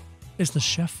 it's right here. It's the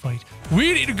chef fight.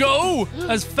 We need to go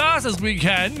as fast as we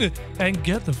can and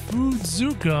get the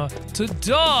Fruitzuka to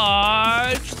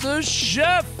dodge the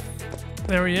chef.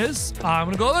 There he is. I'm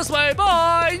gonna go this way.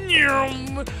 Bye.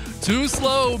 Too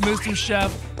slow, Mr.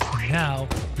 Chef. And now,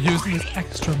 using this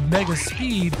extra mega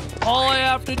speed, all I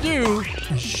have to do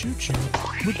is shoot you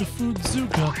with the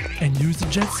Fruitzuka and use the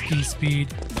jet ski speed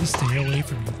to stay away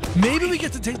from you. Maybe we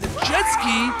get to take the jet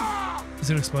ski. Is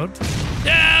it explode?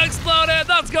 Yeah, exploded!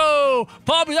 Let's go!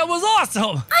 Pomni, that was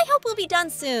awesome! I hope we'll be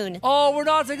done soon. Oh, we're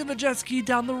not taking the jet ski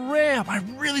down the ramp. I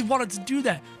really wanted to do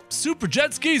that. Super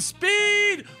jet ski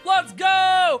speed! Let's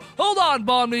go! Hold on,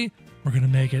 Pomni. We're gonna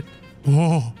make it.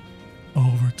 Whoa!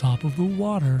 Over top of the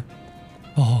water.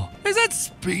 Oh, is that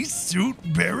spacesuit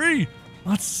Barry?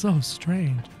 That's so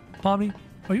strange. Pomni,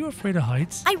 are you afraid of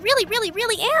heights? I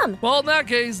really am. Well, in that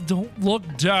case, don't look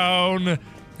down.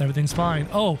 Everything's fine.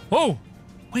 Oh,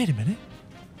 wait a minute.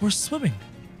 We're swimming.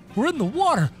 We're in the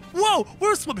water. Whoa,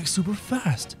 we're swimming super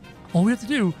fast. All we have to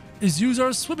do is use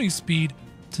our swimming speed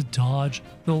to dodge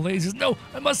the lasers. No,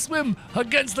 I must swim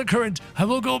against the current. I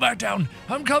will go back down.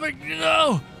 I'm coming.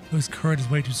 No, this current is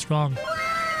way too strong.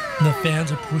 The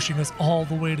fans are pushing us all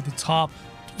the way to the top.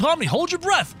 Pomni, hold your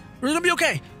breath. We're gonna be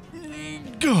okay.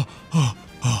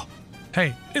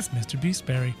 Hey, it's Mr.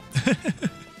 Beastberry.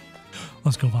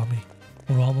 Let's go, Pomni.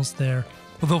 We're almost there.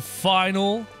 The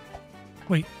final...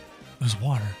 Wait, there's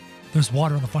water. There's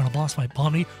water on the final boss fight.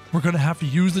 Pomni, we're gonna have to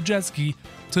use the jet ski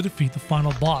to defeat the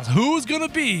final boss. Who's gonna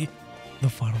be the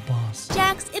final boss?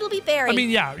 Jax, it'll be Barry. I mean,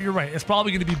 yeah, you're right. It's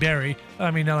probably gonna be Barry.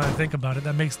 I mean, now that I think about it,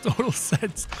 that makes total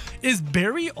sense. Is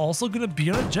Barry also gonna be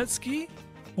on a jet ski?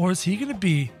 Or is he gonna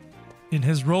be in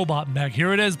his robot mech?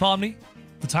 Here it is, Pomni.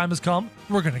 The time has come.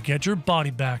 We're gonna get your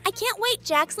body back. I can't wait,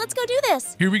 Jax. Let's go do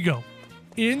this. Here we go.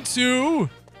 Into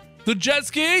the jet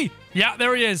ski. Yeah,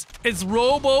 there he is. It's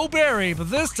Robo Barry, but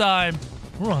this time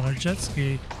we're on a jet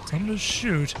ski. So I'm gonna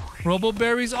shoot Robo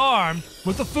Barry's arm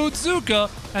with the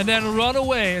Futsuka and then run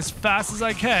away as fast as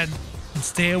I can and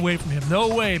stay away from him.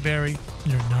 No way, Barry.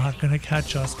 You're not gonna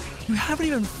catch us. You haven't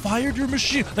even fired your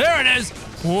machine. There it is.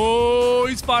 Whoa,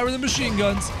 he's firing the machine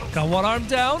guns. Got one arm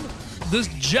down. This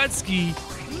jet ski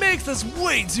makes this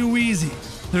way too easy.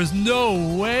 There's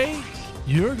no way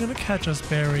you're gonna catch us,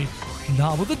 Barry.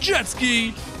 Not with a jet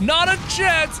ski. Not a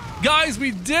jet. Guys,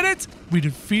 we did it. We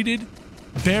defeated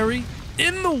Barry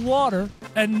in the water,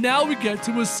 and now we get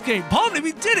to escape. Pomni,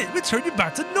 we did it. We turned you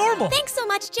back to normal. Thanks so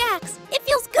much, Jax. It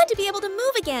feels good to be able to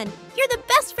move again. You're the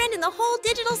best friend in the whole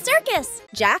digital circus.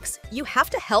 Jax, you have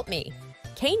to help me.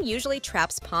 Kane usually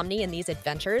traps Pomni in these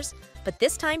adventures, but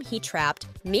this time he trapped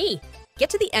me. Get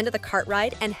to the end of the cart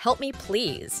ride and help me,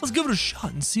 please. Let's give it a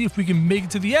shot and see if we can make it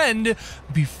to the end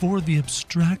before the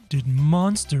abstracted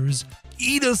monsters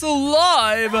eat us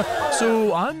alive.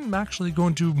 So I'm actually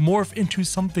going to morph into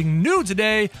something new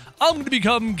today. I'm going to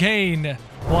become Kane.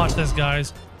 Watch this,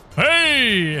 guys.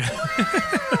 Hey!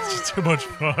 It's too much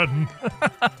fun.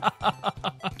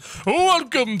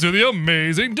 Welcome to the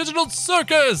amazing digital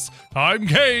circus. I'm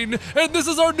Kane, and this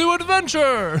is our new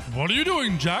adventure. What are you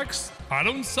doing, Jax? I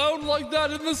don't sound like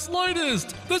that in the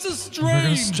slightest. This is strange. We're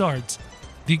going to start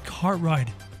the cart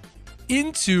ride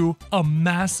into a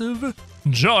massive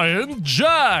giant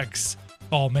Jax.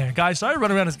 Oh man, guys, so I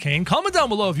run around as Kane. Comment down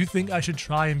below if you think I should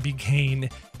try and be Kane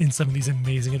in some of these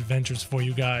amazing adventures for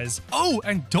you guys. Oh,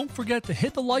 and don't forget to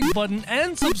hit the like button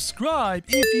and subscribe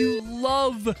if you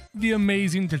love the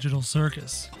amazing digital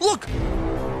circus. Look,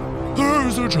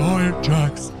 there's a giant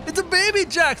Jax. It's a baby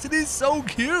Jax. It is so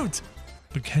cute.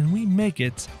 But can we make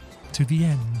it to the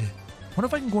end? What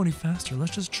if I can go any faster?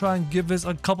 Let's just try and give this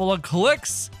a couple of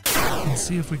clicks and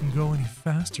see if we can go any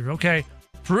faster. Okay,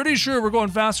 pretty sure we're going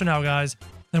faster now, guys.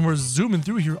 And we're zooming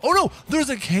through here. Oh no, there's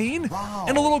a Kane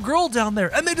and a little girl down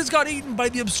there. And they just got eaten by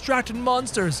the abstracted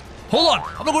monsters. Hold on,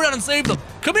 I'm gonna go down and save them.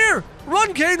 Come here,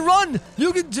 run, Kane, run.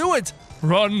 You can do it.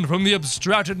 Run from the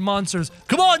abstracted monsters.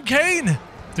 Come on, Kane.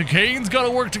 The Kanes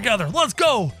gotta work together. Let's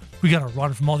go. We gotta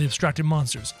run from all the abstracted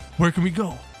monsters. Where can we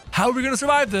go? How are we gonna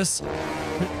survive this?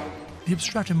 The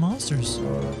abstracted monsters.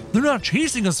 They're not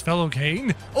chasing us, fellow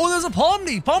Kane. Oh, there's a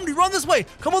Pomni. Pomni, run this way.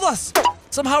 Come with us.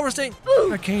 Somehow we're staying.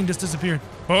 That Kane just disappeared.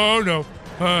 Oh no.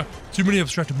 Too many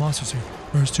abstracted monsters here.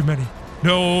 There's too many.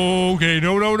 No, okay,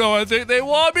 no. I think they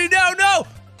want me now. No!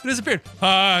 It disappeared.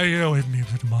 Get away from me,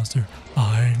 abstracted monster.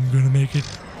 I'm gonna make it.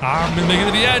 I'm gonna make it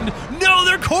to the end. No,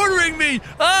 they're cornering me.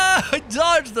 I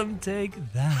dodged them. Take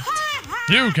that.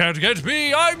 You can't get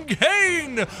me. I'm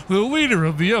Kane, the leader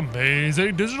of the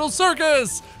amazing digital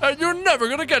circus, and you're never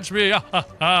gonna catch me.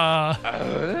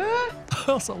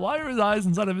 Also, why are his eyes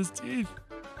inside of his teeth?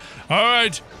 All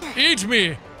right, eat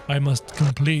me. I must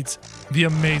complete the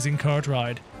amazing cart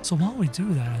ride. So while we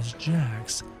do that as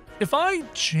Jax, if I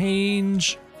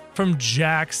change from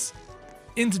Jax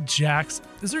into Jax,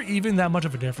 is there even that much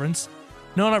of a difference?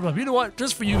 No, not really. You know what?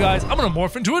 Just for you guys, I'm gonna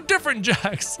morph into a different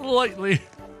Jax, slightly.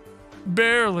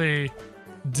 Barely.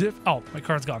 Oh, my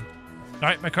card's gone. All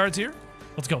right, my card's here.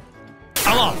 Let's go.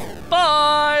 I'm off.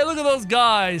 Bye. Look at those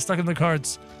guys stuck in the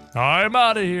cards. I'm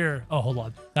out of here. Oh, hold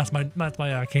on. That's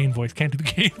my Kane voice. Can't do the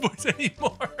Kane voice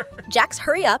anymore. Jax,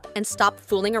 hurry up and stop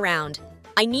fooling around.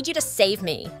 I need you to save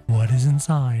me. What is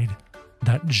inside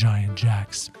that giant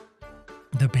Jax?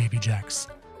 The baby Jax.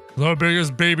 The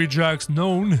biggest baby Jax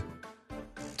known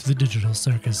to the digital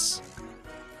circus.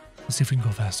 Let's see if we can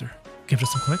go faster. Give it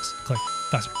some clicks. Click.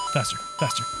 Faster.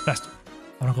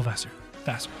 I want to go faster.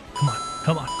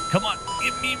 Come on.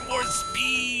 Give me more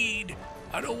speed.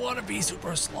 I don't want to be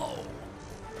super slow.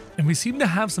 And we seem to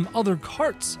have some other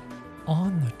carts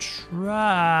on the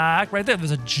track. Right there.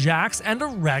 There's a Jax and a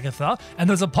Ragatha. And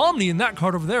there's a Pomni in that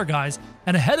cart over there, guys.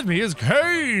 And ahead of me is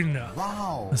Kane.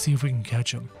 Wow. Let's see if we can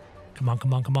catch him. Come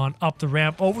on. Up the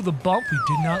ramp, over the bump. We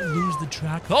did not lose the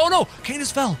track. Oh no, Kane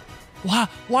just fell.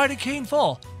 Why did Kane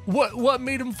fall? What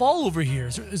made him fall over here?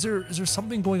 Is there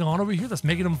something going on over here that's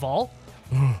making him fall?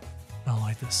 Ugh, I don't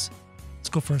like this. Let's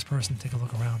go first person, take a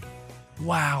look around.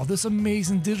 Wow, this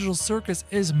amazing digital circus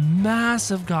is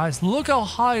massive, guys. Look how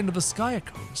high into the sky it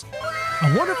goes.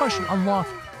 I wonder if I should unlock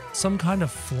some kind of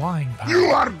flying power. You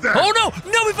are dead! Oh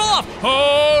no! No, we fell off!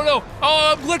 Oh no!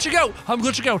 Oh, I'm glitching out! I'm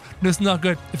glitching out! This is not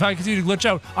good. If I continue to glitch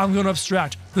out, I'm gonna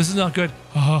abstract. This is not good.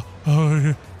 But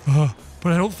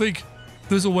I don't think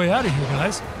there's a way out of here,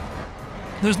 guys.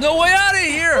 There's no way out of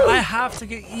here! I have to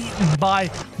get eaten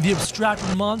by the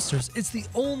abstracted monsters. It's the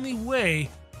only way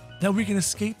that we can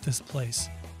escape this place.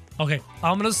 Okay,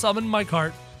 I'm gonna summon my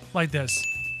cart like this.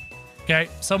 Okay,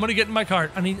 somebody get in my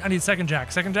cart. I need second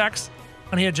Jax. Second Jax?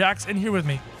 I need a Jax in here with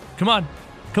me. Come on.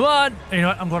 Come on. And you know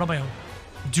what? I'm going on my own.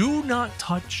 Do not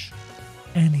touch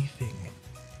anything.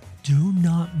 Do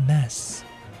not mess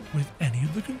with any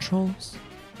of the controls.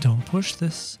 Don't push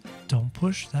this. Don't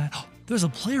push that. There's a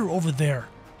player over there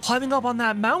climbing up on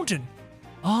that mountain.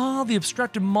 Oh, the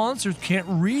abstracted monsters can't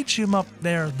reach him up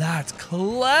there. That's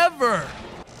clever.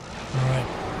 All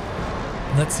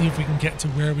right. Let's see if we can get to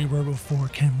where we were before.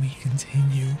 Can we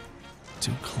continue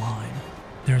to climb?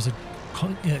 There's a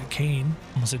Cane.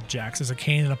 Almost a Jax. There's a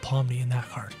Cane and a Pomni in that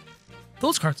cart.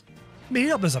 Those carts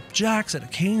made up. There's a Jax and a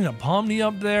Cane and a Pomni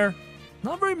up there.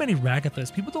 Not very many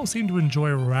Ragathas. People don't seem to enjoy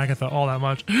Ragatha all that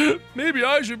much. Maybe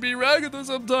I should be Ragatha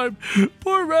sometime.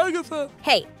 Poor Ragatha.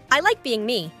 Hey, I like being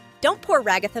me. Don't poor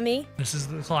Ragatha me. This is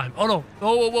the climb. Oh no.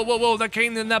 Oh, whoa. That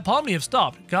Cane and that Pomni have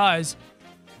stopped. Guys,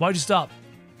 why'd you stop?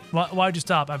 Why'd you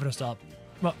stop? I better stop.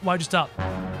 Why'd you stop?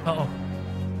 Uh-oh.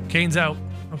 Cane's out.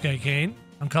 Okay, Cane.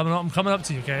 I'm coming up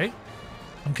to you, okay?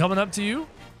 I'm coming up to you.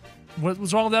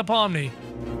 What's wrong with that Pomni?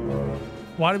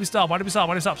 Why did we stop? Why did we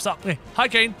stop? Stop. Hey, hi,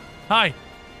 Cane. Hi.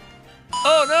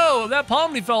 Oh no, that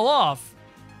Pomni fell off.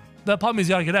 That Pomni's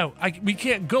gotta get out. We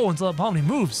can't go until that Pomni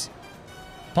moves.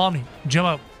 Pomni, jump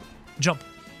out. Jump,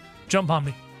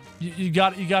 Pomni. You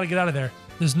gotta get out of there.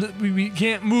 We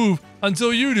can't move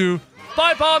until you do.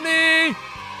 Bye, Pomni.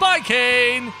 Bye,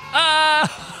 Cane.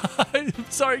 I'm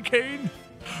sorry, Cane.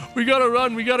 We gotta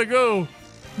run. We gotta go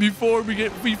before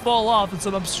we fall off and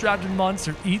some abstracted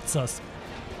monster eats us.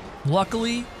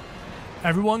 Luckily,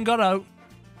 everyone got out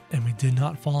and we did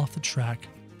not fall off the track.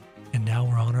 And now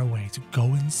we're on our way to go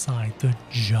inside the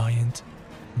giant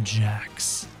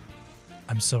Jax.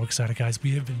 I'm so excited, guys.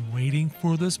 We have been waiting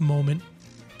for this moment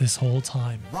this whole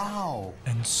time. Wow.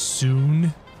 And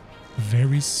soon,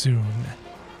 very soon,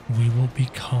 we will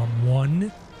become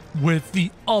one with the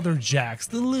other Jax,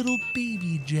 the little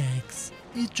baby Jax.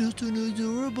 It's just an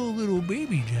adorable little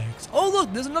baby Jax. Oh,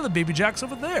 look, there's another baby Jax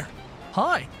over there.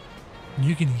 Hi. And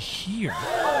you can hear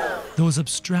those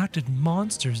abstracted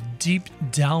monsters deep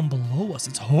down below us.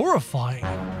 It's horrifying.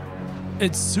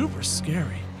 It's super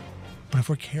scary. But if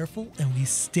we're careful and we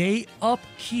stay up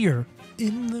here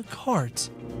in the cart,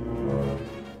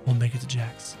 we'll make it to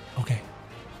Jax. Okay,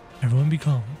 everyone be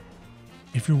calm.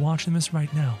 If you're watching this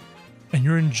right now and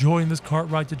you're enjoying this cart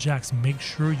ride to Jax, make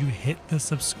sure you hit the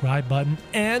subscribe button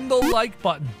and the like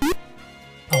button.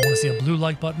 I want to see a blue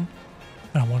like button,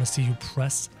 and I want to see you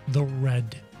press the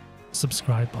red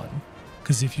subscribe button.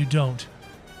 Because if you don't,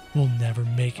 we'll never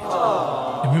make it.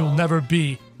 And we will never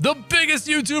be the biggest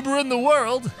YouTuber in the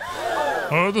world.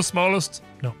 Or the smallest.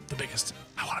 No, the biggest.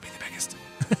 I want to be the biggest.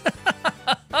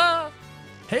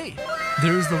 Hey,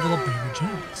 there's the little baby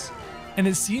Jax. And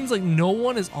it seems like no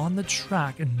one is on the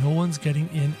track and no one's getting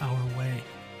in our way.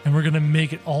 And we're going to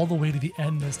make it all the way to the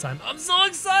end this time. I'm so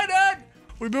excited!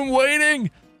 We've been waiting.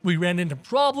 We ran into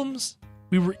problems.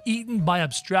 We were eaten by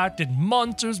abstracted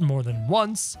monsters more than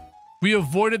once. We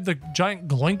avoided the giant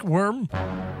gloink worm.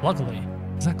 Luckily,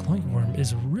 because that gloink worm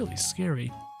is really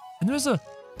scary. And there's a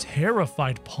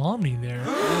terrified Pomni there,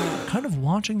 kind of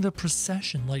watching the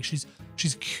procession. Like she's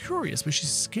curious, but she's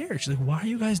scared. She's like, why are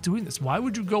you guys doing this? Why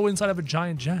would you go inside of a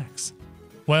giant Jax?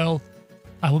 Well,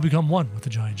 I will become one with the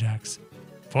giant Jax.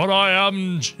 For I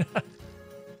am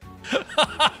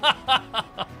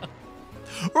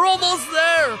We're almost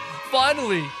there!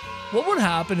 Finally! What would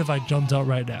happen if I jumped out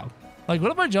right now? Like,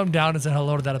 what if I jumped down and said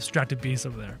hello to that abstracted beast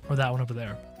over there? Or that one over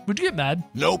there? Would you get mad?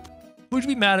 Nope. Would you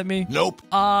be mad at me? Nope.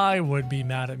 I would be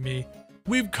mad at me.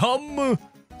 We've come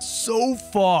so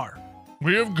far.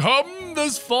 We have come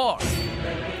this far.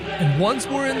 And once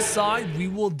we're inside, we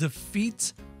will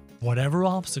defeat whatever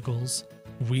obstacles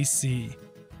we see.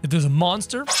 If there's a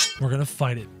monster, we're gonna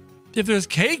fight it. If there's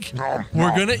cake,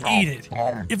 we're gonna eat it.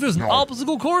 If there's an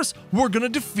obstacle course, we're gonna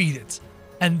defeat it.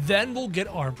 And then we'll get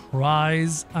our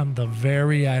prize on the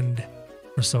very end.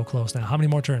 We're so close now. How many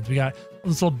more turns? We got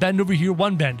this little bend over here,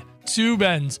 1 bend, 2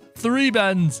 bends, 3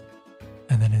 bends.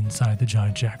 And then inside the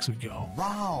giant Jax we go.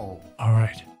 Wow. All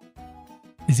right.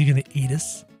 Is he gonna eat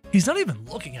us? He's not even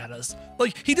looking at us.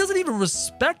 Like, he doesn't even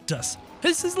respect us.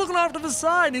 He's looking off to the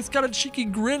side and he's got a cheeky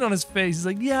grin on his face. He's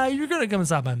like, yeah, you're gonna come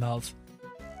inside my mouth.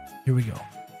 Here we go.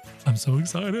 I'm so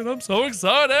excited. I'm so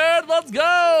excited. Let's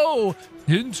go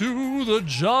into the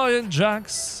giant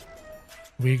Jax.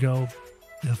 We go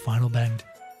to the final bend.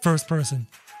 First person.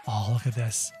 Oh, look at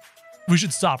this. We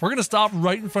should stop. We're going to stop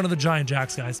right in front of the giant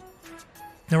Jax, guys.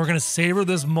 Then we're going to savor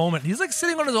this moment. He's like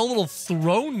sitting on his own little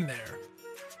throne there.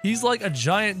 He's like a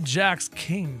giant Jax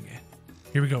king.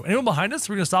 Here we go. Anyone behind us?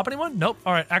 We're going to stop anyone? Nope.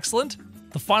 All right. Excellent.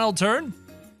 The final turn.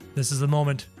 This is the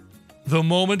moment. The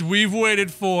moment we've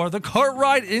waited for. The cart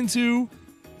ride into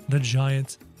the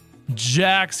giant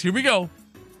Jax. Here we go.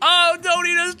 Oh, don't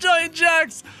eat us, giant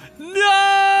Jax.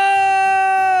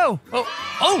 No!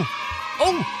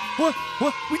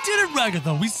 What? We did it,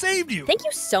 Ragatha. We saved you. Thank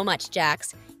you so much,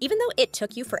 Jax. Even though it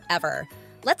took you forever.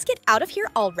 Let's get out of here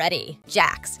already.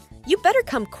 Jax, you better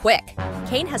come quick.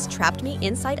 Cain has trapped me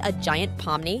inside a giant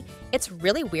Pomni. It's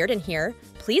really weird in here.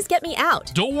 Please get me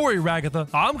out. Don't worry, Ragatha.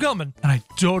 I'm coming. And I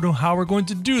don't know how we're going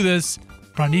to do this,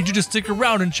 but I need you to stick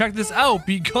around and check this out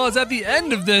because at the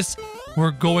end of this,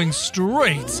 we're going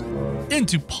straight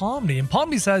into Pomni. And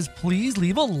Pomni says, please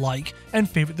leave a like and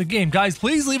favorite the game. Guys,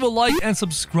 please leave a like and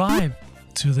subscribe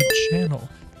to the channel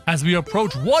as we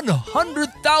approach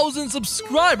 100,000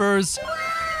 subscribers.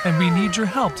 And we need your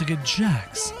help to get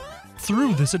Jax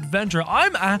through this adventure.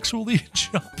 I'm actually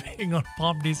jumping on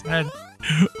Pomni's head.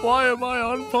 Why am I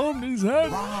on Pomni's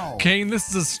head? Wow. Cain, this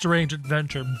is a strange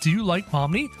adventure. Do you like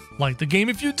Pomni? Like the game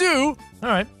if you do. All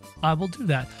right, I will do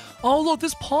that. Oh, look,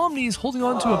 this Pomni is holding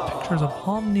on to a picture of a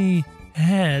Pomni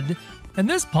head. And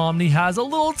this Pomni has a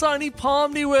little tiny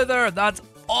Pomni with her. That's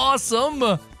awesome.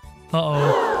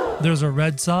 Uh-oh. There's a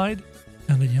red side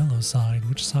and a yellow side.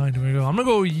 Which side do we go? I'm gonna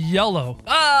go yellow.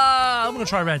 I'm gonna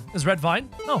try red. Is red fine?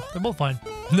 No, they're both fine.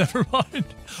 Never mind.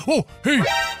 Oh,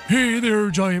 hey there,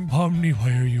 giant Pomni.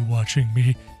 Why are you watching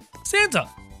me? Santa,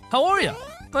 how are you?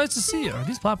 Nice to see you. Are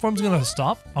these platforms gonna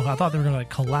stop? Oh, I thought they were gonna like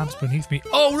collapse beneath me.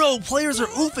 Oh no, players are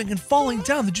oofing and falling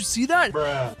down. Did you see that?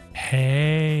 Bruh.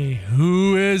 Hey,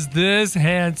 who is this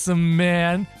handsome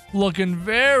man? Looking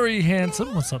very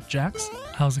handsome. What's up, Jax?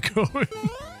 How's it going?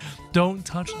 Don't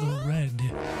touch the red.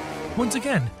 Once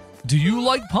again, do you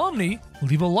like Pomni?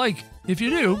 Leave a like if you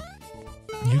do.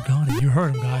 You got it. You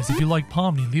heard him, guys. If you like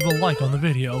Pomni, leave a like on the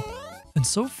video. And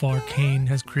so far, Cain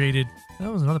has created,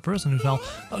 that was another person who fell,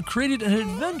 created an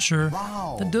adventure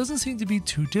that doesn't seem to be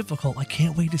too difficult. I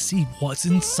can't wait to see what's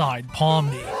inside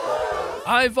Pomni.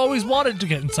 I've always wanted to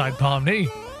get inside Pomni.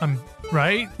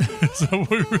 Right? So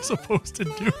what we're supposed to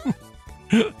do.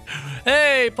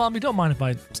 Hey, Pomni, don't mind if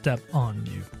I step on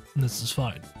you. This is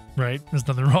fine, right? There's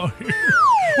nothing wrong here.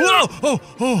 Whoa!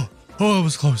 Oh, it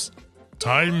was close.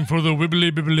 Time for the wibbly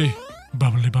bibbly,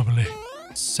 bubbly bubbly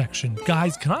section.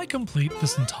 Guys, can I complete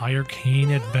this entire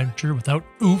Cain adventure without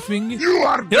oofing? You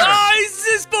are dead. I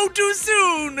spoke too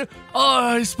soon!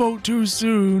 I spoke too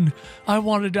soon. I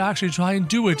wanted to actually try and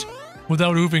do it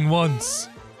without oofing once,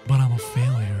 but I'm a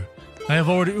failure. I have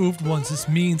already oofed once. This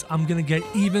means I'm gonna get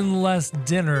even less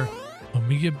dinner when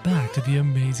we get back to the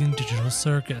amazing digital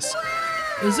circus.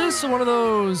 Is this one of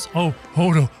those? Oh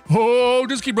no. Oh,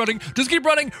 just keep running. Just keep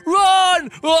running. Run!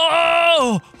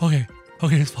 Oh! Okay,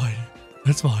 it's fine.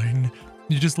 It's fine.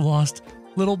 You just lost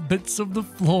little bits of the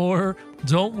floor.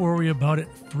 Don't worry about it.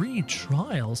 Free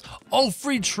trials. Oh,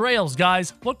 free trails,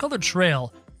 guys. What color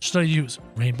trail should I use?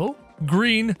 Rainbow,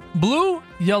 green, blue,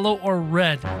 yellow, or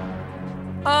red?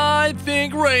 I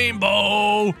think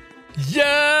rainbow.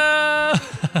 Yeah!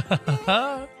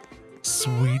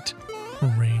 Sweet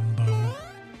rainbow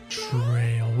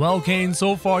trail. Well, Cain,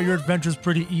 so far your adventure's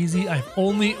pretty easy. I've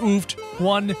only oofed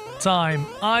one time.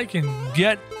 I can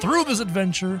get through this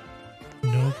adventure,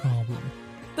 no problem.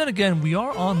 Then again, we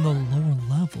are on the lower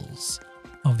levels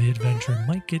of the adventure. It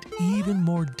might get even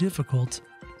more difficult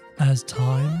as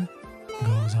time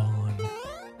goes on.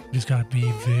 You just gotta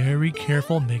be very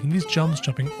careful making these jumps,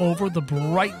 jumping over the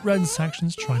bright red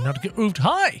sections, trying not to get oofed.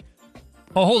 Hi!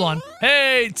 Oh, hold on.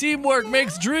 Hey, teamwork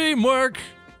makes dream work.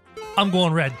 I'm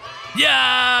going red.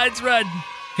 Yeah, it's red.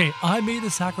 Okay, I made a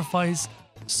sacrifice.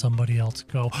 Somebody else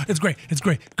go. It's great.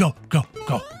 Go.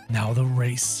 Now the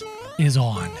race is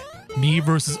on. Me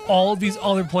versus all of these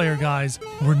other player guys.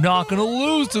 We're not gonna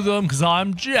lose to them because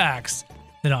I'm Jax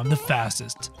and I'm the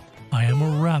fastest. I am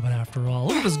a rabbit after all.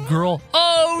 Look at this girl.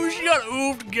 Oh, she got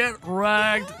oofed. Get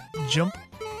ragged. Jump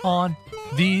on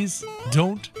these.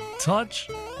 Don't touch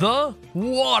the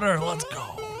water. Let's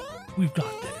go. We've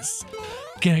got this.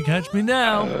 Can't catch me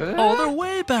now. Oh, they're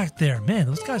way back there. Man,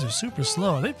 those guys are super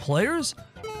slow. Are they players?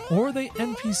 Or are they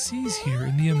NPCs here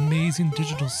in the amazing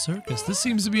digital circus? This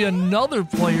seems to be another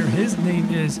player. His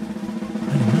name is... I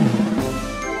don't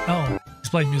know. Oh, he's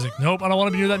playing music. Nope, I don't want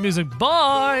to be near that music.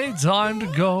 Bye! Time to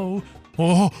go.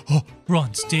 Oh, we're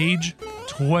on stage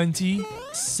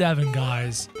 27,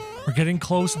 guys. We're getting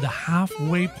close to the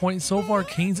halfway point. So far,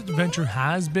 Kane's adventure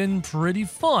has been pretty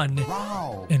fun.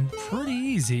 Wow. And pretty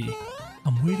easy.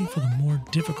 I'm waiting for the more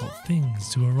difficult things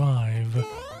to arrive.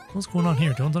 What's going on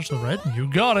here? Don't touch the red? You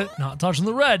got it. Not touching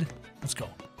the red. Let's go.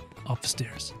 Up the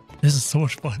stairs. This is so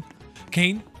much fun.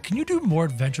 Kane, can you do more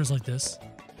adventures like this?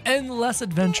 Endless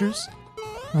adventures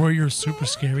where you're super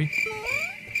scary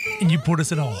and you put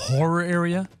us in a horror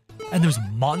area and there's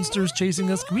monsters chasing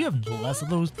us. Can we have less of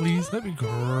those, please? That'd be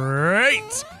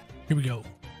great. Here we go.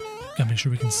 Gotta make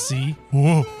sure we can see.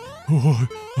 Whoa.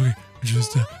 Okay,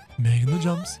 just making the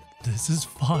jumps. This is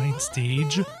fine.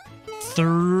 Stage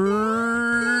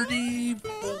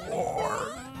 34.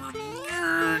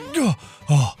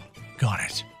 Oh, got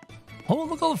it. Oh,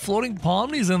 look at all the floating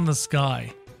pomnies in the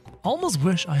sky. Almost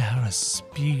wish I had a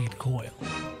speed coil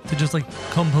to just like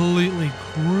completely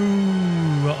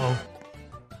cruise.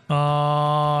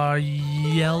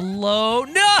 Yellow.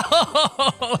 No,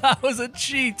 that was a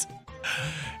cheat.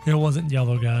 It wasn't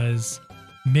yellow, guys.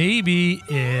 Maybe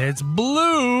it's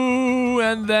blue,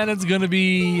 and then it's gonna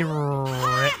be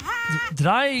red. Did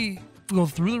I go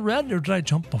through the red, or did I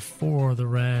jump before the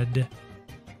red?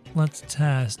 Let's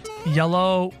test.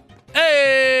 Yellow.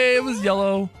 Hey, it was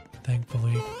yellow,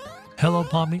 thankfully. Hello,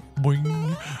 Pomni. Boing,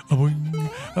 a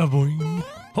boing, a boing.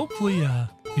 Hopefully,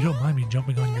 you don't mind me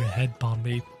jumping on your head,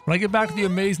 Pomni. When I get back to the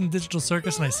amazing digital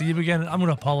circus and I see you again, I'm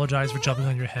gonna apologize for jumping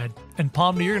on your head. And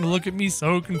Pomni, you're gonna look at me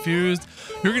so confused.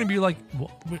 You're gonna be like,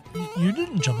 you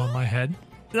didn't jump on my head.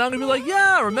 And I'm gonna be like,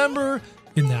 yeah, remember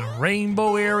in that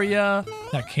rainbow area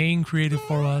that Kane created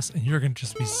for us? And you're gonna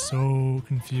just be so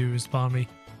confused, Pomni.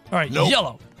 All right, nope.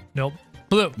 Yellow. Nope.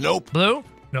 Blue. Nope. Blue.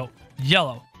 Nope.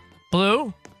 Yellow.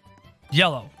 Blue.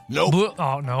 Yellow. Nope. Blue.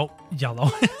 Oh, no.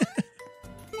 Yellow.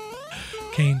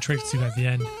 Kane tricks you at the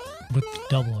end with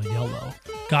double yellow.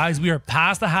 Guys, we are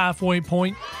past the halfway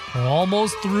point. We're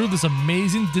almost through this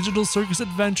amazing digital circus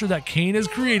adventure that Kane has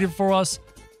created for us.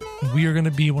 We are going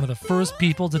to be one of the first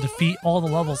people to defeat all the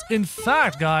levels. In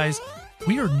fact, guys,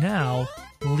 we are now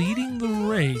leading the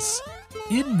race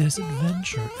in this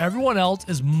adventure. Everyone else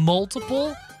is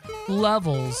multiple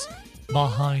levels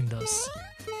behind us.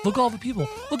 Look at all the people.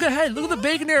 Look ahead. Look at the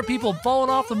Bacon Air people falling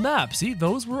off the map. See,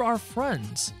 those were our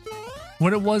friends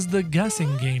when it was the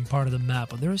guessing game part of the map,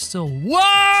 but they're still,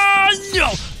 whoa, no,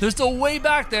 they're still way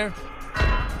back there.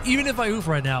 Even if I oof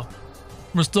right now,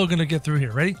 we're still gonna get through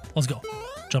here. Ready? Let's go.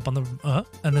 Jump on the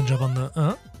and then jump on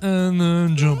the and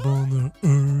then jump on the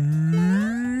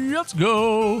let's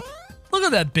go. Look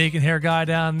at that bacon hair guy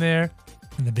down there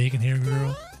and the bacon hair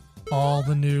girl. All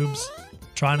the noobs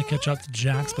trying to catch up to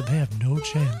Jax, but they have no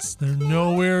chance. They're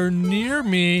nowhere near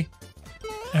me.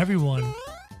 Everyone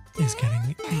is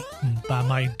getting eaten by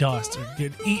my dust, or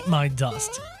eat my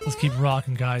dust. Let's keep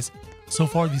rocking, guys. So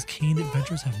far, these Kane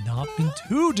adventures have not been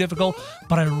too difficult,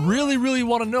 but I really, really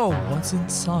want to know what's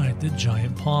inside the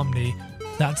giant Pomni.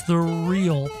 That's the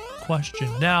real question.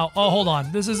 Now, oh, hold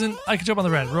on. This isn't, I can jump on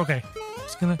the red. We're okay.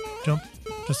 Just gonna jump.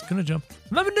 Just gonna jump.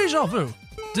 I'm having deja vu.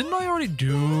 Didn't I already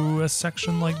do a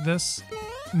section like this?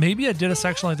 Maybe I did a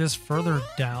section like this further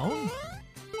down?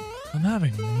 I'm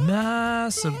having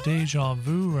massive deja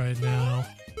vu right now.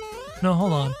 No,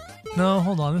 hold on. No,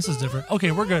 hold on. This is different.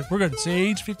 Okay, we're good. We're good.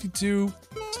 Stage 52.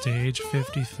 Stage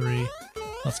 53.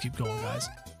 Let's keep going, guys.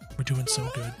 We're doing so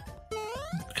good.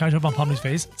 Can I jump on Pomni's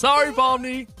face? Sorry,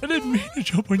 Pomni. I didn't mean to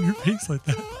jump on your face like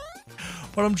that.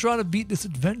 But I'm trying to beat this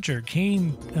adventure.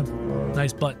 Kane.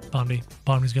 Nice butt, Pomni.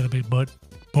 Pomni's got a big butt.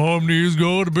 Pomni's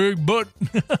got a big butt.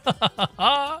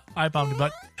 Hi, Pomni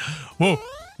butt. Whoa.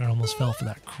 I almost fell for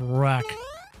that crack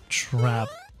trap.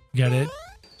 Get it?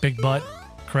 Big butt.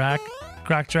 Crack.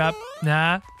 Crack trap.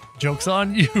 Nah. Joke's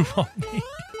on you, Pomni.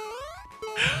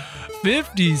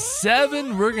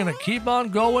 57. We're going to keep on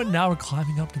going. Now we're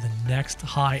climbing up to the next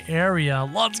high area.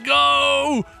 Let's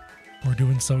go. We're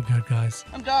doing so good, guys.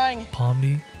 I'm dying.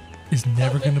 Pomni is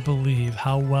never going to believe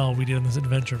how well we did on this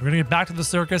adventure. We're going to get back to the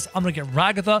circus. I'm going to get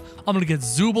Ragatha. I'm going to get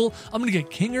Zooble. I'm going to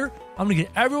get Kinger. I'm going to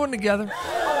get everyone together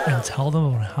and tell them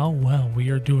about how well we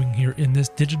are doing here in this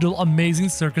digital amazing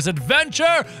circus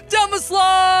adventure. Down the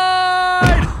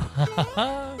slide!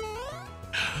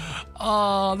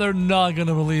 Oh, they're not going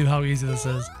to believe how easy this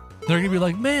is. They're going to be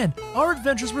like, man, our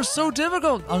adventures were so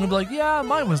difficult. I'm going to be like, yeah,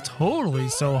 mine was totally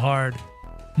so hard.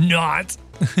 Not.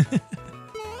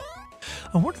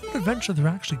 I wonder what adventure they're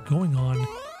actually going on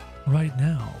right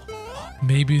now.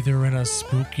 Maybe they're in a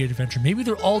spooky adventure. Maybe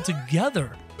they're all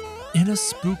together in a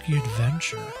spooky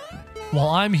adventure. While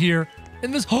I'm here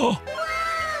in this... Oh!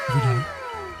 Have we done it?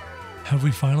 Have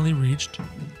we finally reached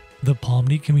the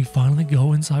Pomni? Can we finally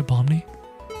go inside Pomni?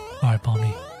 All right,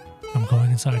 Pomni. I'm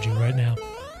going inside you right now.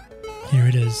 Here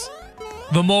it is.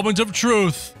 The moment of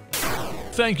truth.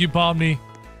 Thank you, Pomni.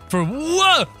 For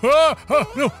what?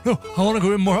 No, no. I want to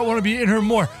go in more. I want to be in her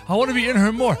more. I want to be in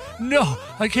her more. No,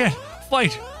 I can't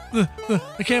fight.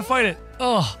 I can't fight it.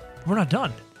 Oh, we're not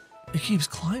done. It keeps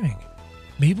climbing.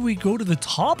 Maybe we go to the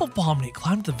top of Pomni.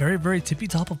 Climb to the very, very tippy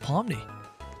top of Pomni.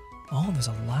 Oh, there's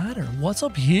a ladder. What's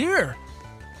up here?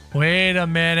 Wait a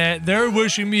minute. They're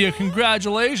wishing me a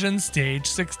congratulations. Stage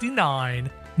 69.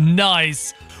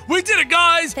 Nice. We did it,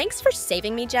 guys. Thanks for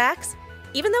saving me, Jax.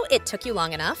 Even though it took you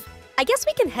long enough, I guess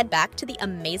we can head back to the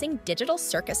amazing digital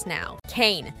circus now.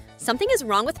 Kane, something is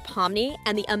wrong with Pomni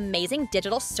and the amazing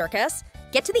digital circus.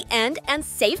 Get to the end and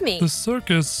save me. The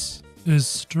circus is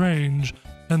strange,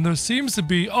 and there seems to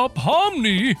be a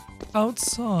Pomni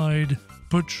outside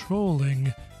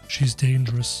patrolling. She's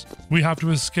dangerous. We have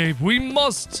to escape. We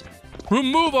must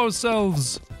remove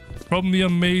ourselves from the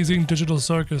amazing digital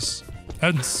circus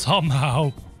and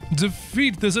somehow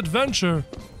defeat this adventure.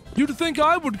 You'd think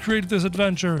I would create this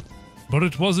adventure, but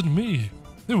it wasn't me.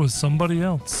 It was somebody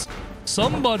else.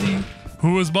 Somebody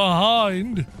who was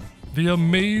behind the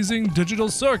amazing digital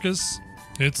circus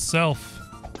itself.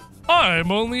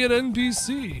 I'm only an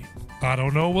NPC. I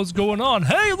don't know what's going on.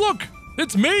 Hey, look!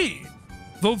 It's me!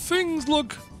 Though things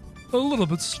look a little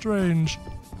bit strange.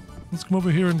 Let's come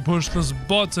over here and push this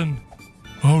button.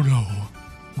 Oh no.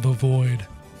 The void.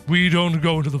 We don't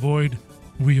go into the void.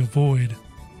 We avoid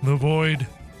the void.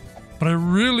 But I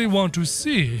really want to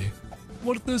see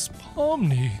what this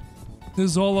Pomni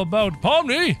is all about.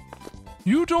 Pomni!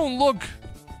 You don't look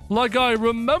like I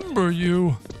remember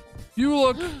you. You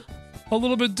look a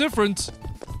little bit different.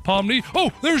 Pomni.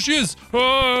 Oh, there she is.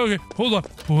 Oh, okay, hold on.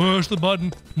 Push the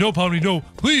button. No, Pomni, no.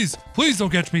 Please, please don't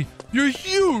catch me. You're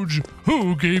huge.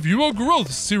 Who gave you a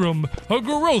growth serum? A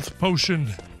growth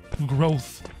potion?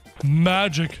 Growth.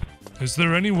 Magic. Is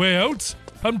there any way out?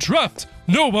 I'm trapped.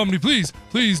 No, Pomni, please.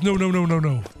 Please, no, no, no, no,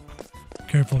 no.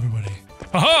 Careful, everybody.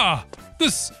 Aha!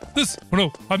 Oh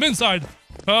no, I'm inside.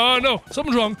 No,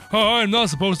 something's wrong. I'm not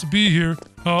supposed to be here.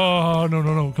 No, no,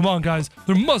 no. Come on, guys.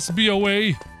 There must be a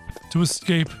way to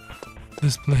escape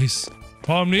this place.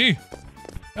 Pomni,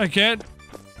 I can't.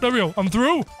 There we go. I'm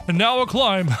through, and now I'll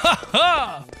climb. Ha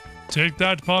ha! Take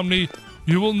that, Pomni.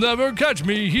 You will never catch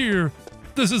me here.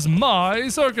 This is my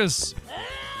circus.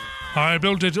 I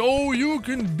built it. Oh, you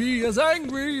can be as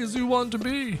angry as you want to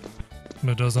be.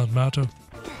 It does not matter.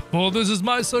 For this is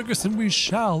my circus, and we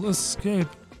shall escape.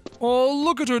 Oh,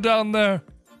 look at her down there.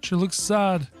 She looks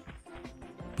sad.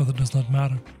 But that does not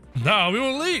matter. Now we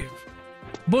will leave.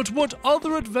 But what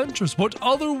other adventures, what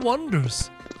other wonders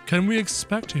can we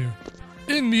expect here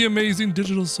in the amazing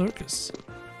digital circus?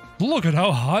 Look at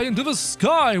how high into the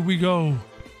sky we go.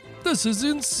 This is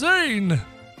insane.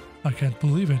 I can't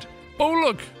believe it. Oh,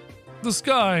 look. The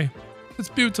sky. It's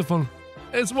beautiful.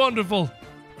 It's wonderful.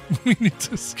 We need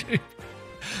to escape.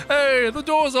 Hey, the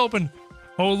door's open.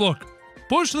 Oh, look.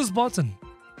 Push this button.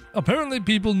 Apparently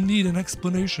people need an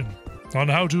explanation on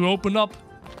how to open up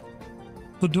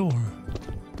the door.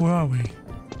 Where are we?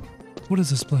 What is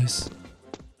this place?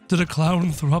 Did a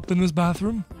clown throw up in this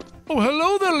bathroom? Oh,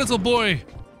 hello there, little boy.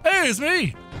 Hey, it's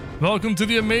me. Welcome to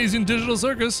the amazing digital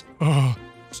circus. Oh,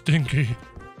 stinky.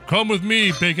 Come with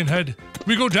me, bacon head.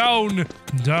 We go down,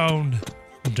 down,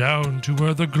 down to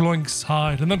where the gloinks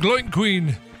hide and the gloink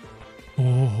queen.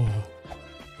 Oh,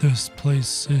 this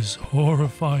place is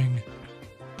horrifying.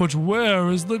 But where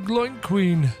is the gloink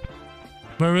queen?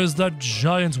 Where is that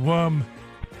giant worm?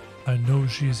 I know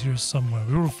she is here somewhere.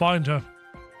 We will find her,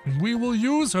 and we will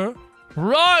use her,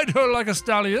 ride her like a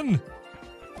stallion,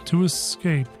 to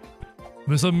escape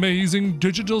this amazing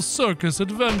digital circus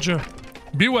adventure.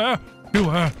 Beware,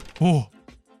 beware. Oh,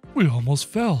 we almost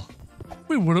fell.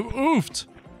 We would have oofed.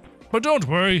 But don't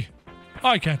worry,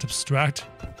 I can't abstract.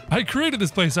 I created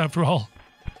this place after all.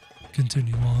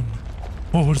 Continue on.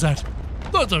 Oh, what is that?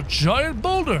 That's a giant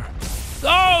boulder.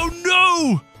 Oh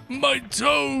no! My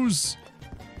toes!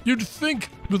 You'd think,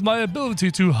 with my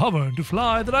ability to hover and to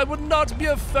fly, that I would not be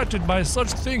affected by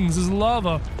such things as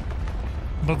lava.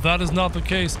 But that is not the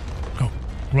case. Go.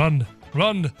 Run.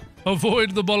 Run.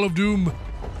 Avoid the ball of doom.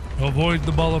 Avoid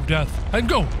the ball of death. And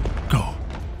go. Go.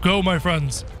 Go, my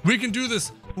friends. We can do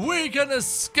this. We can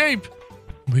escape.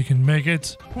 We can make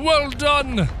it. Well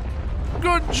done.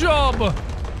 Good job.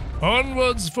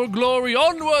 Onwards for glory,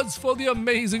 onwards for the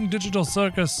amazing digital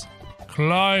circus.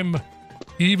 Climb,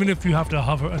 even if you have to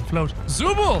hover and float.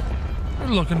 Zubul, you're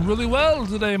looking really well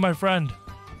today, my friend.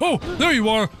 Oh, there you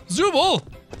are. Zubul,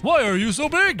 why are you so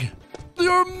big?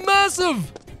 You're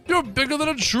massive. You're bigger than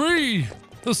a tree.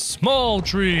 A small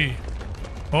tree.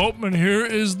 Oh, and here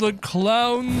is the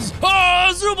clowns.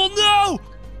 Ah, Zubul, no!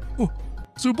 Oh,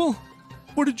 Zubul,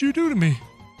 what did you do to me?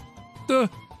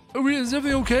 Is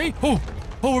everything okay? Oh,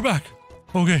 we're back.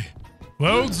 Okay.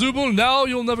 Well, Zubul, now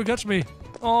you'll never catch me.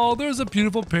 Oh, there's a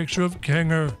beautiful picture of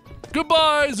Kinger.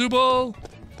 Goodbye, Zubul.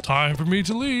 Time for me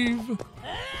to leave.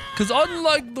 Because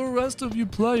unlike the rest of you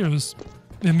players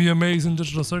in the amazing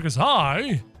digital circus,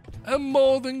 I am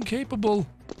more than capable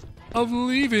of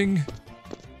leaving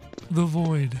the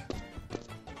void,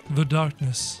 the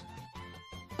darkness.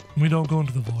 We don't go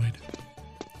into the void.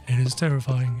 It is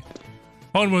terrifying.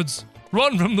 Onwards,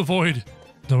 run from the void.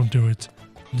 Don't do it.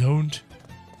 Don't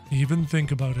even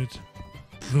think about it.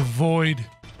 The void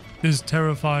is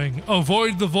terrifying.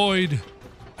 Avoid the void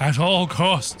at all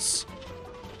costs.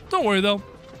 Don't worry though.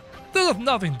 There's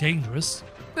nothing dangerous.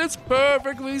 It's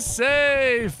perfectly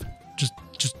safe.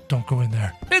 Just don't go in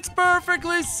there. It's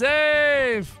perfectly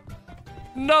safe.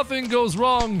 Nothing goes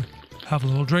wrong. Have a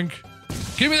little drink.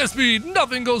 Give me the speed.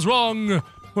 Nothing goes wrong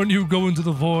when you go into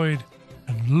the void.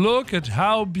 And look at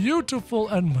how beautiful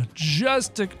and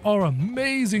majestic our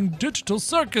amazing digital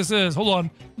circus is. Hold on.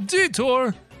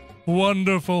 Detour.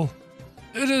 Wonderful.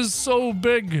 It is so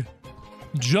big.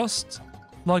 Just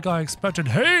like I expected.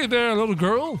 Hey there, little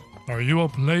girl. Are you a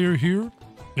player here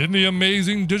in the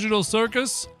amazing digital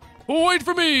circus? Wait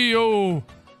for me. Oh,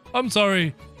 I'm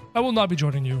sorry. I will not be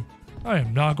joining you. I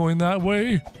am not going that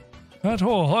way at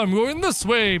all. I'm going this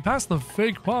way, past the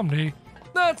fake Pomni.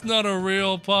 That's not a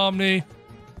real Pomni.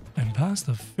 And past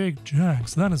the fake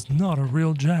Jax. That is not a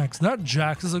real Jax. That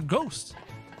Jax is a ghost.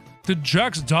 Did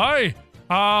Jax die?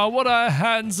 Ah, what a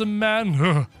handsome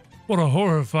man. What a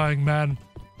horrifying man.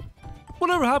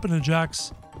 Whatever happened to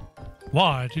Jax?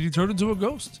 Why did he turn into a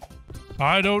ghost?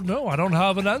 I don't know. I don't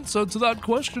have an answer to that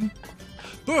question.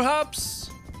 Perhaps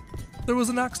there was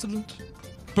an accident.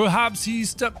 Perhaps he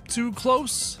stepped too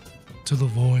close to the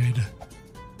void.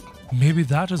 Maybe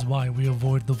that is why we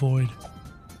avoid the void.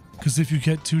 Because if you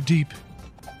get too deep,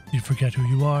 you forget who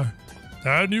you are.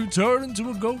 And you turn into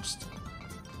a ghost.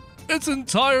 It's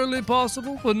entirely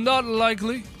possible, but not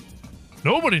likely.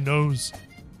 Nobody knows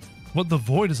what the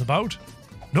void is about.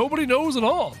 Nobody knows at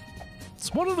all.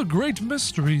 It's one of the great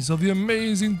mysteries of the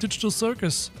amazing digital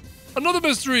circus. Another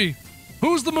mystery!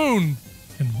 Who's the moon?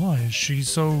 And why is she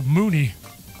so moony?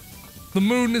 The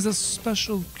moon is a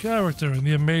special character in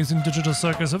the amazing digital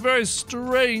circus, a very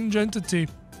strange entity.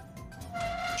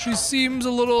 She seems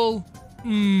a little,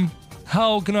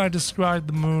 how can I describe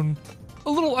the moon?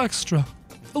 A little extra,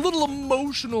 a little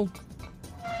emotional.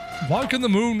 Why can the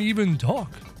moon even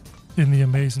talk in the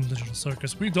amazing digital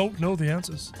circus? We don't know the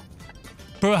answers.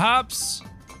 Perhaps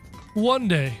one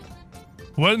day,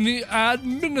 when the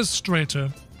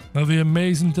administrator of the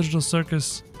amazing digital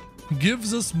circus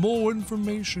gives us more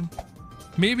information,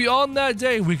 maybe on that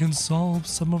day we can solve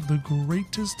some of the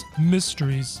greatest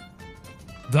mysteries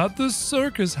that the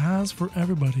circus has for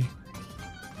everybody.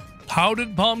 How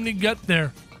did Pomni get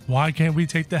there? Why can't we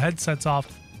take the headsets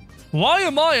off? Why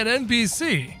am I an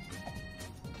NPC?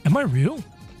 Am I real?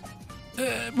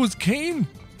 Was Kane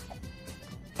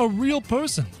a real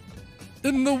person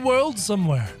in the world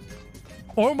somewhere?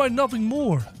 Or am I nothing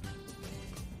more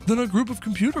than a group of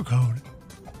computer code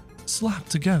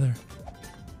slapped together?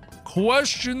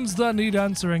 Questions that need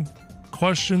answering.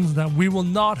 Questions that we will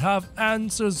not have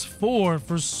answers for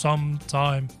some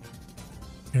time.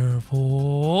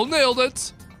 Careful. Nailed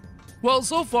it. Well,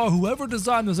 so far, whoever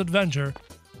designed this adventure,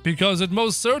 because it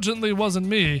most certainly wasn't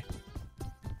me,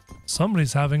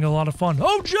 somebody's having a lot of fun.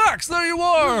 Oh, Jax, there you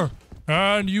are!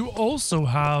 And you also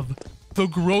have the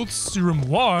growth serum.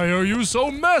 Why are you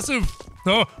so massive?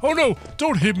 Oh no,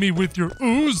 don't hit me with your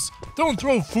ooze. Don't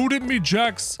throw food at me,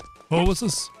 Jax. Oh, what's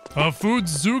this? A food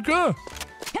Zuka?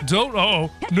 Don't,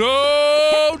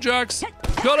 no, Jax.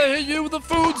 Gotta hit you with a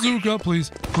food Zuka, please.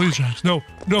 Please, Jax, no,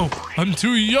 I'm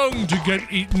too young to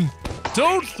get eaten.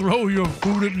 Don't throw your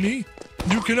food at me.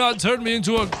 You cannot turn me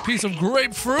into a piece of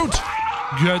grapefruit.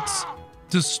 Get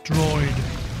destroyed,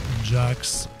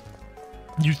 Jax.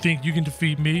 You think you can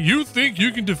defeat me? You think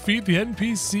you can defeat the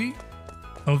NPC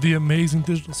of the amazing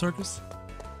digital circus?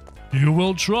 You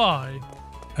will try,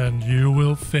 and you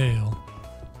will fail.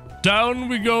 Down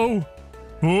we go.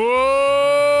 Whoa!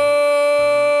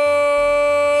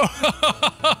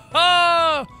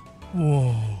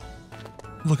 Whoa.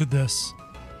 Look at this.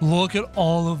 Look at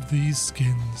all of these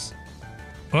skins.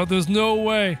 But there's no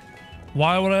way.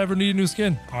 Why would I ever need a new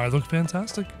skin? I look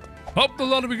fantastic. Up the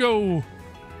ladder we go.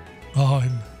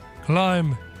 Climb,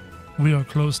 climb. We are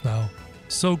close now.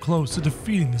 So close to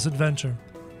defeating this adventure.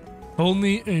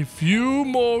 Only a few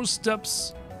more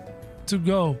steps to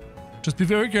go. Just be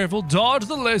very careful. Dodge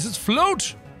the lasers.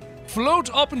 Float! Float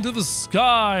up into the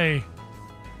sky.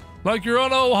 Like you're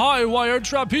on a high wire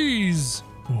trapeze.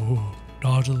 Whoa.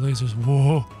 Dodge the lasers.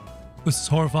 Whoa. This is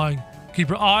horrifying. Keep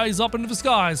your eyes up into the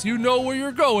sky so you know where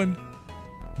you're going.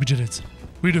 We did it.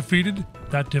 We defeated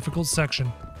that difficult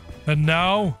section. And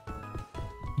now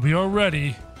we are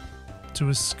ready to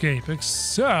escape.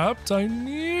 Except I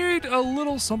need a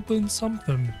little something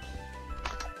something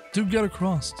to get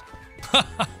across.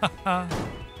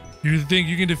 You think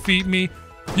you can defeat me?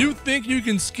 You think you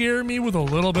can scare me with a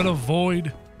little bit of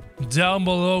void? Down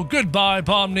below. Goodbye,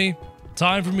 Pomni.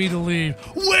 Time for me to leave.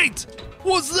 Wait!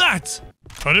 What's that?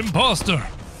 An imposter.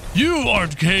 You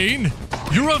aren't Kane.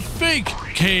 You're a fake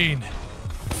Kane.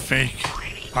 Fake.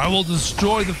 I will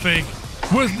destroy the fake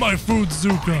with my food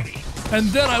Zuka. And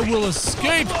then I will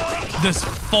escape this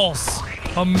false,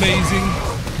 amazing,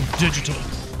 digital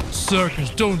circus.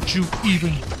 Don't you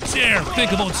even dare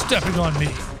think about stepping on me.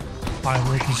 I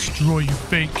will destroy you,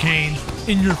 fake Kane,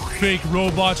 in your fake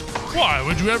robot. Why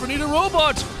would you ever need a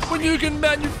robot when you can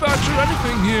manufacture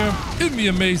anything here in the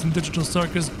amazing digital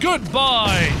circus?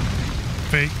 Goodbye,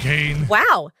 fake Kane.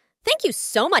 Wow. Thank you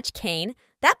so much, Kane.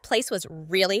 That place was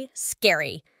really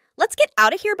scary. Let's get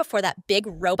out of here before that big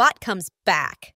robot comes back.